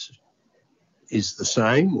is the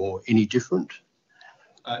same or any different?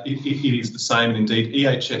 It is the same, and indeed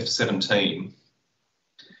EHF 17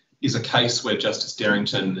 is a case where Justice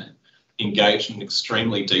Derrington engaged in an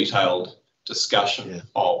extremely detailed discussion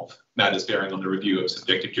of matters bearing on the review of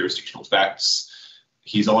subjective jurisdictional facts.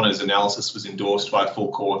 His Honour's analysis was endorsed by a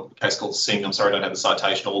full court, a case called Singh. I'm sorry I don't have the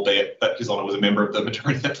citation, albeit that His Honour was a member of the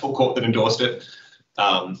majority of that full court that endorsed it.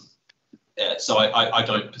 So I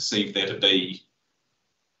don't perceive there to be,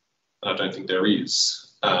 and I don't think there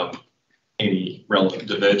is, any relevant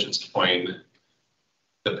divergence between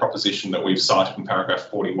the proposition that we've cited in paragraph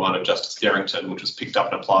 41 of Justice Derrington, which was picked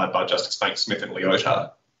up and applied by Justice Banks-Smith and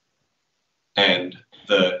Leota, and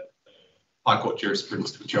the High Court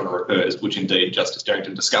jurisprudence to which Your Honour refers, which indeed Justice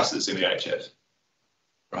Derrington discusses in the EHF.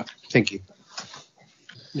 Right, thank you.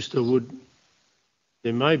 Mr. Wood,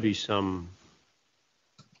 there may be some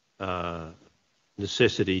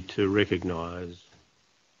necessity to recognise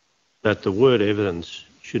that the word evidence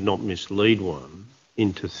should not mislead one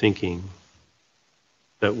into thinking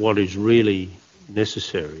that what is really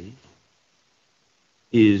necessary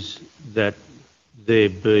is that there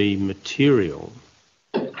be material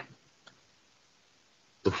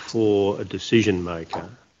before a decision maker,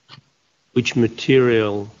 which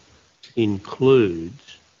material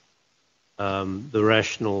includes the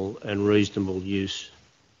rational and reasonable use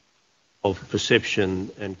of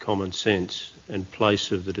perception and common sense and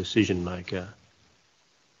place of the decision maker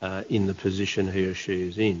in the position he or she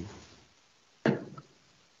is in.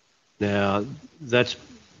 Now, that's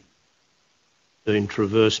been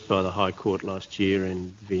traversed by the High Court last year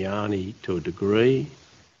in Vianney to a degree,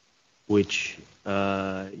 which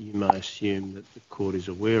you may assume that the court is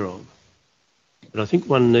aware of. But I think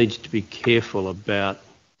one needs to be careful about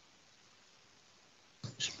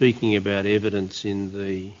speaking about evidence in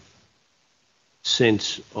the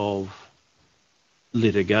sense of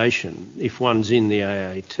litigation. If one's in the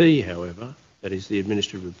AAT, however, that is the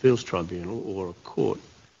Administrative Appeals Tribunal or a court,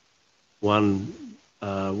 one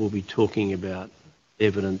will be talking about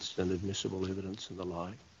evidence and admissible evidence and the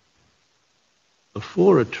like.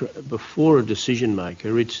 Before a decision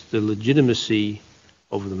maker, it's the legitimacy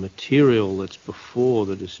of the material that's before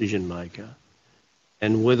the decision maker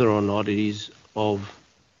and whether or not it is of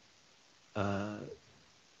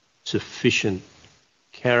sufficient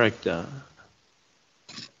character,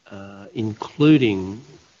 including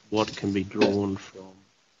what can be drawn from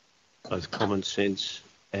both common sense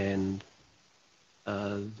and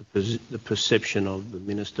the perception of the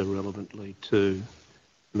minister relevantly to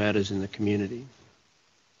matters in the community.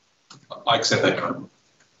 I accept that, Your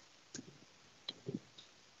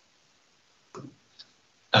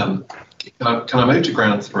Honour. Can I move to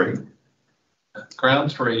ground 3?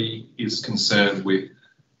 Ground 3 is concerned with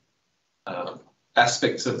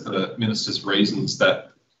aspects of the minister's reasons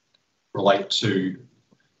that relate to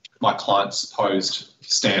my client's supposed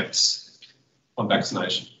stance on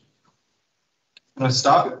vaccination. And I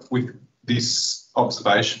start with this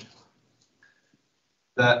observation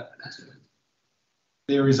that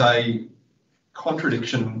there is a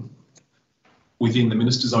contradiction within the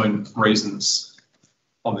minister's own reasons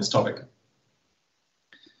on this topic.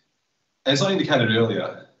 As I indicated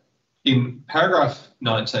earlier, in paragraph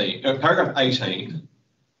 18,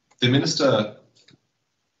 the minister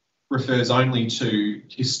refers only to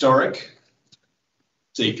historic,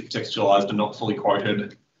 decontextualised and not fully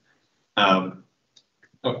quoted,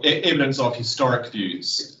 evidence of historic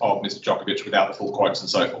views of Mr Djokovic without the full quotes and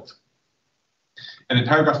so forth. And in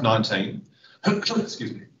paragraph 19,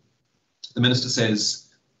 excuse me, the minister says,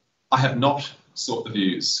 I have not sought the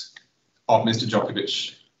views of Mr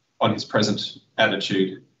Djokovic on his present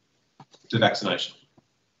attitude to vaccination.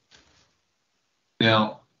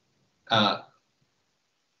 Now,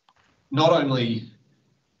 not only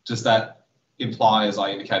does that imply, as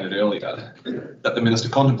I indicated earlier, that the minister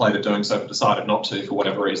contemplated doing so but decided not to for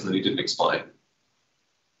whatever reason that he didn't explain,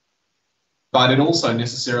 but it also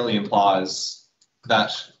necessarily implies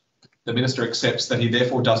that the minister accepts that he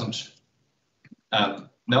therefore doesn't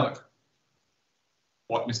know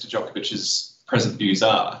what Mr Djokovic's present views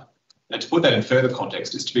are. And to put that in further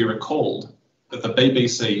context is to be recalled that the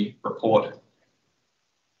BBC report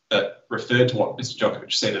that referred to what Mr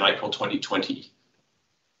Djokovic said in April 2020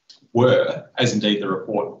 were, as indeed the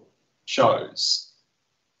report shows,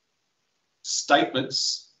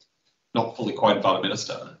 statements not fully quoted by the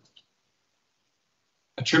minister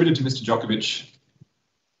attributed to Mr Djokovic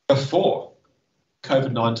before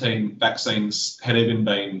COVID-19 vaccines had even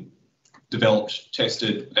been developed,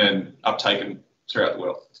 tested and uptaken throughout the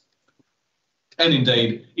world. And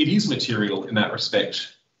indeed, it is material in that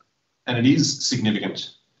respect, and it is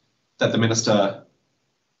significant that the minister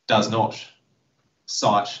does not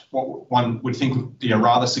cite what one would think would be a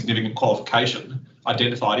rather significant qualification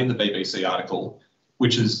identified in the BBC article,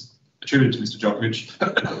 which is attributed to Mr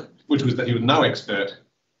Djokovic, which was that he was no expert,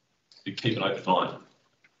 he'd keep an open mind.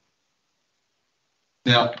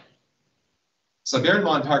 Now, so bear in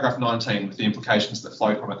mind paragraph 19 with the implications that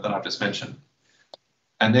flow from it that I've just mentioned,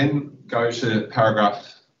 and then go to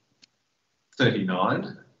paragraph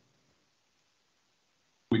 39,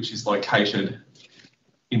 which is located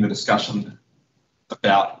in the discussion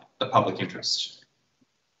about the public interest.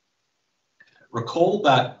 Recall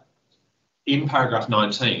that in paragraph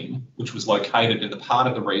 19, which was located in the part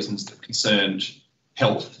of the reasons that concerned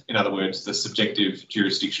health, in other words, the subjective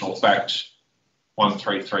jurisdictional fact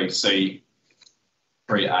 133C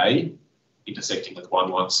 3A, intersecting with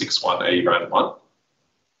 1161E round 1.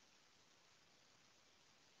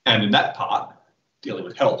 And in that part, dealing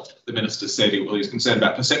with health, the minister said he was concerned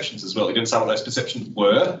about perceptions as well. He didn't say what those perceptions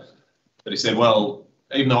were, but he said, well,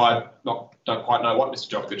 even though I don't quite know what Mr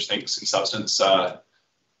Djokovic thinks in substance, I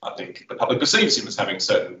think the public perceives him as having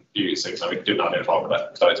certain views, even though he didn't identify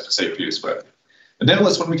what those perceived views were. But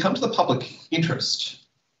nevertheless, when we come to the public interest,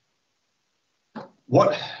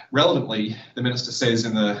 what relevantly the minister says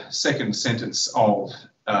in the second sentence of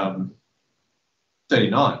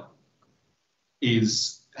 39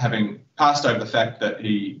 is, having passed over the fact that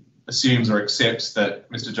he assumes or accepts that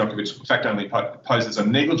Mr Djokovic in fact only poses a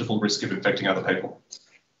negligible risk of infecting other people,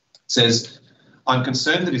 says, I'm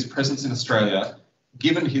concerned that his presence in Australia,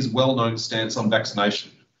 given his well-known stance on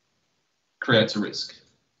vaccination, creates a risk.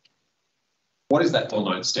 What is that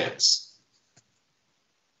well-known stance?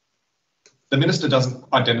 The minister doesn't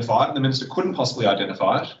identify it, and the minister couldn't possibly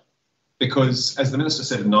identify it because, as the minister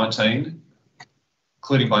said in 19,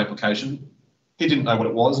 including by implication, he didn't know what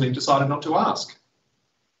it was and he decided not to ask.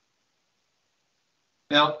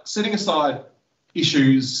 Now, setting aside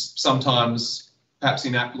issues sometimes perhaps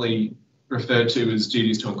inaptly referred to as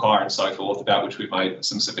duties to inquire and so forth, about which we've made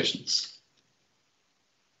some submissions,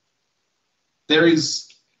 there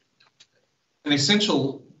is an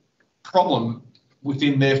essential problem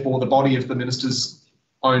within, therefore, the body of the minister's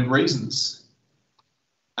own reasons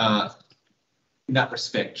in that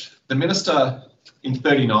respect. The minister in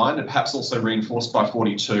 39, and perhaps also reinforced by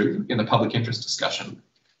 42 in the public interest discussion,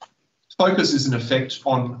 focus is in effect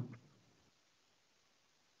on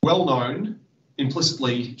well-known,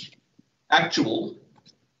 implicitly actual,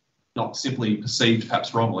 not simply perceived,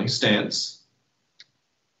 perhaps wrongly, stance,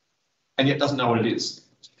 and yet doesn't know what it is.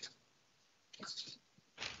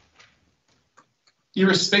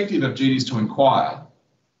 Irrespective of duties to inquire,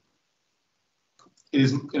 it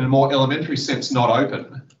is in a more elementary sense not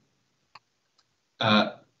open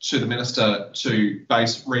to the Minister to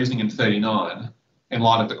base reasoning in 39 in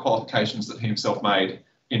light of the qualifications that he himself made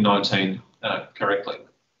in 19 correctly.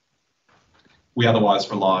 We otherwise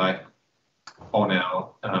rely on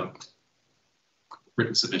our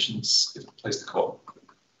written submissions, if it please the court.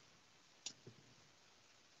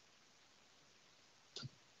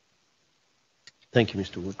 Thank you,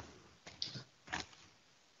 Mr. Wood.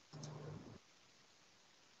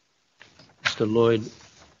 Mr. Lloyd,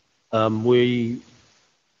 we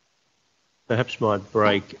perhaps might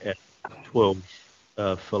break at 12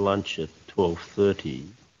 for lunch at 12:30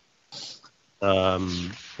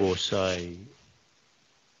 for say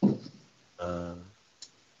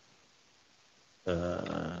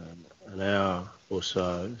an hour or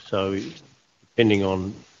so. So depending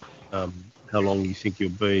on how long you think you'll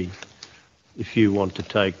be, if you want to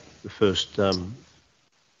take the first,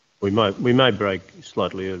 we may break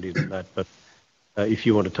slightly earlier than that, but if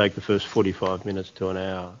you want to take the first 45 minutes to an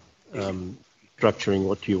hour, structuring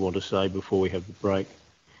what you want to say before we have the break,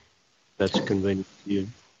 that's convenient for you.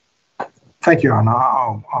 Thank you, Anna.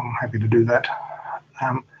 I'm happy to do that.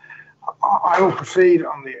 I will proceed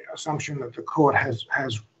on the assumption that the court has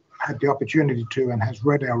had the opportunity to and has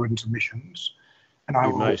read our written submissions, and I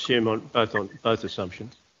will may assume on both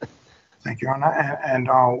assumptions. Thank you, Anna, and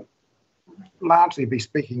I'll largely be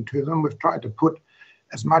speaking to them. We've tried to put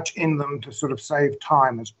as much in them to sort of save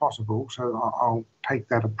time as possible, so I'll take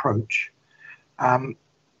that approach.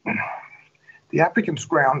 The applicant's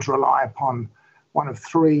grounds rely upon one of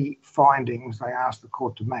three findings they asked the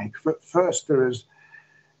court to make. First, there is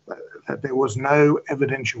that there was no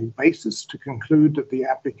evidential basis to conclude that the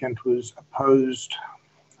applicant was opposed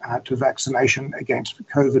to vaccination against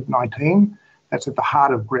COVID-19. That's at the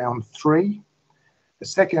heart of ground 3. The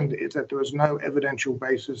second is that there was no evidential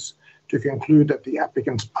basis to conclude that the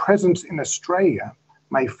applicant's presence in Australia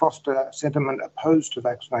may foster sentiment opposed to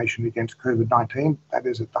vaccination against COVID-19. That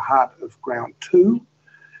is at the heart of ground 2.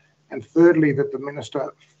 And thirdly, that the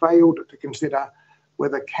Minister failed to consider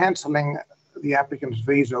whether cancelling the applicant's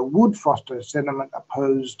visa would foster sentiment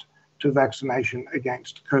opposed to vaccination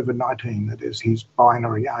against COVID-19. That is his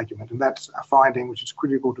binary argument. And that's a finding which is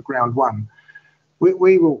critical to ground 1.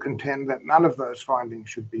 We will contend that none of those findings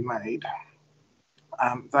should be made.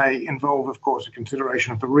 They involve, of course, a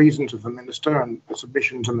consideration of the reasons of the Minister and the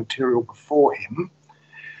submissions and material before him.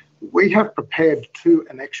 We have prepared 2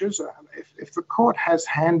 annexures. If the court has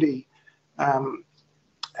handy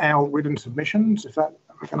our written submissions, if that,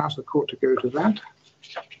 I can ask the court to go to that.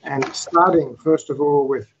 And starting, first of all,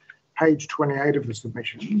 with page 28 of the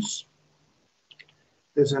submissions,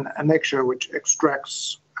 there's an annexure which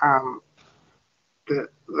extracts the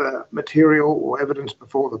material or evidence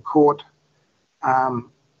before the court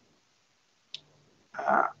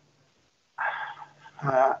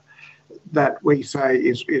that we say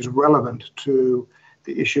is relevant to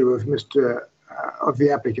the issue of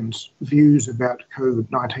the applicant's views about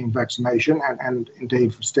COVID-19 vaccination and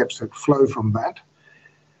indeed for steps that flow from that.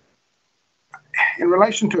 In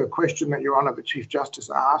relation to a question that Your Honour, the Chief Justice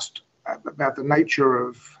asked about the nature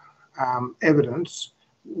of evidence,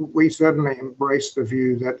 we certainly embrace the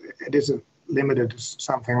view that it isn't limited to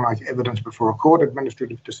something like evidence before a court.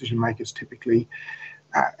 Administrative decision makers typically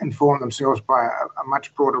inform themselves by a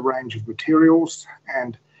much broader range of materials.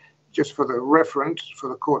 And just for the reference, for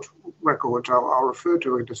the court's records, I'll refer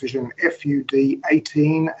to a decision FUD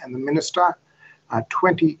 18 and the Minister,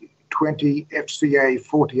 2020 FCA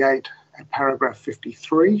 48 at paragraph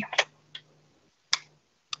 53.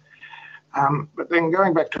 But then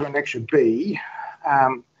going back to Annexure B,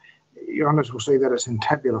 Your Honours will see that it's in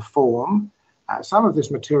tabular form. Some of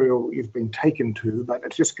this material you've been taken to, but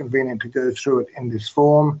it's just convenient to go through it in this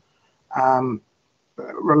form.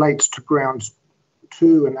 Relates to grounds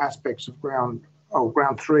 2 and aspects of ground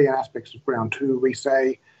 3 and aspects of ground 2. We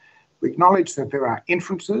say, we acknowledge that there are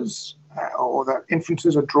inferences or that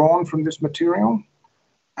inferences are drawn from this material,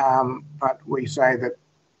 but we say that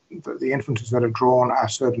the inferences that are drawn are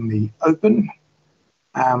certainly open.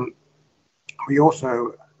 We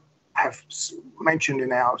also have mentioned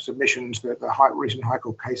in our submissions that the recent High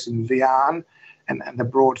Court case in Vian and the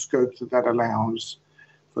broad scope that allows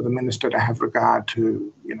for the Minister to have regard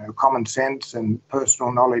to, common sense and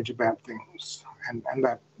personal knowledge about things, and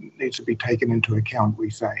that needs to be taken into account, we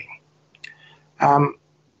say.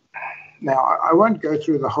 Now, I won't go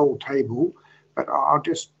through the whole table, but I'll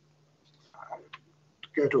just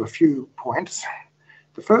go to a few points.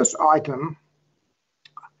 The first item,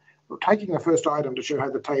 taking the first item to show how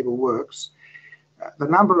the table works, the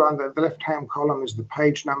number on the left-hand column is the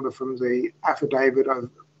page number from the affidavit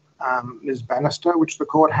of Ms. Bannister, which the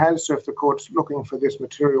court has. So if the court's looking for this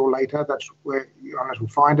material later, that's where Your Honours will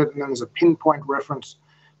find it. And then there's a pinpoint reference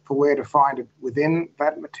for where to find it within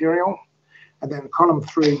that material. And then column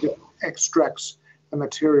 3 extracts the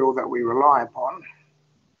material that we rely upon.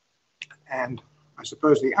 And I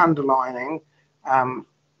suppose the underlining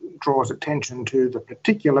draws attention to the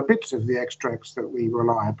particular bits of the extracts that we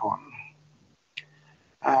rely upon.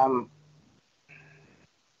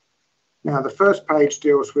 Now, the first page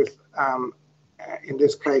deals with, in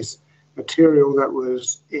this case, material that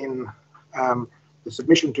was in the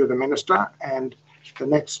submission to the Minister, and the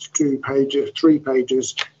next 3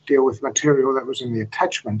 pages, deal with material that was in the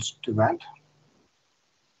attachments to that.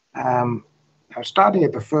 Now, starting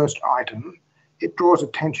at the first item, it draws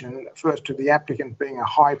attention first to the applicant being a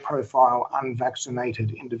high-profile,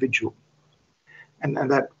 unvaccinated individual. And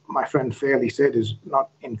that, my friend fairly said, is not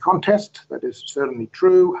in contest. That is certainly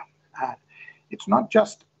true. It's not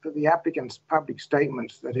just for the applicant's public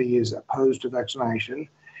statements that he is opposed to vaccination.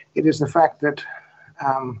 It is the fact that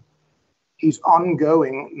his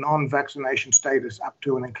ongoing non-vaccination status up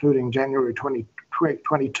to and including January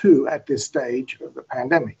 2022 at this stage of the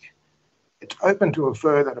pandemic. It's open to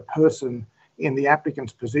infer that a person in the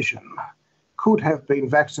applicant's position could have been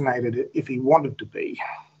vaccinated if he wanted to be.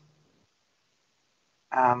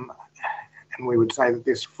 And we would say that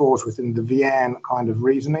this falls within the Vian kind of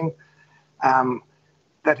reasoning.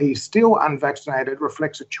 That he's still unvaccinated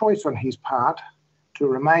reflects a choice on his part to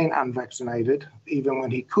remain unvaccinated even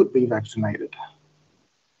when he could be vaccinated.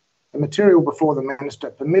 The material before the Minister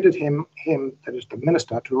permitted him, that is the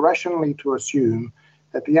Minister, to rationally to assume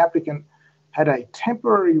that the applicant had a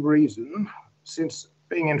temporary reason since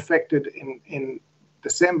being infected in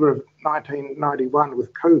December of 1991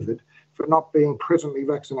 with COVID for not being presently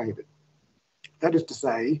vaccinated. That is to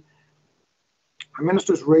say, the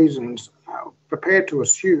Minister's reasons prepared to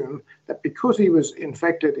assume that because he was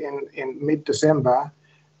infected in mid-December,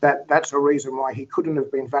 that's a reason why he couldn't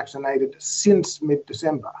have been vaccinated since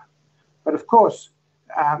mid-December. But of course,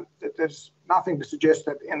 there's nothing to suggest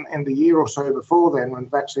that in the year or so before then, when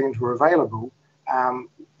vaccines were available,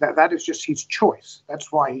 that is just his choice.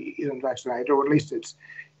 That's why he isn't vaccinated, or at least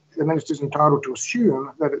the Minister's entitled to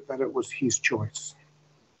assume that it was his choice.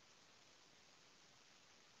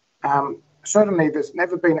 Certainly, there's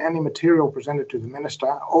never been any material presented to the Minister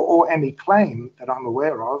or any claim that I'm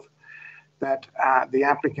aware of that the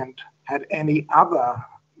applicant had any other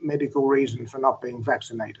medical reason for not being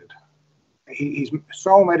vaccinated. His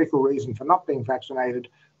sole medical reason for not being vaccinated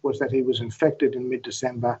was that he was infected in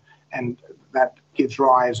mid-December, and that gives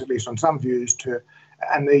rise, at least on some views, to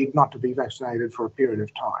a need not to be vaccinated for a period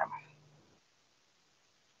of time.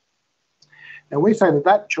 Now, we say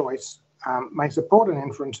that choice may support an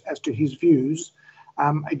inference as to his views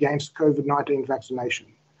against COVID-19 vaccination.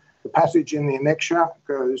 The passage in the annexure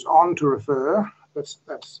goes on to refer, that's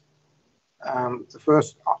the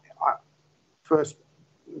first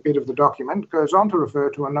bit of the document, goes on to refer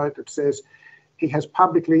to a note that says he has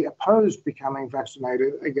publicly opposed becoming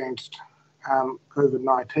vaccinated against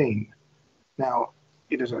COVID-19. Now,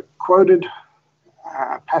 it is a quoted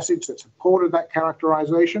passage that supported that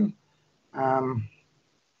characterization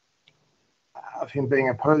of him being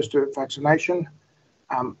opposed to vaccination.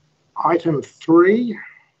 Item 3,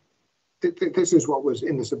 this is what was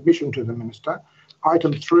in the submission to the Minister.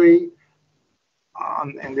 Item 3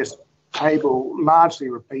 in this table largely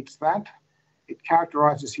repeats that. It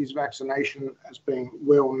characterises his vaccination as being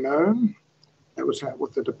well known. That was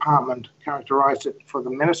what the department characterised it for the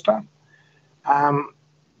Minister.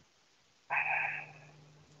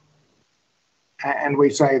 And we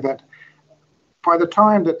say that by the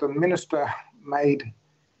time that the Minister made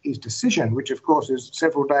his decision, which of course is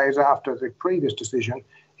several days after the previous decision,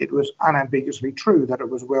 it was unambiguously true that it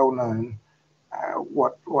was well known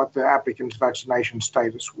what the applicant's vaccination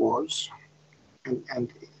status was.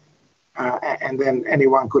 And then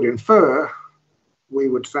anyone could infer, we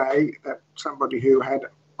would say, that somebody who had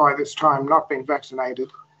by this time not been vaccinated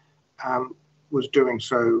was doing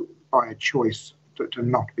so by a choice to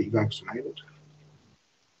not be vaccinated.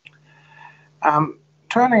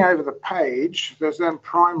 Turning over the page, there's then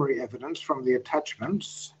primary evidence from the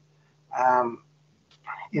attachments.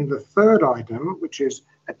 In the third item, which is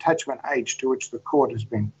attachment H, to which the court has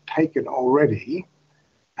been taken already,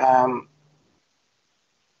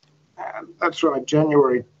 that's from a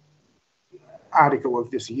January article of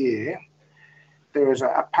this year, there is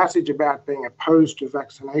a passage about being opposed to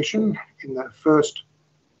vaccination in the first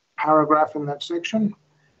paragraph in that section,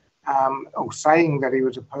 or saying that he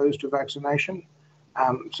was opposed to vaccination.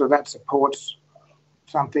 So that supports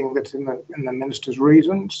something that's in the minister's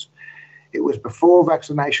reasons. It was before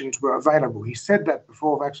vaccinations were available. He said that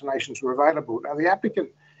before vaccinations were available. Now, the applicant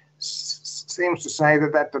seems to say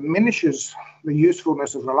that that diminishes the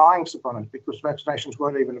usefulness of relying upon it because vaccinations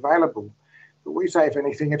weren't even available. But we say, if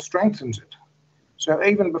anything, it strengthens it. So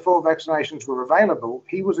even before vaccinations were available,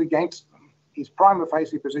 he was against them. His prima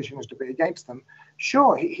facie position is to be against them.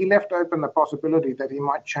 Sure, he left open the possibility that he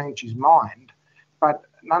might change his mind, but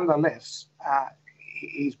nonetheless,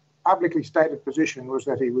 his publicly stated position was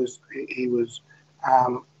that he was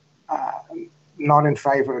not in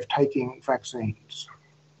favour of taking vaccines.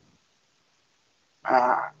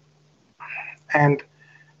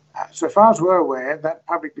 So far as we're aware, that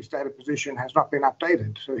publicly stated position has not been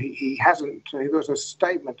updated. So he hasn't. So there was a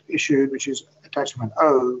statement issued, which is attachment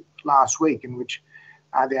O, last week, in which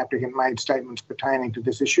the applicant made statements pertaining to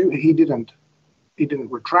this issue. He didn't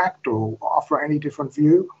retract or offer any different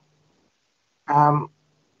view.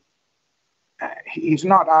 He's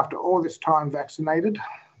not, after all this time, vaccinated.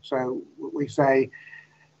 So we say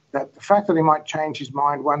that the fact that he might change his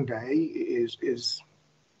mind one day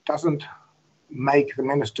doesn't make the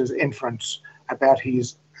minister's inference about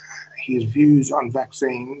his views on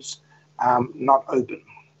vaccines not open.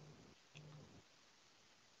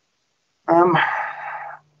 And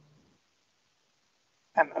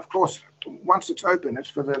of course, once it's open, it's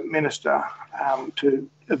for the minister to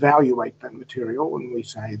evaluate that material, and we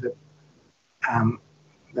say that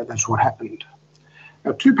that's what happened.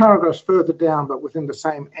 Now, 2 paragraphs further down, but within the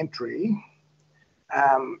same entry,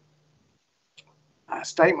 a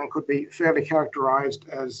statement could be fairly characterised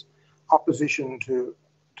as opposition to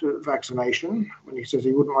vaccination, when he says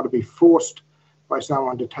he wouldn't want to be forced by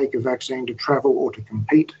someone to take a vaccine to travel or to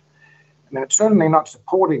compete. I mean, it's certainly not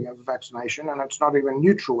supporting of vaccination, and it's not even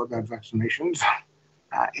neutral about vaccinations.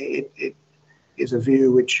 It is a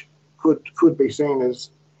view which could be seen as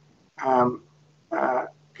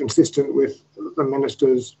consistent with the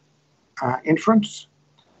minister's inference.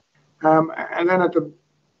 And then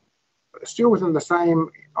still within the same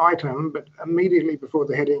item, but immediately before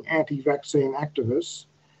the heading anti-vaccine activists,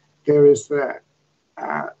 there is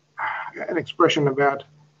an expression about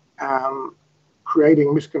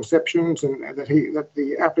creating misconceptions, and that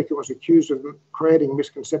the applicant was accused of creating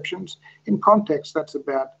misconceptions. In context, that's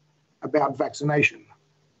about vaccination.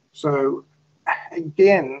 So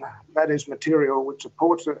again, that is material which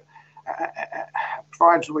supports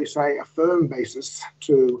provides, we say, a firm basis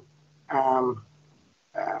to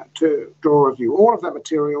draw a view. All of that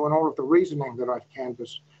material and all of the reasoning that I've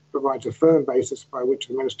canvassed provides a firm basis by which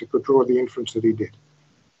the minister could draw the inference that he did.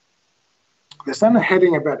 There's then a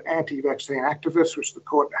heading about anti-vaccine activists, which the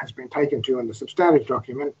court has been taken to in the substantive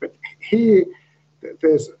document, but here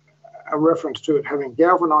there's a reference to it having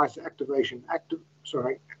galvanised anti-vaccination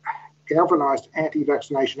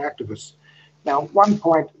activists. Now, one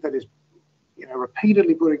point that is,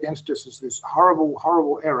 repeatedly put against us is this horrible,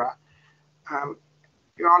 horrible error.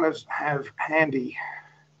 Your Honours have handy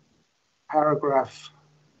paragraph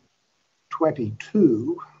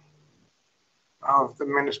 22 of the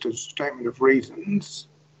Minister's Statement of Reasons.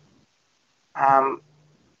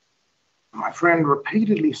 My friend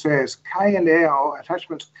repeatedly says K and L,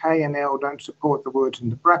 attachments K and L don't support the words in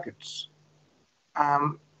the brackets.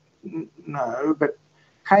 No, but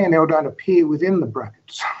K and L don't appear within the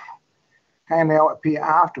brackets. K and L appear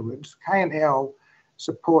afterwards. K and L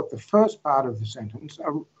support the first part of the sentence,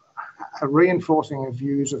 a reinforcing of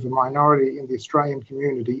views of the minority in the Australian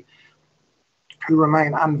community who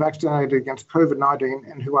remain unvaccinated against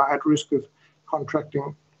COVID-19 and who are at risk of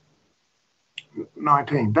contracting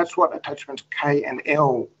 19. That's what attachments K and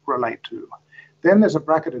L relate to. Then there's a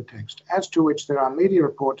bracketed text, as to which there are media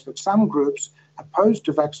reports that some groups opposed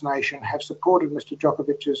to vaccination have supported Mr.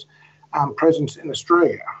 Djokovic's presence in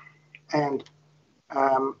Australia. And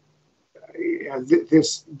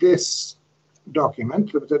this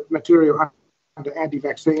document, the material under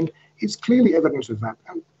anti-vaccine, is clearly evidence of that.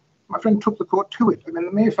 And my friend took the court to it. I mean,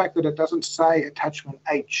 the mere fact that it doesn't say attachment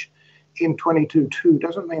H in 22.2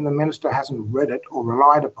 doesn't mean the minister hasn't read it or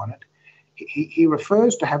relied upon it. He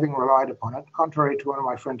refers to having relied upon it, contrary to one of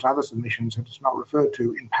my friend's other submissions that it's not referred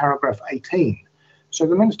to in paragraph 18. So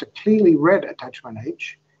the minister clearly read attachment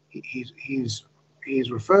H. He's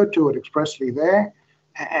referred to it expressly there,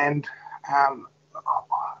 and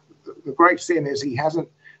the great sin is he hasn't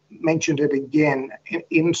mentioned it again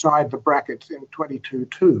inside the brackets in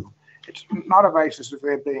 22.2. it's not a basis of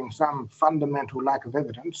there being some fundamental lack of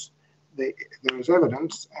evidence. There is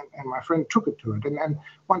evidence, and my friend took it to it. And then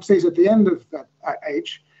one sees at the end of that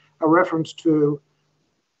H a reference to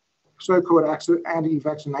so-called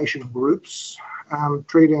anti-vaccination groups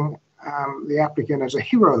treating the applicant as a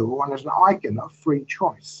hero or as an icon of free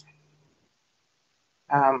choice.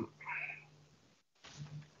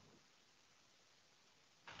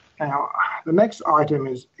 Now, the next item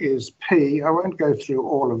is P. I won't go through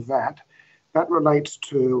all of that. That relates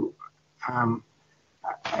to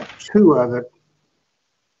a tour that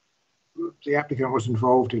the applicant was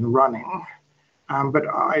involved in running. But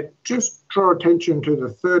I just draw attention to the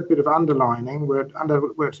third bit of underlining where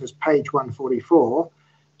it says page 144.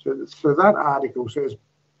 So that article says,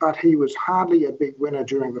 but he was hardly a big winner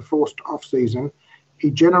during the forced off-season.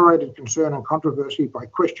 He generated concern and controversy by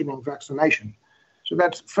questioning vaccination. So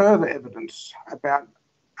that's further evidence about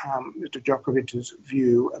Mr. Djokovic's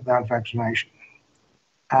view about vaccination.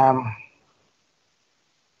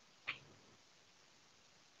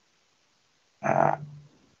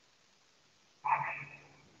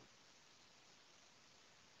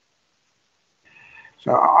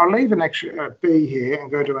 So I'll leave an extra B here and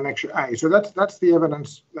go to an extra A. So that's the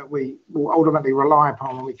evidence that we will ultimately rely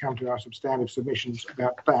upon when we come to our substantive submissions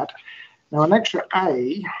about that. Now, an extra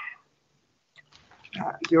A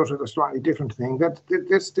deals with a slightly different thing.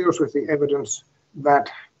 This deals with the evidence that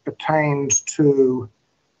pertains to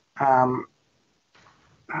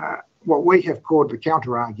what we have called the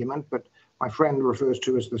counter-argument, but my friend refers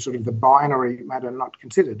to as the sort of the binary matter not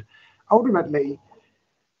considered. Ultimately,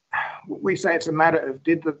 we say it's a matter of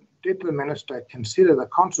did the minister consider the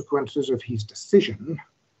consequences of his decision,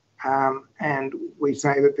 and we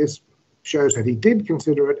say that this shows that he did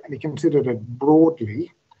consider it, and he considered it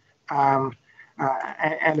broadly, and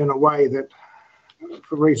in a way that,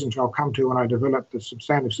 for reasons I'll come to when I develop the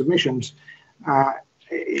substantive submissions,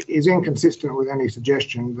 is inconsistent with any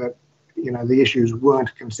suggestion that the issues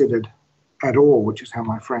weren't considered at all, which is how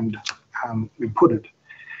my friend would put it.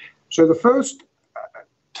 So the first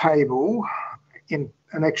table in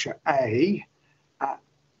Annexure A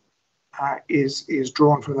is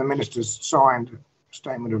drawn from the minister's signed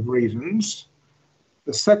statement of reasons.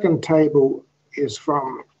 The second table is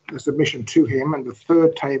from the submission to him, and the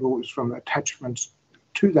third table is from the attachments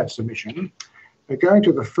to that submission. We're going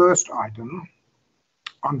to the first item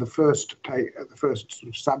on the first sort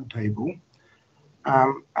of sub-table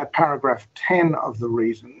at paragraph 10 of the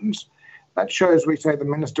reasons. That shows, we say, the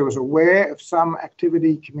minister was aware of some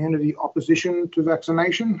activity, community opposition to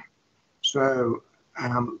vaccination. So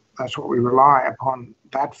that's what we rely upon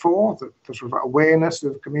that for, the sort of awareness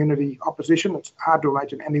of community opposition. It's hard to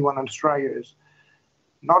imagine anyone in Australia is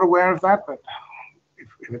not aware of that, but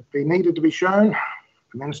if it be needed to be shown,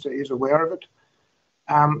 the minister is aware of it.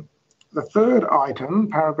 The third item,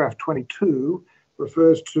 paragraph 22,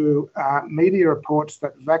 refers to media reports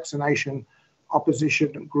that vaccination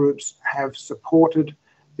opposition groups have supported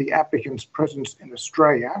the applicant's presence in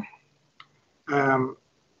Australia. And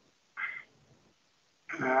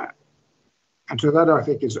so that, I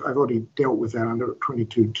think, I've already dealt with that under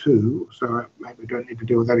 22.2, so I maybe don't need to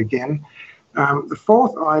deal with that again. The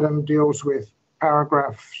fourth item deals with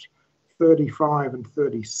paragraphs 35 and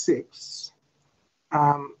 36.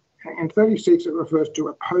 In 36, it refers to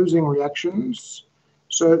opposing reactions.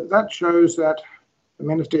 So that shows that the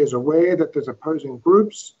minister is aware that there's opposing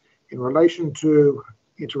groups in relation to,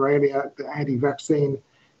 inter alia, the anti-vaccine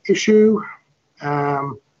issue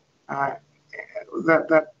that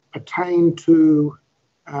pertain to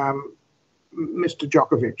Mr.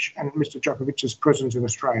 Djokovic and Mr. Djokovic's presence in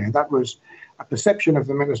Australia. That was a perception of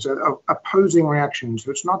the minister of opposing reactions.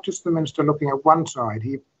 So it's not just the minister looking at one side.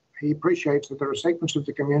 He appreciates that there are segments of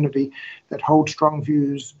the community that hold strong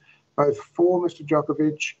views both for Mr.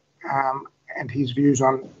 Djokovic and his views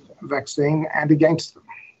on vaccine and against them.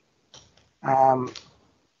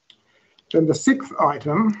 Then the sixth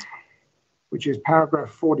item, which is paragraph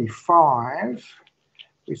 45,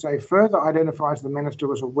 we say further identifies the minister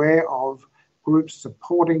was aware of groups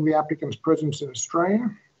supporting the applicant's presence in Australia,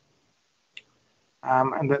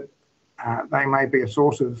 and that they may be a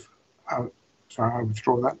source of, sorry, I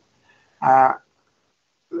withdraw that,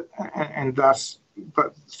 and thus,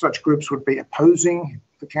 but such groups would be opposing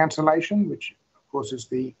the cancellation, which of course is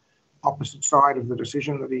the opposite side of the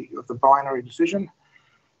decision, of the binary decision.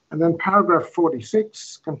 And then paragraph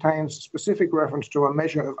 46 contains specific reference to a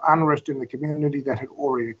measure of unrest in the community that had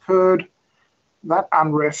already occurred. That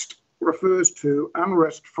unrest refers to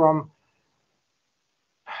unrest from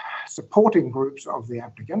supporting groups of the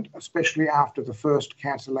applicant, especially after the first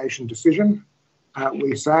cancellation decision.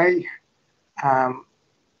 We say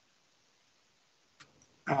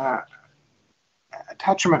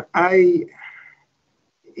attachment A,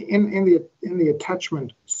 in the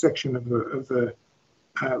attachment section of the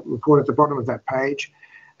report at the bottom of that page,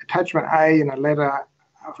 attachment A in a letter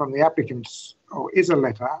from the applicants, or is a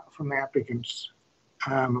letter from the applicants'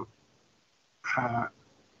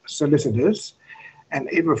 solicitors, and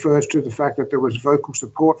it refers to the fact that there was vocal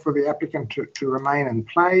support for the applicant to remain and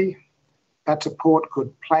play. That support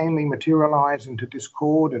could plainly materialise into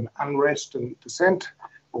discord and unrest and dissent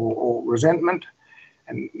or resentment,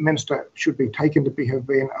 and Minister should be taken to have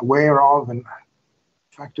been aware of and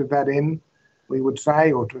factored that in, we would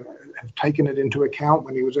say, or to have taken it into account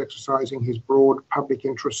when he was exercising his broad public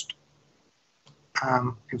interest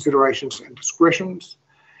considerations and discretions.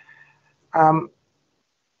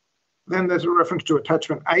 Then there's a reference to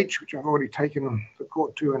attachment H, which I've already taken the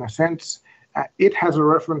court to in a sense. It has a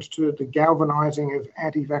reference to the galvanising of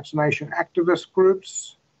anti-vaccination activist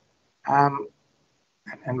groups,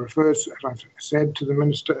 and refers, as I've said, to the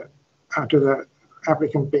minister, to the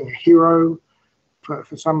applicant being a hero for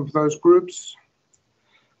some of those groups.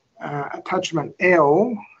 Attachment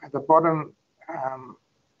L at the bottom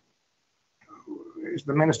is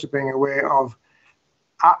the minister being aware of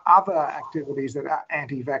other activities that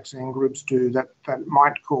anti-vaccine groups do that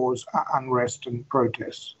might cause unrest and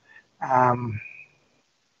protests. Now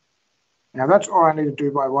that's all I need to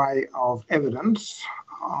do by way of evidence.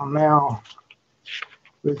 I'll now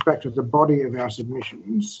move back to the body of our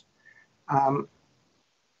submissions.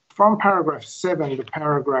 From paragraph 7 to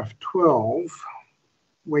paragraph 12,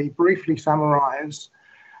 we briefly summarise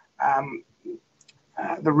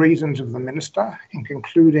the reasons of the minister in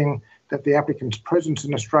concluding that the applicant's presence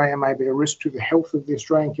in Australia may be a risk to the health of the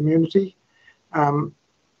Australian community.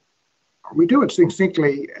 We do it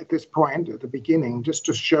succinctly at this point, at the beginning, just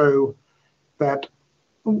to show that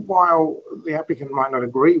while the applicant might not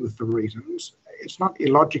agree with the reasons, it's not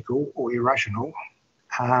illogical or irrational.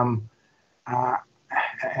 And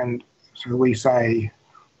so we say,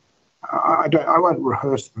 I won't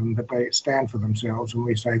rehearse them, but they stand for themselves, and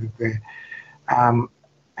we say that they're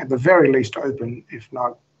at the very least open, if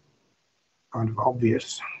not kind of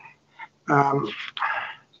obvious. I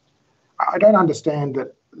don't understand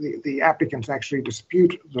that the applicants actually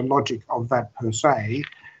dispute the logic of that per se.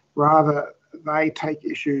 Rather, they take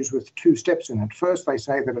issues with two steps in it. First, they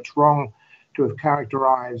say that it's wrong to have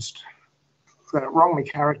characterised, that it wrongly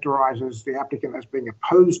characterises the applicant as being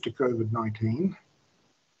opposed to COVID-19.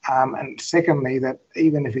 And secondly, that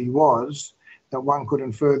even if he was, that one could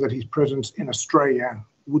infer that his presence in Australia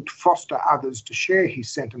would foster others to share his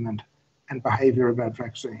sentiment and behaviour about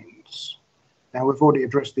vaccines. Now, we've already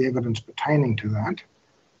addressed the evidence pertaining to that,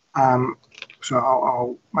 so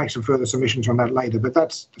I'll make some further submissions on that later, but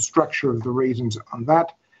that's the structure of the reasons on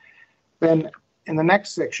that. Then in the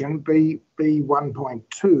next section, B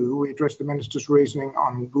 1.2, we address the Minister's reasoning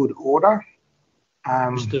on good order.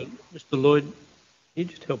 Mr. Lloyd, can you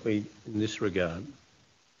just help me in this regard?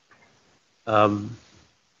 The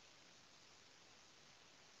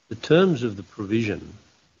terms of the provision,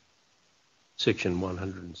 section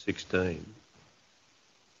 116,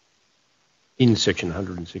 in section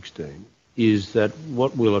 116, is that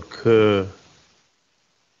what will occur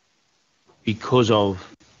because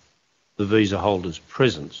of the visa holder's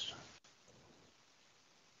presence,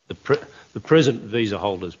 the present visa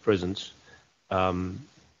holder's presence, or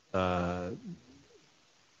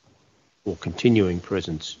continuing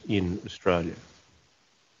presence in Australia.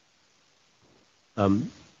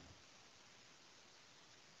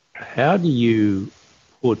 How do you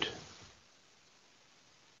put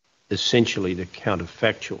essentially the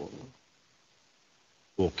counterfactual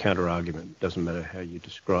or counter-argument, doesn't matter how you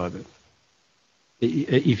describe it,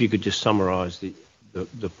 if you could just summarise the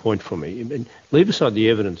point for me, and leave aside the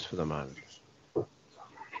evidence for the moment.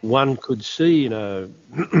 One could see in a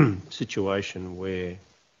situation where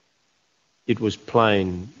it was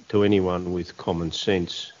plain to anyone with common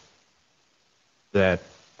sense that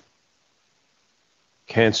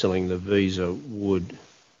cancelling the visa would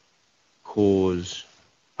cause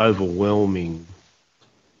overwhelming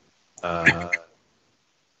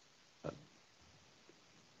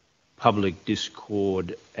public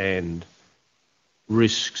discord and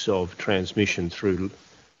risks of transmission through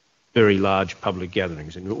very large public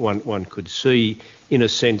gatherings. And one could see, in a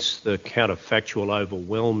sense, the counterfactual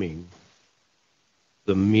overwhelming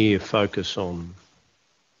the mere focus on,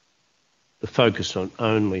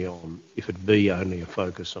 only on, if it be only a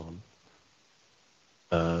focus on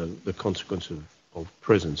the consequence of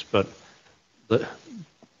presence. But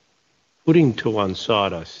putting to one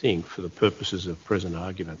side, I think, for the purposes of present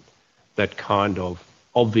argument, that kind of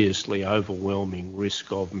obviously overwhelming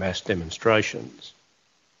risk of mass demonstrations,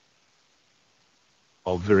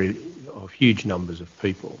 of huge numbers of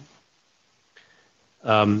people.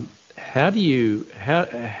 How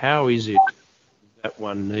is it that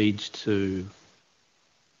one needs to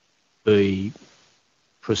be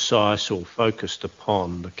precise or focused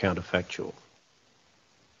upon the counterfactual?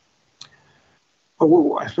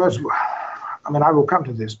 Well, I suppose, I will come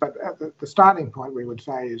to this, but the starting point we would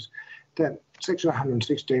say is that Section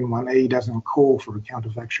 116(1)(e) doesn't call for a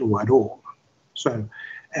counterfactual at all. So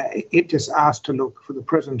it just asks to look for the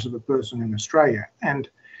presence of a person in Australia. And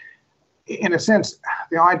in a sense,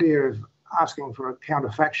 the idea of asking for a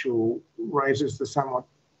counterfactual raises the somewhat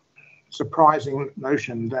surprising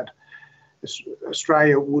notion that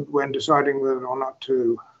Australia would, when deciding whether or not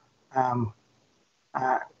to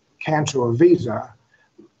cancel a visa,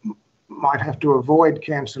 might have to avoid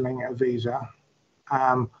cancelling a visa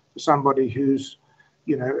for somebody who's,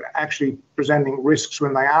 actually presenting risks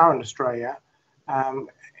when they are in Australia,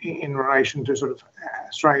 in relation to sort of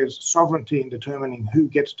Australia's sovereignty in determining who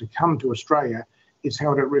gets to come to Australia is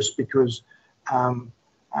held at risk because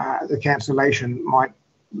the cancellation might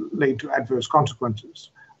lead to adverse consequences.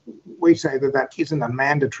 We say that that isn't a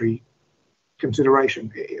mandatory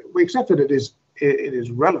consideration. We accept that it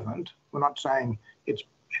is relevant. We're not saying it's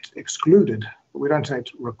excluded, but we don't say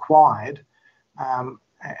it's required.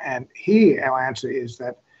 And here our answer is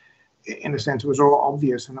that, in a sense, it was all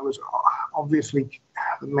obvious, and it was obviously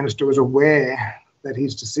the minister was aware that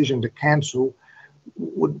his decision to cancel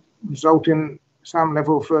would result in some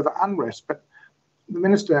level of further unrest. But the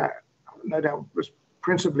minister, no doubt, was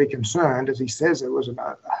principally concerned, as he says, it was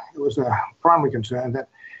a primary concern that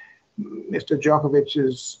Mr.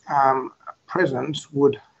 Djokovic's presence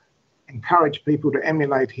would encourage people to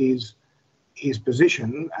emulate his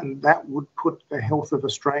position, and that would put the health of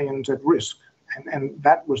Australians at risk. And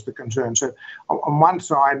that was the concern. So on one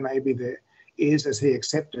side, maybe there is, as he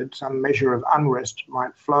accepted, some measure of unrest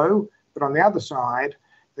might flow. But on the other side,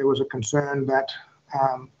 there was a concern that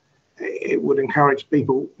it would encourage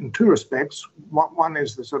people in two respects. One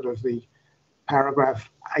is the sort of the paragraph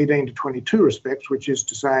 18 to 22 respects, which is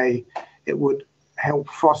to say it would help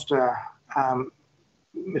foster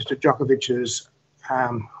Mr. Djokovic's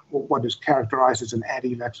what is characterised as an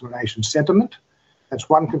anti-vaccination sentiment. That's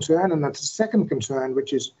one concern, and that's the second concern,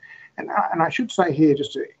 which is, and I should say here,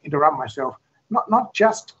 just to interrupt myself, not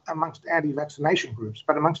just amongst anti-vaccination groups,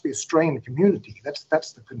 but amongst the Australian community.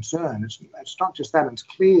 That's the concern. It's not just that. It's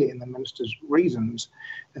clear in the minister's reasons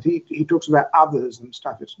that he talks about others and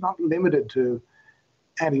stuff. It's not limited to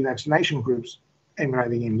anti-vaccination groups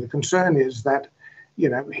emulating him. The concern is that,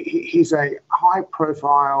 he's a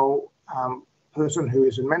high-profile person who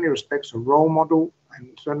is in many respects a role model,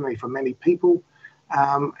 and certainly for many people.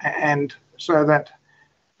 And so that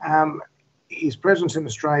his presence in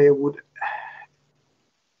Australia would,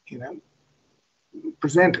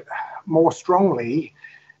 present more strongly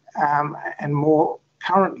and more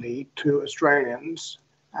currently to Australians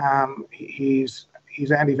his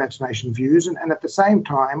anti-vaccination views. And at the same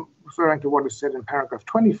time, referring to what is said in paragraph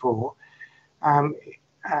 24,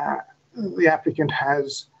 the applicant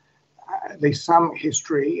has at least some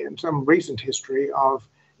history and some recent history of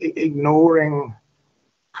ignoring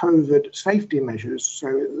COVID safety measures.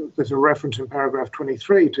 So there's a reference in paragraph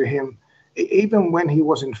 23 to him, even when he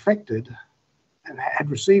was infected and had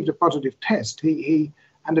received a positive test, he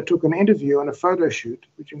undertook an interview and a photo shoot,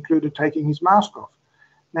 which included taking his mask off.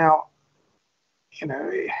 Now,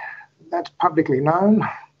 that's publicly known.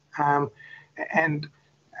 And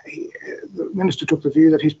the minister took the view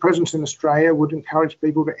that his presence in Australia would encourage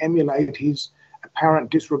people to emulate his apparent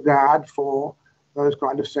disregard for those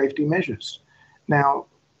kind of safety measures. Now,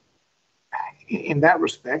 in that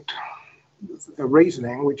respect, the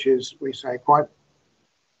reasoning, which is, we say, quite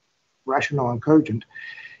rational and cogent,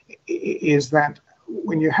 is that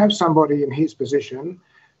when you have somebody in his position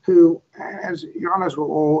who, as your honours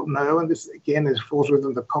will all know, and this again falls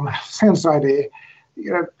within the common sense idea,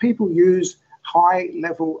 people use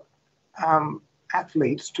high-level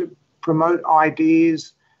athletes to promote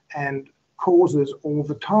ideas and causes all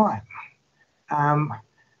the time.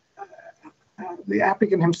 The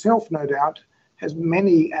applicant himself, no doubt, has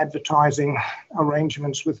many advertising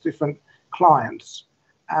arrangements with different clients.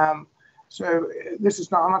 So this is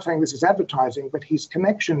not, I'm not saying this is advertising, but his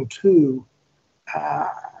connection to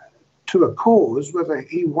a cause, whether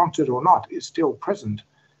he wants it or not, is still present.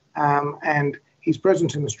 And his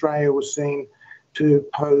presence in Australia was seen to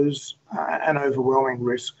pose an overwhelming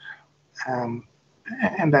risk. And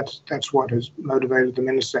that's what has motivated the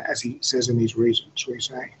minister, as he says in his reasons, we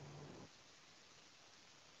say.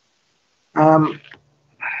 I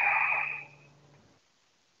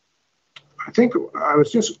think I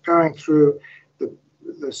was just going through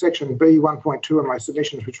the section B 1.2 of my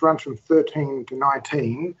submissions, which runs from 13 to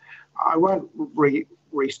 19. I won't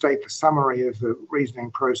restate the summary of the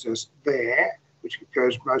reasoning process there, which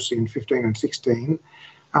goes mostly in 15 and 16.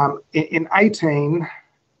 In 18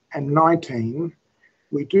 and 19,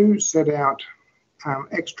 we do set out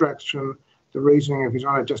extracts from the reasoning of His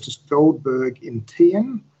Honour Justice Goldberg in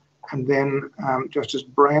Tian, and then Justice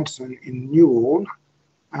Branson in Newell,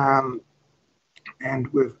 and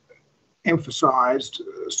we've emphasised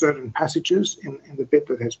certain passages in the bit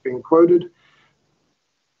that has been quoted.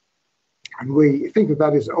 And we think that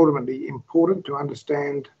that is ultimately important to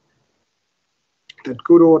understand that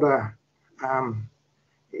good order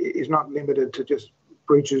is not limited to just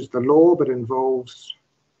breaches the law, but involves,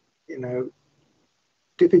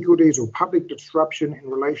 difficulties or public disruption in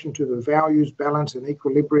relation to the values, balance and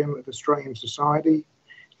equilibrium of Australian society.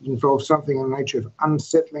 It involves something in the nature of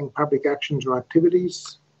unsettling public actions or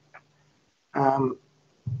activities. And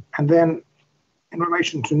then in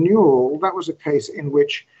relation to Newell, that was a case in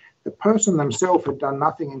which the person themselves had done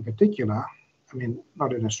nothing in particular. I mean,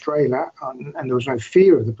 not in Australia, and there was no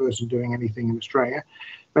fear of the person doing anything in Australia,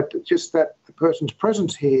 but just that the person's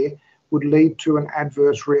presence here would lead to an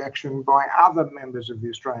adverse reaction by other members of the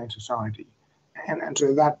Australian society. And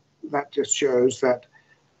so that just shows that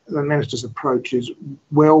the Minister's approach is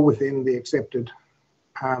well within the accepted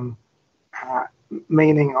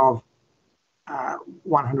meaning of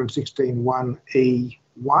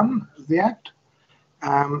 116(1)(e)(1) of the Act.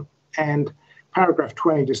 And paragraph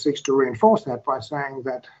 20 just seeks to reinforce that by saying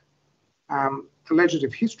that the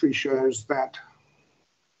legislative history shows that,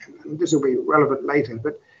 and this will be relevant later,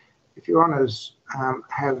 but if Your Honours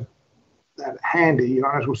have that handy, Your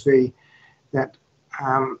Honours will see that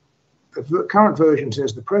the current version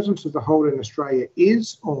says the presence of the holder in Australia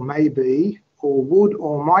is or may be or would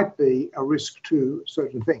or might be a risk to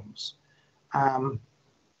certain things.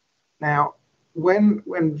 Now,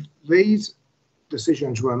 when these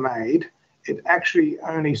decisions were made, it actually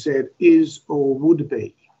only said is or would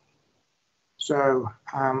be. So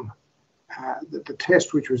the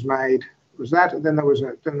test which was made was that, and then there was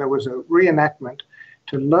a reenactment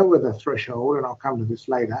to lower the threshold, and I'll come to this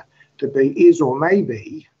later, to be is or may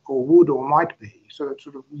be, or would or might be. So it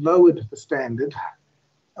sort of lowered the standard,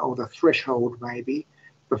 or the threshold maybe,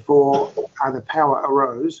 before the power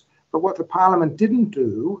arose. But what the Parliament didn't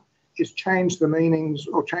do is change the meanings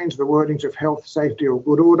or change the wordings of health, safety or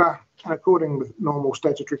good order. And according with normal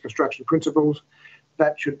statutory construction principles,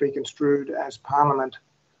 that should be construed as Parliament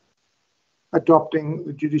adopting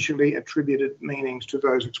the judicially attributed meanings to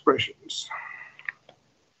those expressions.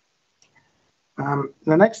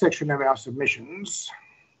 The next section of our submissions,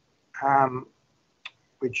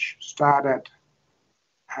 which start at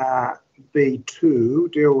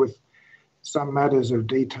B2, deal with some matters of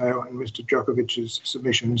detail in Mr. Djokovic's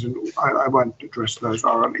submissions, and I won't address those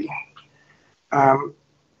orally. In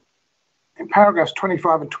paragraphs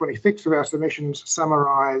 25 and 26 of our submissions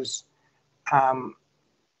summarise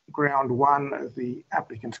ground one of the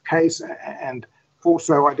applicant's case, and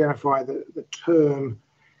also identify the term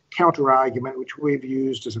counter-argument, which we've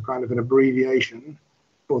used as a kind of an abbreviation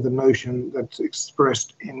for the notion that's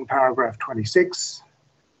expressed in paragraph 26.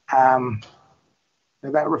 Now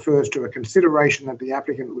that refers to a consideration that the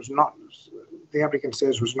applicant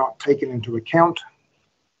says was not taken into account.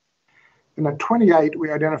 And at 28,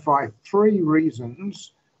 we identify 3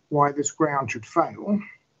 reasons why this ground should fail.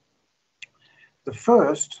 The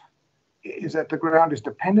first is that the ground is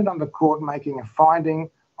dependent on the court making a finding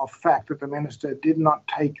of fact that the minister did not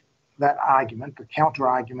take that argument, the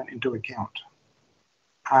counter-argument, into account.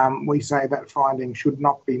 We say that finding should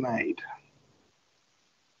not be made.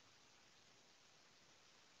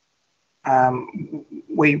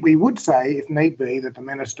 We would say, if need be, that the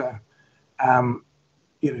minister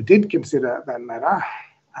did consider that matter,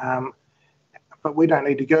 but we don't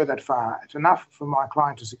need to go that far. It's enough for my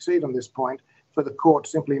client to succeed on this point for the court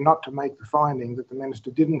simply not to make the finding that the minister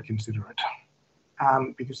didn't consider it,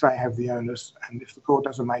 because they have the onus, and if the court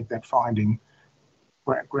doesn't make that finding,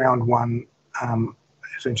 ground one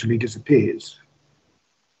essentially disappears.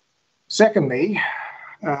 Secondly,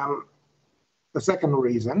 the second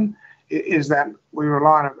reason is that we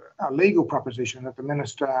rely on a legal proposition that the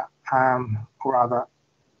minister, or rather,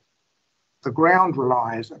 the ground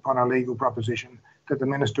relies upon a legal proposition that the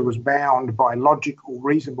minister was bound by logic or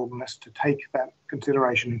reasonableness to take that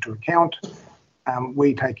consideration into account.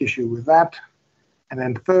 We take issue with that. And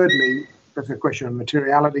then thirdly, there's a question of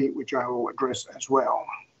materiality, which I will address as well.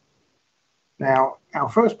 Now, our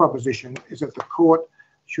first proposition is that the court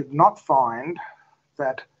should not find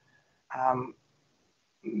that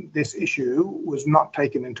this issue was not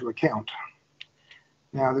taken into account.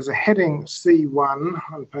 Now, there's a heading C1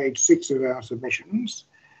 on page 6 of our submissions,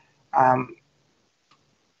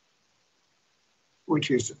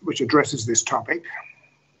 which addresses this topic,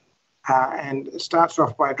 and it starts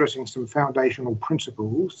off by addressing some foundational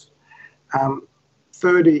principles.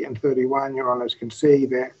 30 and 31, Your Honours can see,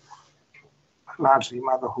 they're largely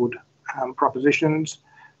motherhood propositions.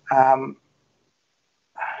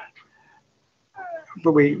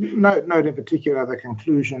 But we note in particular the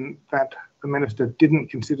conclusion that the Minister didn't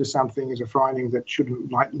consider something as a finding that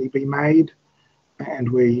shouldn't lightly be made,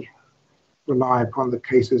 and we rely upon the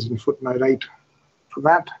cases in footnote 8 for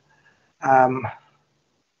that. I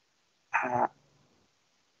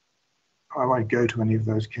won't go to any of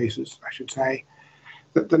those cases, I should say.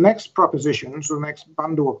 That the next propositions, or the next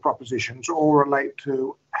bundle of propositions, all relate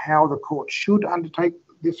to how the court should undertake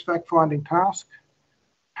this fact-finding task.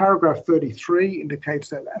 Paragraph 33 indicates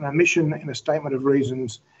that an omission in a statement of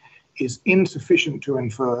reasons is insufficient to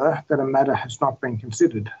infer that a matter has not been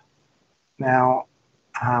considered. Now,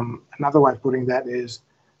 another way of putting that is,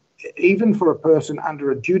 even for a person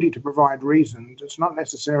under a duty to provide reasons, it's not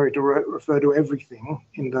necessary to refer to everything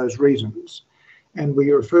in those reasons. And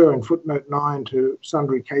we refer in footnote 9 to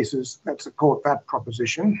sundry cases that support that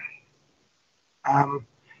proposition.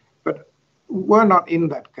 But we're not in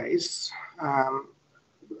that case.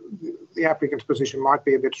 The applicant's position might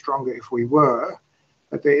be a bit stronger if we were,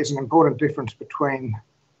 but there is an important difference between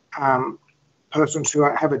persons who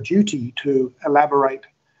have a duty to elaborate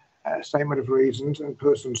a statement of reasons and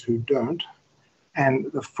persons who don't.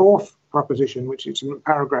 And the fourth proposition, which is in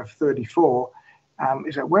paragraph 34,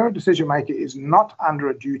 is that where a decision maker is not under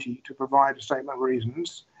a duty to provide a statement of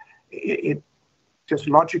reasons, it just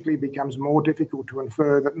logically becomes more difficult to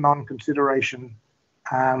infer that non-consideration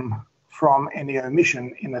from any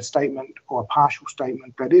omission in a statement or a partial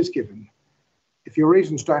statement that is given. If your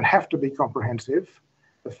reasons don't have to be comprehensive,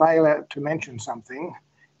 the failure to mention something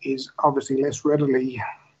is obviously less readily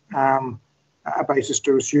a basis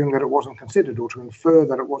to assume that it wasn't considered or to infer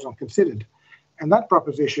that it wasn't considered. And that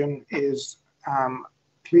proposition is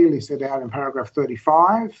clearly set out in paragraph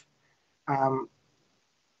 35.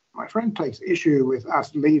 My friend takes issue with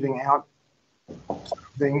us leaving out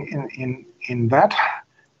something in that.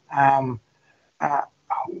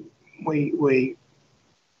 We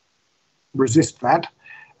resist that,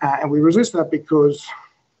 and we resist that because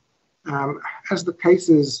as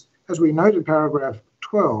we note in paragraph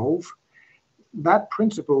 12, that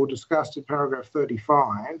principle discussed in paragraph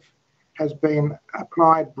 35 has been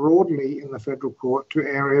applied broadly in the federal court to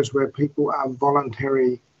areas where people are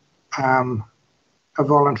voluntary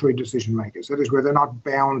decision makers. That is, where they're not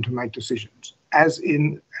bound to make decisions, as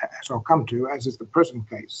I'll come to, as is the present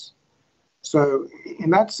case. So in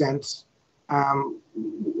that sense,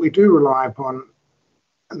 we do rely upon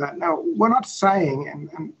that. Now, we're not saying,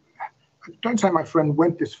 and don't say my friend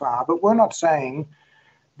went this far, but we're not saying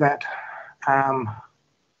that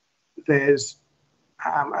there's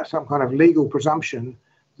some kind of legal presumption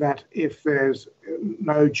that if there's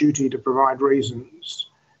no duty to provide reasons,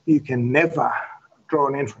 you can never draw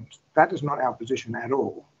an inference. That is not our position at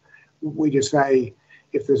all. We just say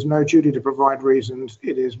if there's no duty to provide reasons,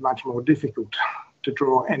 it is much more difficult to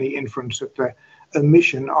draw any inference that the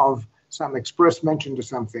omission of some express mention to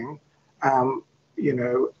something,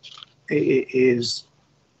 is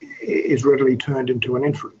readily turned into an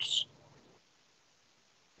inference.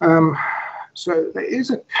 So there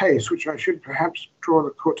is a case which I should perhaps draw the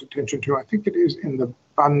court's attention to. I think it is in the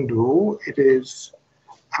bundle. It is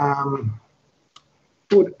called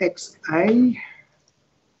XA.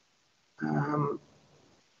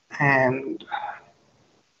 And I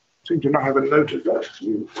seem to not have a note of that.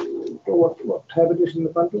 What tab it is in the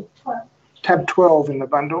bundle? Tab 12 in the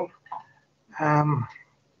bundle. Have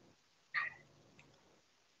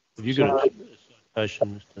you got a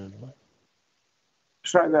citation, Mr. Knight?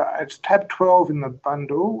 So it's tab 12 in the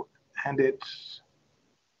bundle, and it's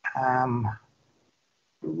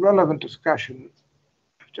relevant discussion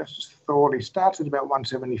of Justice Thorley starts at about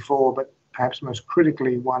 174, but perhaps most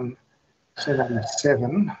critically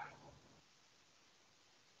 177.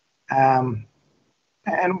 And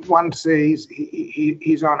one sees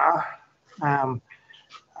His Honour,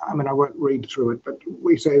 I won't read through it, but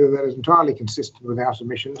we say that is entirely consistent with our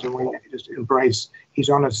submissions, and we just embrace His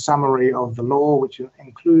Honour's summary of the law, which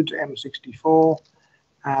includes M64,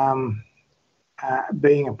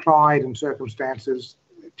 being applied in circumstances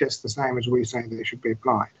just the same as we say they should be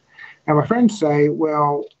applied. Now, my friends say,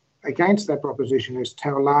 well, against that proposition is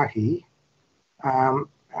Taulagi.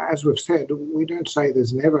 As we've said, we don't say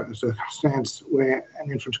there's never a circumstance where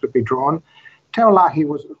an inference could be drawn. Taulagi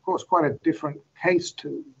was, of course, quite a different case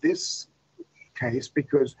to this case,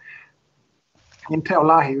 because in Te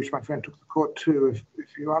Olahi, which my friend took the court to,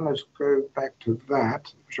 if you want to go back to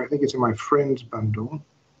that, which I think is in my friend's bundle,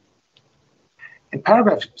 in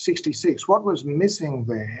paragraph 66, what was missing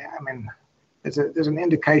there, I mean, there's an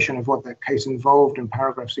indication of what that case involved in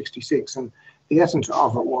paragraph 66, and the essence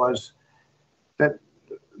of it was that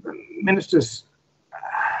the minister's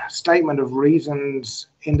statement of reasons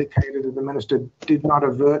indicated that the minister did not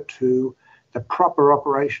avert to the proper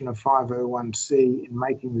operation of 501c in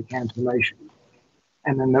making the cancellation.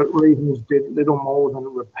 And then the reasons did little more than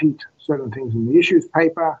repeat certain things in the issues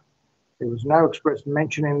paper. There was no express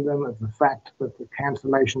mention in them of the fact that the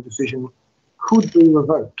cancellation decision could be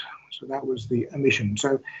revoked. So that was the omission.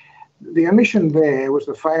 So the omission there was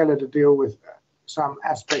the failure to deal with some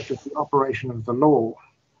aspect of the operation of the law.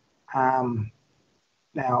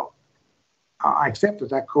 Now, I accept that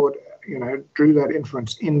that court, drew that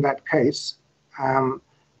inference in that case,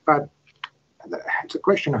 but it's a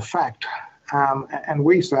question of fact. And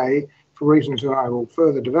we say, for reasons that I will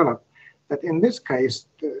further develop, that in this case,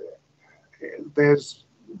 there's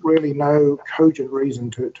really no cogent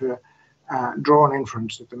reason to draw an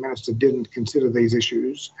inference that the minister didn't consider these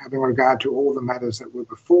issues, having regard to all the matters that were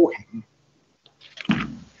before him.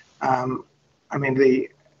 I mean,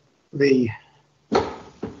 the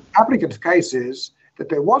applicant's case is that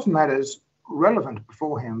there was matters relevant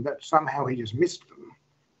before him that somehow he just missed them.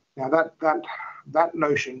 Now that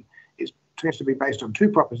notion tends to be based on two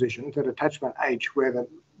propositions: that attachment H, where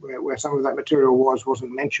some of that material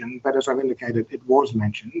wasn't mentioned, but as I've indicated, it was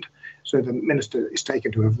mentioned, so the minister is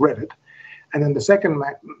taken to have read it. And then the second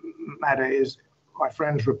matter is my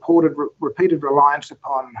friend's repeated reliance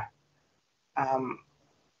upon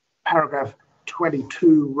paragraph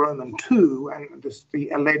 22, Roman 2, and the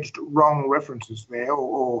alleged wrong references there,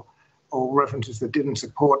 or references that didn't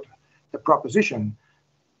support the proposition.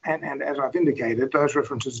 And as I've indicated, those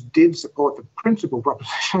references did support the principal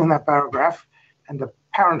proposition in that paragraph, and the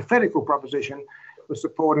parenthetical proposition was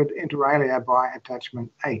supported inter alia by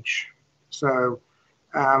attachment H. So,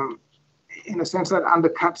 in a sense, that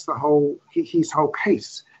undercuts his whole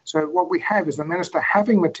case. So what we have is the minister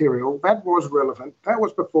having material that was relevant, that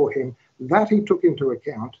was before him, that he took into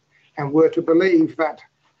account, and were to believe that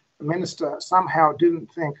the minister somehow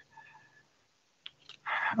didn't think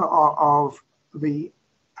of the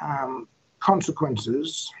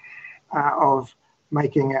consequences of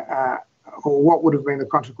making or what would have been the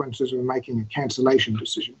consequences of making a cancellation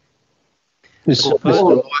decision. Mr.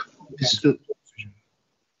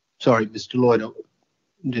 Lloyd,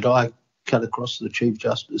 did I cut across the Chief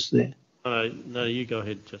Justice there? No, you go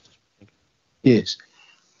ahead, Justice. Yes.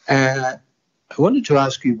 I wanted to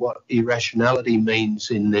ask you what irrationality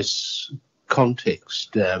means in this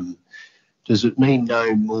context. Does it mean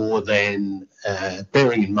no more than,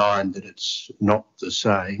 bearing in mind that it's not the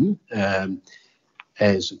same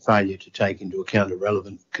as a failure to take into account a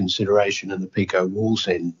relevant consideration in the Pico Wall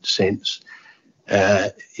sense,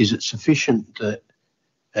 is it sufficient that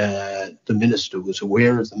the minister was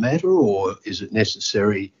aware of the matter, or is it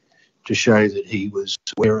necessary to show that he was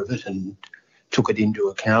aware of it and took it into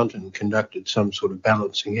account and conducted some sort of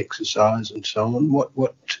balancing exercise and so on?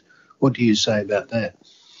 What do you say about that?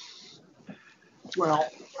 Well,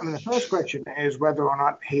 I mean, the first question is whether or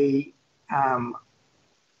not he, for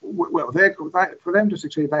them to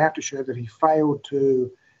succeed, they have to show that he failed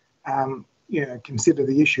to, consider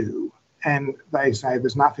the issue, and they say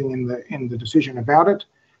there's nothing in the decision about it,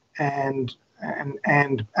 and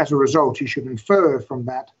as a result, you should infer from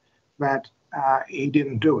that he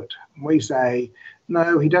didn't do it. We say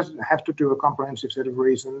no, he doesn't have to do a comprehensive set of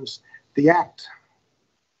reasons. The Act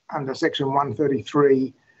under Section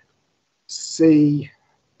 133. C,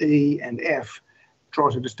 E, and F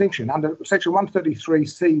draws a distinction. Under Section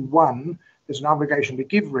 133C1, there's an obligation to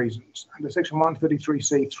give reasons. Under Section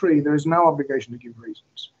 133C3, there is no obligation to give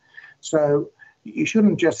reasons. So you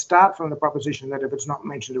shouldn't just start from the proposition that if it's not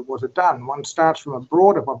mentioned, it wasn't done. One starts from a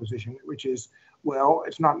broader proposition, which is, well,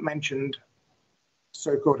 it's not mentioned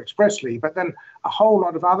so-called expressly, but then a whole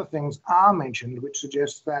lot of other things are mentioned, which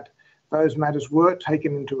suggests that those matters were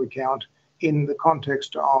taken into account in the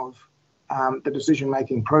context of the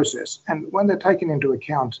decision-making process. And when they're taken into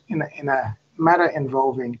account in a matter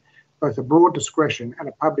involving both a broad discretion and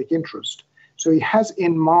a public interest, so he has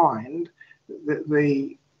in mind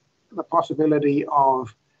the possibility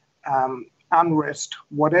of unrest,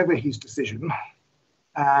 whatever his decision,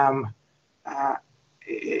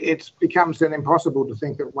 it becomes then impossible to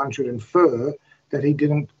think that one should infer that he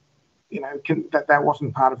didn't, that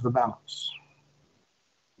wasn't part of the balance.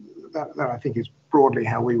 That I think is broadly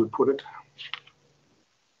how we would put it.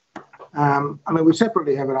 I mean, we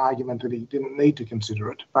separately have an argument that he didn't need to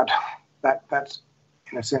consider it, but that's,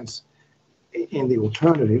 in a sense, in the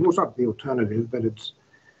alternative. Well, it's not the alternative, but it's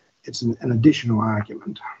an additional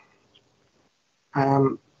argument.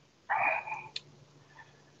 So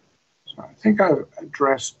I think I've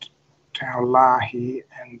addressed Taulahi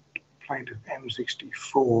and plaintiff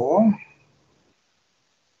M64.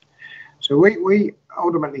 So we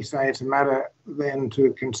ultimately say it's a matter then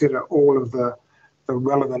to consider all of the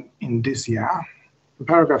relevant indicia. In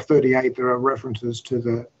paragraph 38, there are references to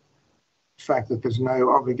the fact that there's no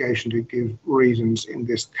obligation to give reasons in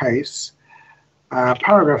this case.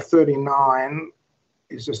 Paragraph 39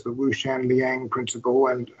 is just the Wu Shan Liang principle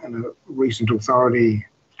and a recent authority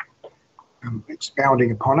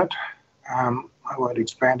expounding upon it. I won't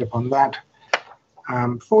expand upon that.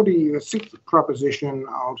 46th proposition,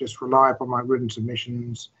 I'll just rely upon my written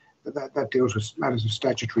submissions. That deals with matters of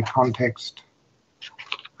statutory context.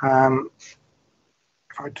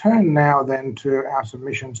 If I turn now then to our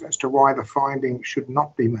submissions as to why the finding should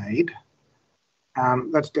not be made,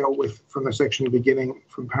 that's dealt with from the section beginning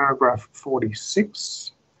from paragraph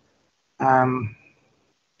 46. Now,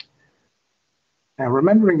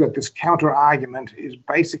 remembering that this counter-argument is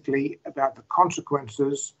basically about the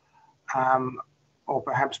consequences, or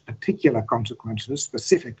perhaps particular consequences,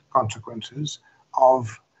 specific consequences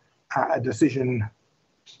of a decision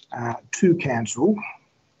to cancel.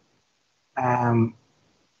 Now,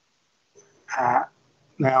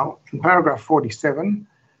 in paragraph 47,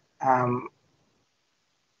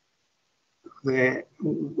 there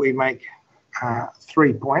we make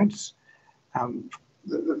 3 points.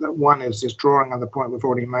 The one is just drawing on the point we've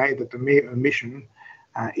already made that the mere omission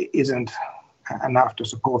isn't enough to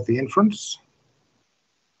support the inference.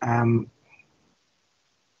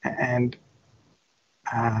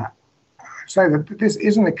 So that this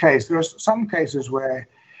isn't a case. There are some cases where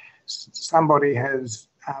somebody has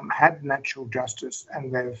had natural justice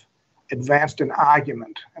and they've advanced an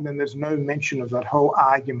argument, and then there's no mention of that whole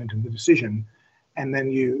argument in the decision, and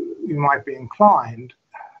then you might be inclined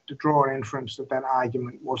to draw an inference that that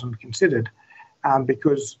argument wasn't considered,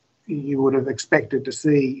 because you would have expected to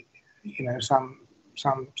see,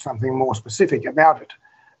 something more specific about it.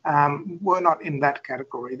 We're not in that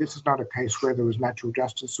category. This is not a case where there was natural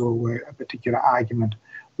justice or where a particular argument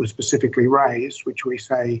was specifically raised, which we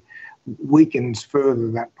say weakens further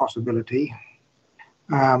that possibility.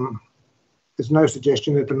 There's no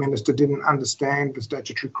suggestion that the minister didn't understand the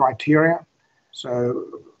statutory criteria,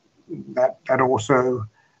 so that also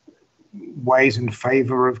weighs in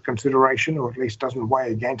favour of consideration, or at least doesn't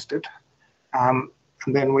weigh against it. And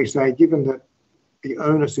then we say, given that the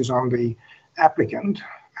onus is on the applicant,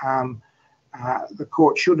 the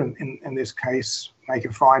court shouldn't, in this case, make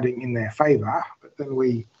a finding in their favour. But then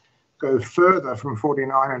we go further from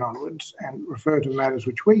 49 and onwards and refer to matters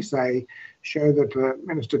which we say show that the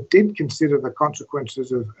minister did consider the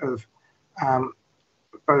consequences of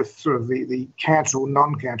both sort of the cancel,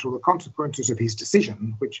 non-cancel, the consequences of his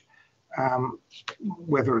decision, which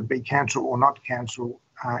whether it be cancel or not cancel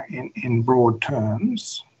in broad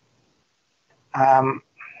terms.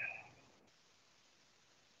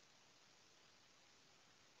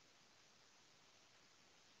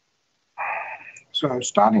 So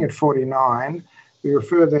starting at 49, we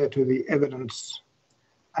refer there to the evidence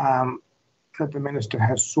that the minister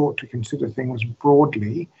has sought to consider things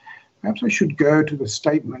broadly. Perhaps I should go to the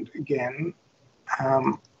statement again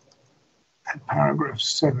at paragraph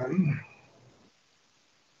 7.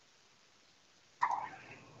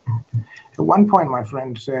 At one point, my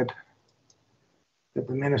friend said that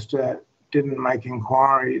the minister didn't make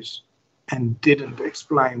inquiries and didn't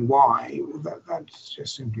explain why. That's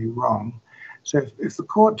just simply wrong. So if the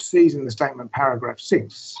court sees in the statement paragraph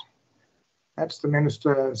 6, that's the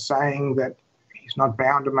minister saying that he's not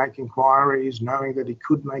bound to make inquiries, knowing that he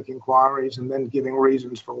could make inquiries, and then giving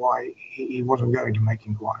reasons for why he wasn't going to make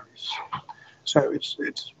inquiries. So it's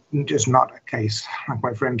just not a case, like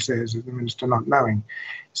my friend says, of the minister not knowing.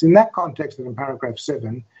 It's in that context that in paragraph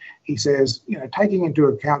 7, he says, taking into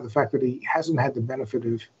account the fact that he hasn't had the benefit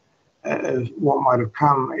of what might have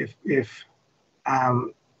come if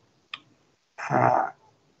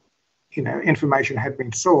information had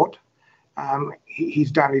been sought,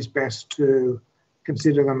 he's done his best to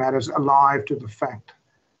consider the matters alive to the fact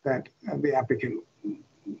that the applicant,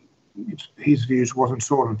 his views wasn't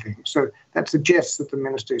sought on things. So that suggests that the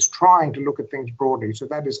minister is trying to look at things broadly. So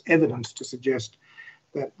that is evidence to suggest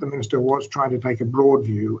that the minister was trying to take a broad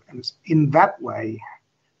view, and it's in that way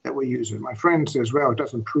that we use it. My friend says, well, it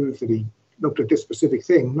doesn't prove that he looked at this specific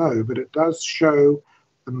thing. No, but it does show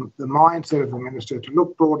the mindset of the minister to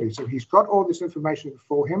look broadly. So he's got all this information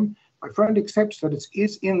before him, My friend accepts that it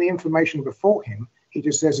is in the information before him. He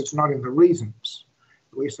just says it's not in the reasons.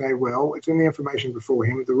 We say, well, it's in the information before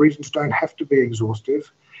him. The reasons don't have to be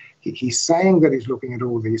exhaustive. He's saying that he's looking at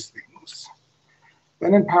all these things.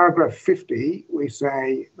 Then in paragraph 50, we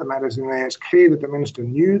say the matters in there. It's clear that the minister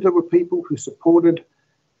knew there were people who supported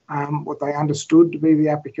what they understood to be the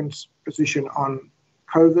applicant's position on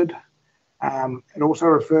COVID. It also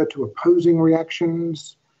referred to opposing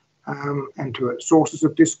reactions and to sources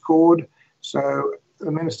of discord. So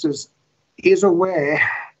the minister is aware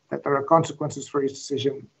that there are consequences for his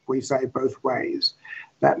decision, we say both ways.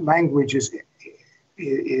 That language is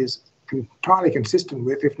entirely consistent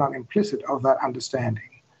with, if not implicit, of that understanding.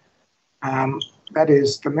 That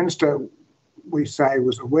is, the minister, we say,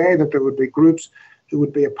 was aware that there would be groups who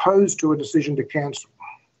would be opposed to a decision to cancel.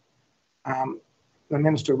 The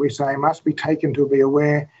minister, we say, must be taken to be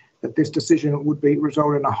aware that this decision would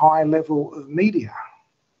result in a high level of media,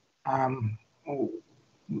 or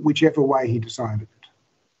whichever way he decided it.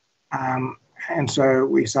 And so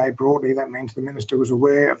we say broadly that means the minister was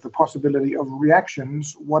aware of the possibility of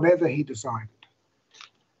reactions, whatever he decided.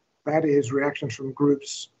 That is, reactions from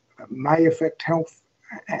groups that may affect health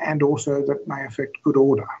and also that may affect good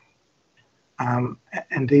order.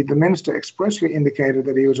 Indeed, the minister expressly indicated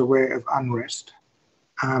that he was aware of unrest,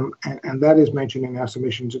 and that is mentioned in our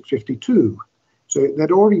submissions at 52. So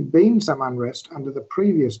there'd already been some unrest under the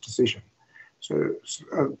previous decision to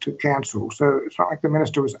cancel. So it's not like the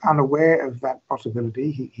minister was unaware of that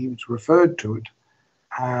possibility. He was referred to it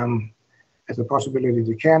as a possibility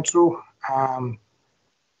to cancel. And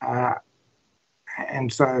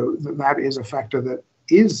so that is a factor that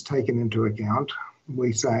is taken into account,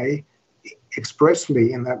 we say,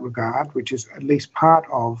 expressly in that regard, which is at least part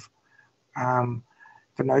of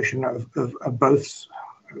the notion of both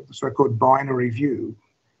the so-called binary view.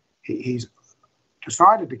 He's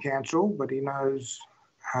decided to cancel, but he knows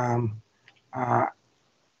that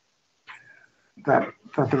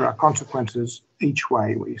there are consequences each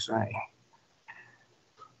way, we say.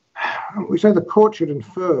 We say the court should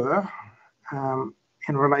infer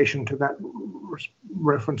in relation to that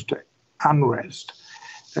reference to unrest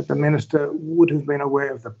that the minister would have been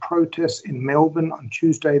aware of the protests in Melbourne on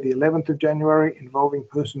Tuesday, the 11th of January, involving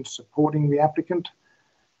persons supporting the applicant.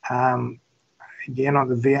 Again, on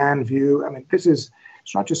the Vian view, I mean, it's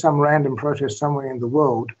not just some random protest somewhere in the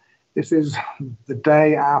world. This is the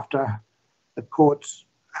day after the court's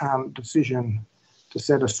decision to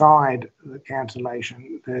set aside the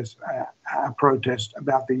cancellation. There's a protest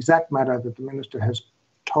about the exact matter that the minister has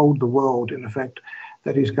told the world, in effect,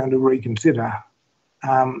 that he's going to reconsider.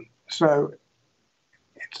 So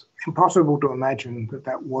it's impossible to imagine that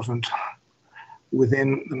that wasn't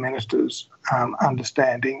within the minister's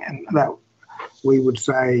understanding, and that we would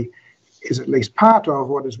say is at least part of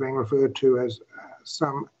what is being referred to as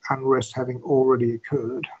some unrest having already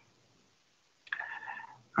occurred.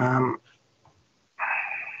 Now,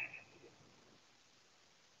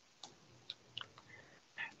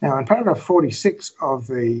 in paragraph 46 of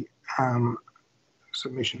the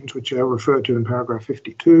submissions, which are referred to in paragraph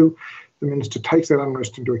 52, the minister takes that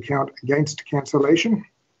unrest into account against cancellation.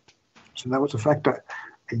 So that was a factor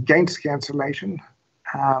against cancellation.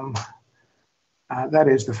 That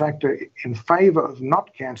is, the factor in favour of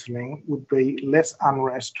not cancelling would be less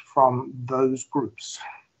unrest from those groups.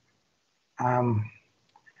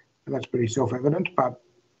 That's pretty self-evident, but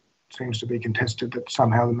it seems to be contested that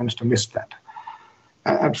somehow the minister missed that.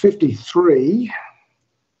 At 53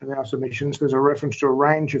 of our submissions, there's a reference to a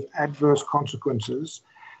range of adverse consequences,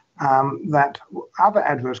 that other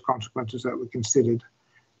adverse consequences that were considered,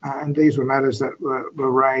 and these were matters that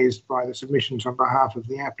were raised by the submissions on behalf of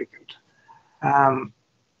the applicant. And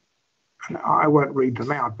I won't read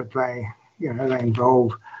them out, but they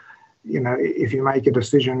involve, if you make a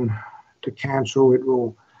decision to cancel, it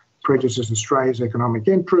will prejudice Australia's economic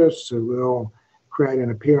interests, it will create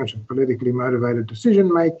an appearance of politically motivated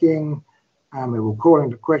decision-making, it will call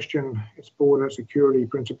into question its border security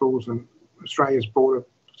principles and Australia's border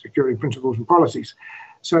security principles and policies.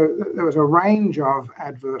 So there was a range of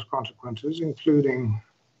adverse consequences, including,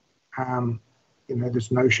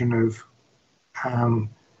 this notion of,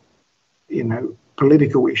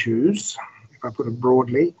 political issues, if I put it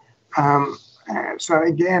broadly. So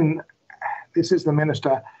again, this is the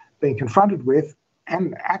minister being confronted with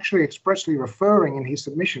and actually expressly referring in his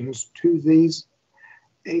submissions to these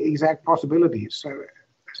exact possibilities. So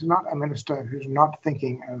it's not a minister who's not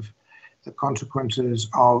thinking of the consequences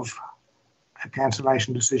of a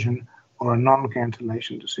cancellation decision or a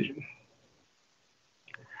non-cancellation decision.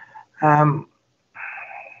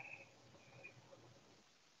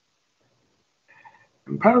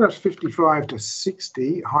 And paragraphs 55 to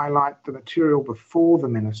 60 highlight the material before the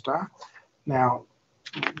minister. Now,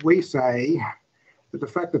 we say that the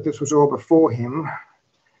fact that this was all before him,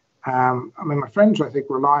 I mean, my friends, I think,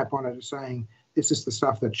 rely upon it as saying this is the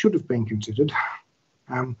stuff that should have been considered.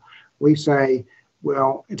 We say,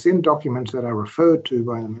 well, it's in documents that are referred to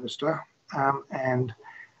by the minister, and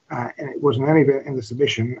it wasn't any in the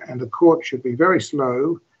submission, and the court should be very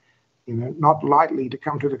slow, not lightly to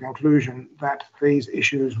come to the conclusion that these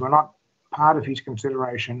issues were not part of his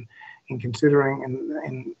consideration in considering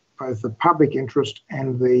in both the public interest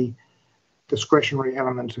and the discretionary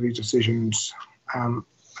elements of his decisions,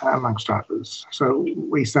 amongst others. So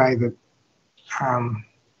we say that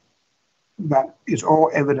that is all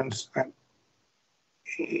evidence that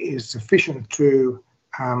is sufficient to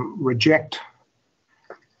reject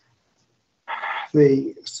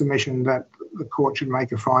the submission that the court should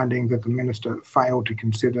make a finding that the minister failed to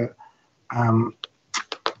consider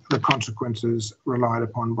the consequences relied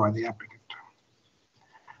upon by the applicant.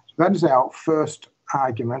 So that is our first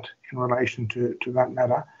argument in relation to that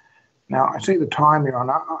matter. Now, I see the time, Your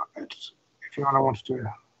Honour. If Your Honour wants to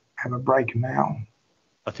have a break now.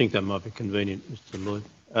 I think that might be convenient, Mr. Lloyd.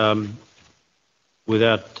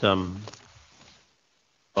 Without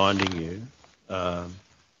binding you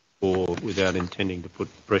or without intending to put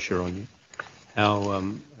pressure on you, how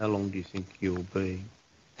long do you think you'll be?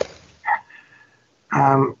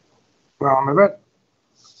 Well, I'm about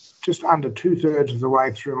just under 2/3 of the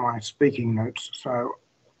way through my speaking notes, so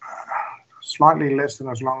slightly less than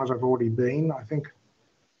as long as I've already been. I think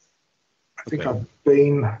Okay. I've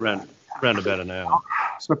been Round about an hour.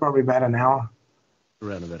 so probably about an hour.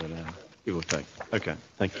 Around about an hour, give or take. Okay,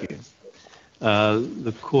 thank you.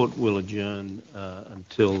 The court will adjourn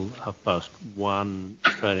until 1:30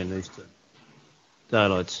 Australian Eastern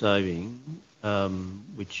Daylight Saving,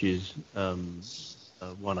 which is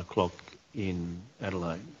 1 o'clock in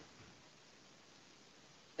Adelaide.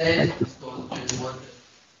 And